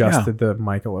 yeah, I adjusted the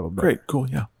mic a little bit. Great, cool,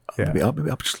 yeah. Yeah. Maybe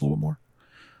up just a little bit more.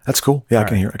 That's cool. Yeah, I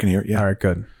can hear it. Yeah. All right,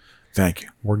 good. Thank you.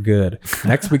 We're good.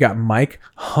 Next, we got Mike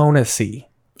Honesy.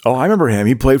 Oh, I remember him.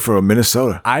 He played for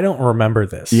Minnesota. I don't remember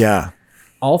this. Yeah.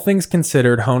 All things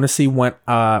considered, Honesy went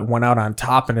out on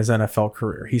top in his NFL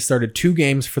career. He started 2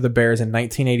 games for the Bears in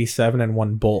 1987 and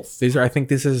won both. This is strike-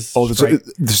 this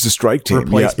is the strike team.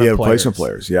 Replacement Replacement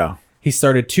players. players. Yeah. He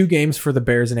started 2 games for the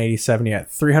Bears in 87. He had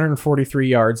 343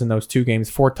 yards in those 2 games,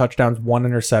 4 touchdowns, 1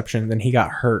 interception. Then he got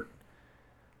hurt.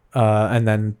 And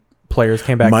then players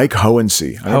came back. Mike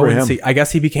Hohensee. I remember him. I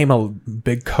guess he became a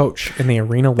big coach in the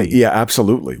Arena League. Yeah,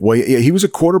 absolutely. Well, yeah, he was a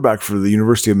quarterback for the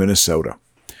University of Minnesota.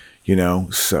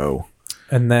 So.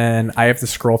 And then I have to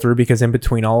scroll through because in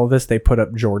between all of this, they put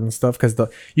up Jordan stuff because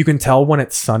you can tell when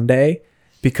it's Sunday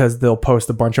because they'll post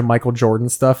a bunch of Michael Jordan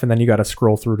stuff, and then you got to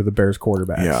scroll through to the Bears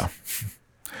quarterbacks. Yeah.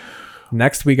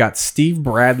 Next, we got Steve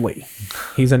Bradley.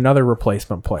 He's another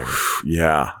replacement player.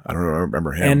 Yeah, I don't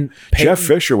remember him. And Jeff Peyton-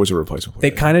 Fisher was a replacement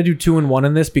player. They kind of do 2 and 1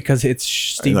 in this because it's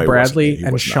Steve No, he Bradley wasn't. He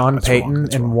and was not. Sean That's wrong. Payton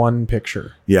That's in wrong. one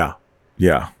picture Yeah.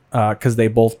 because they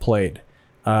both played.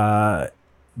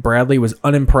 Bradley was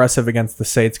unimpressive against the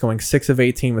Saints, going 6 of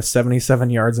 18 with 77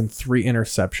 yards and 3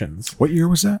 interceptions. What year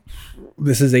was that?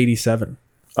 This is 87.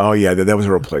 Oh, yeah, that was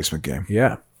a replacement game.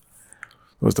 Yeah.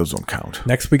 Those don't count.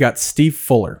 Next, we got Steve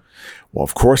Fuller. Well,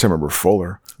 of course I remember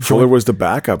Fuller. Fuller was the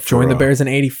backup. Joined the Bears in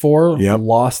 84. Yep.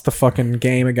 Lost the fucking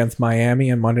game against Miami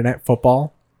on Monday Night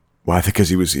Football. Well, I think because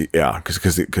he was,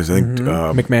 because I think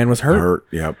McMahon was hurt.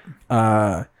 Yep.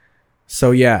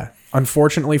 So, yeah.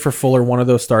 Unfortunately for Fuller, one of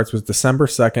those starts was December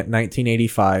 2nd,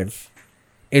 1985.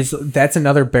 That's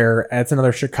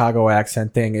another Chicago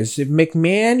accent thing. Is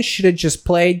McMahon should have just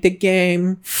played the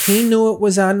game. He knew it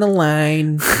was on the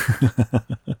line.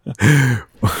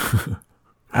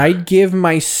 I'd give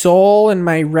my soul and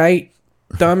my right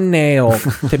thumbnail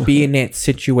to be in that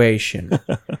situation.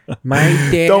 My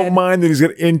dad. Don't mind that he's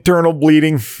got internal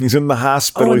bleeding. He's in the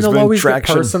hospital. He's they'll been always get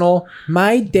traction. personal.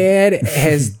 My dad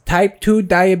has type 2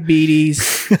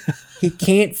 diabetes. He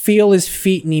can't feel his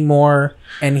feet anymore.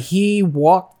 And he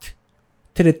walked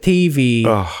to the TV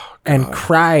and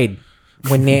cried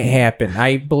when that happened.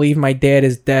 I believe my dad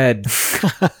is dead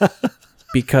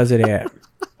because of that.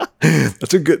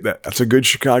 That's a good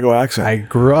Chicago accent. I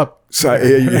grew up. So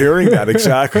yeah, you're hearing that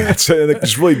exactly. It's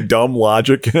really dumb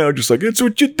logic, just like it's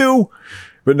what you do.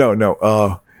 But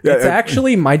no. It's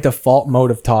actually my default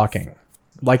mode of talking.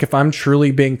 Like if I'm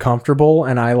truly being comfortable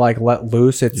and I like let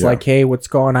loose, it's like, hey, what's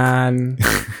going on?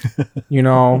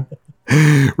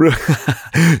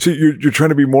 So you're trying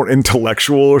to be more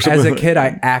intellectual or something? As a kid,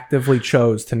 I actively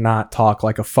chose to not talk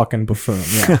like a fucking buffoon.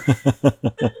 Yeah.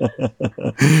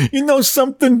 You know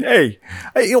something? Hey,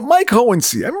 Mike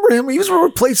Hohensee. I remember him. He was a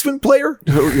replacement player.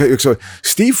 So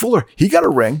Steve Fuller, he got a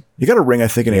ring. He got a ring, I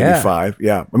think, in 85.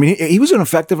 Yeah. I mean, he was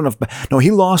ineffective enough. No,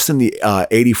 he lost in the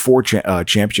 84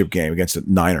 championship game against the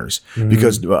Niners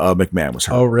because McMahon was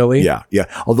hurt. Oh, really? Yeah.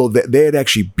 Although they had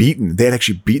actually beaten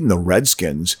the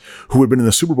Redskins, who had been in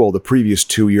the Super Bowl the previous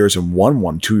 2 years and won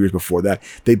one 2 years before that.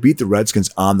 They beat the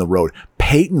Redskins on the road.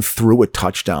 Peyton threw a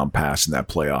touchdown pass in that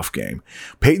playoff game.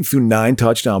 Peyton threw 9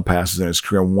 touchdown passes in his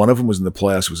career, and one of them was in the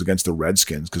playoffs. It was against the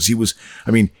Redskins because he was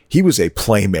a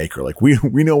playmaker. Like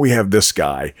we know we have this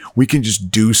guy. We can just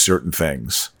do certain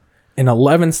things. In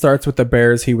 11 starts with the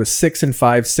Bears, he was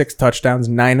 6-5, 6 touchdowns,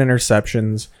 9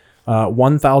 interceptions,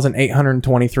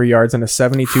 1,823 yards, and a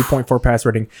 72.4 pass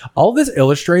rating. All this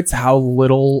illustrates how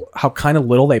kind of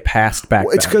little they passed back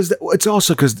then. It's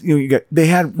also because they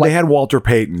had Walter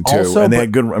Payton too, also, and they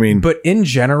had good. But in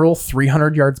general,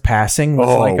 300 yards passing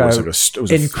was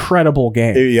was incredible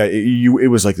game. It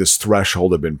was like this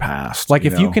threshold had been passed. Like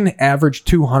if you can average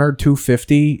 200,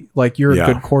 250, like you're a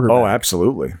good quarterback. Oh,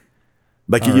 absolutely.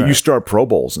 Like you start Pro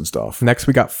Bowls and stuff. Next,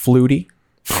 we got Flutie.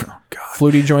 Oh, God.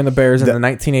 Flutie joined the Bears in the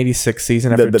 1986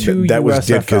 season after two that was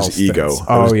USFL Ditka's ego. stints.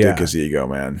 That was Ditka's ego,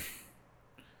 man.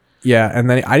 Yeah, and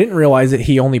then I didn't realize that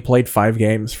he only played 5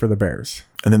 games for the Bears.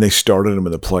 And then they started him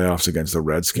in the playoffs against the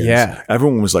Redskins. Yeah.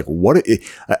 Everyone was like, what?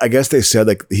 I guess they said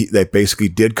that basically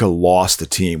Ditka lost the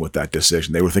team with that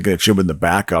decision. They were thinking it should have been the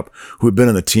backup who had been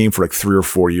on the team for like 3 or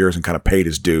 4 years and kind of paid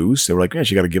his dues. They were like,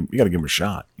 yes, you got to give him a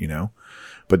shot,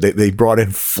 but they brought in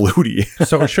Flutie.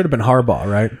 So it should have been Harbaugh,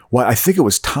 right? Well, I think it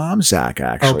was Tom Zach,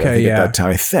 actually. Okay, I think yeah. At that time,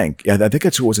 I think. Yeah, I think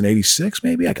that's who it was in 86,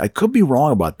 maybe. I could be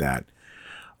wrong about that.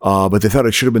 But they thought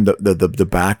it should have been the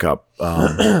backup.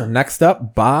 Next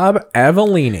up, Bob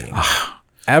Avellini.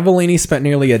 Avellini spent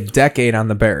nearly a decade on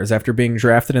the Bears after being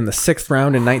drafted in the 6th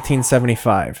round in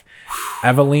 1975.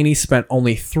 Avellini spent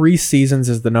only 3 seasons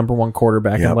as the number 1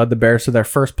 quarterback Yep. and led the Bears to their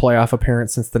first playoff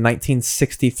appearance since the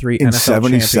 1963 In NFL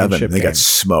 77, championship they game. got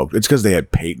smoked. It's because they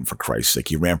had Peyton, for Christ's sake.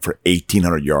 He ran for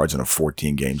 1,800 yards in a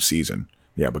 14-game season.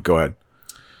 Yeah, but go ahead.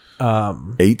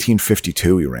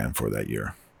 1852 he ran for that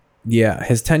year. Yeah,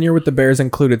 his tenure with the Bears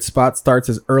included spot starts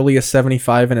as early as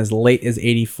 75 and as late as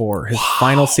 84. His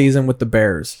final season with the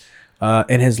Bears.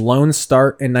 In his lone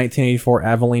start in 1984,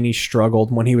 Avellini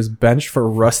struggled when he was benched for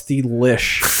Rusty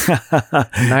Lish,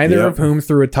 neither Yep. of whom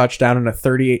threw a touchdown in a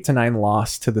 38-9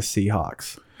 loss to the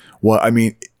Seahawks. Well, I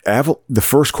mean, the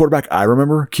first quarterback I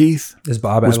remember, Keith, Is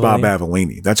Bob was Avellini. Bob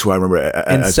Avellini. That's who I remember.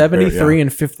 In 73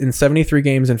 in 73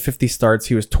 games and 50 starts,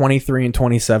 he was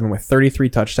 23-27 with 33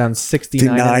 touchdowns,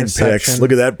 69 picks. interceptions.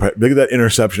 Look at that! Look at that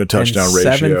interception to touchdown and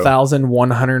ratio.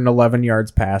 7,111 yards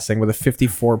passing with a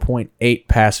 54.8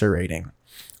 passer rating.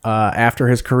 After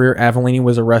his career, Avellini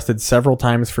was arrested several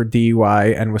times for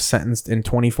DUI and was sentenced in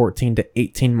 2014 to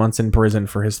 18 months in prison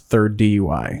for his 3rd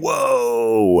DUI.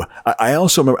 Whoa! I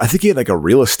also remember. I think he had like a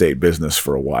real estate business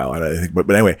for a while. And I think, but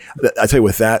anyway, I tell you,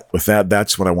 with that,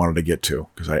 that's what I wanted to get to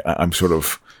because I'm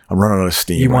running out of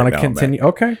steam. You want right to now, continue? man.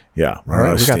 Okay. Yeah, All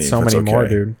right, we got so That's many more,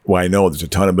 dude. Well, I know there's a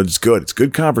ton of, but it's good. It's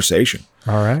good conversation.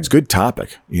 All right. It's a good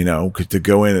topic, to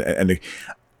go in and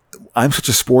I'm such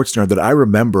a sports nerd that I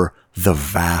remember the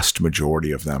vast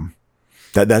majority of them.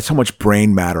 That's how much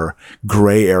brain matter,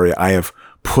 gray area I have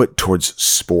put towards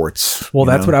sports. Well,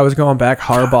 that's what I was going back.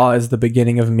 Harbaugh is the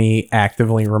beginning of me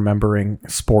actively remembering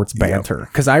sports banter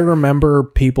because I remember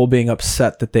people being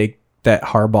upset that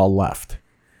Harbaugh left.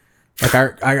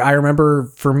 Like I remember,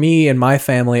 for me and my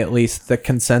family at least, the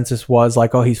consensus was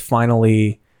like, oh, he's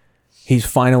finally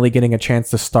getting a chance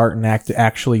to start and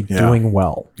actually doing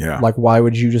well. Yeah. Like, why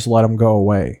would you just let him go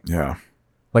away? Yeah.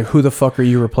 Like, who the fuck are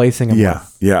you replacing him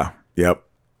with? Yeah. Yep.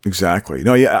 Exactly.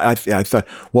 No, yeah, I thought,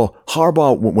 well,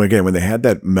 Harbaugh, when they had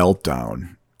that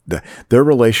meltdown, their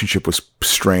relationship was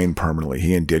strained permanently,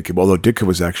 he and Ditka, although Ditka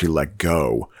was actually let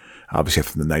go, obviously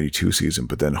after the 92 season,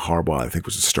 but then Harbaugh, I think,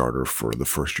 was a starter for the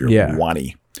first year Yeah. of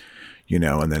Wani,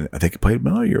 and then I think he played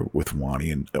another year with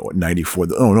Wani in 94.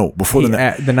 Before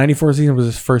The 94 season was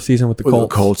his first season with the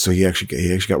Colts. So he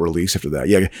actually got released after that.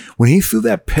 Yeah, when he threw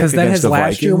that pick Because then against his the last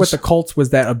Vikings, year with the Colts was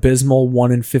that abysmal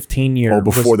 1-15 year. Oh,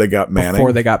 before they got Manning?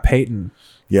 Before they got Peyton.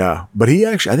 Yeah, but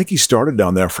I think he started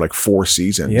down there for like 4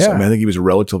 seasons. Yeah. I mean, I think he was a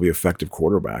relatively effective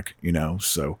quarterback,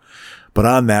 so. But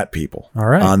on that, people. All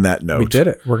right. On that note, We did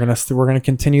it. We're gonna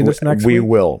continue this next we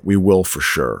week. We will for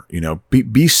sure.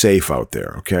 Be safe out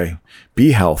there. Okay,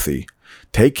 be healthy.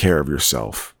 Take care of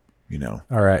yourself. All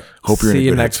right. Hope you're in a See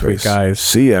you good next week, headspace. guys.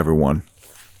 See you, everyone.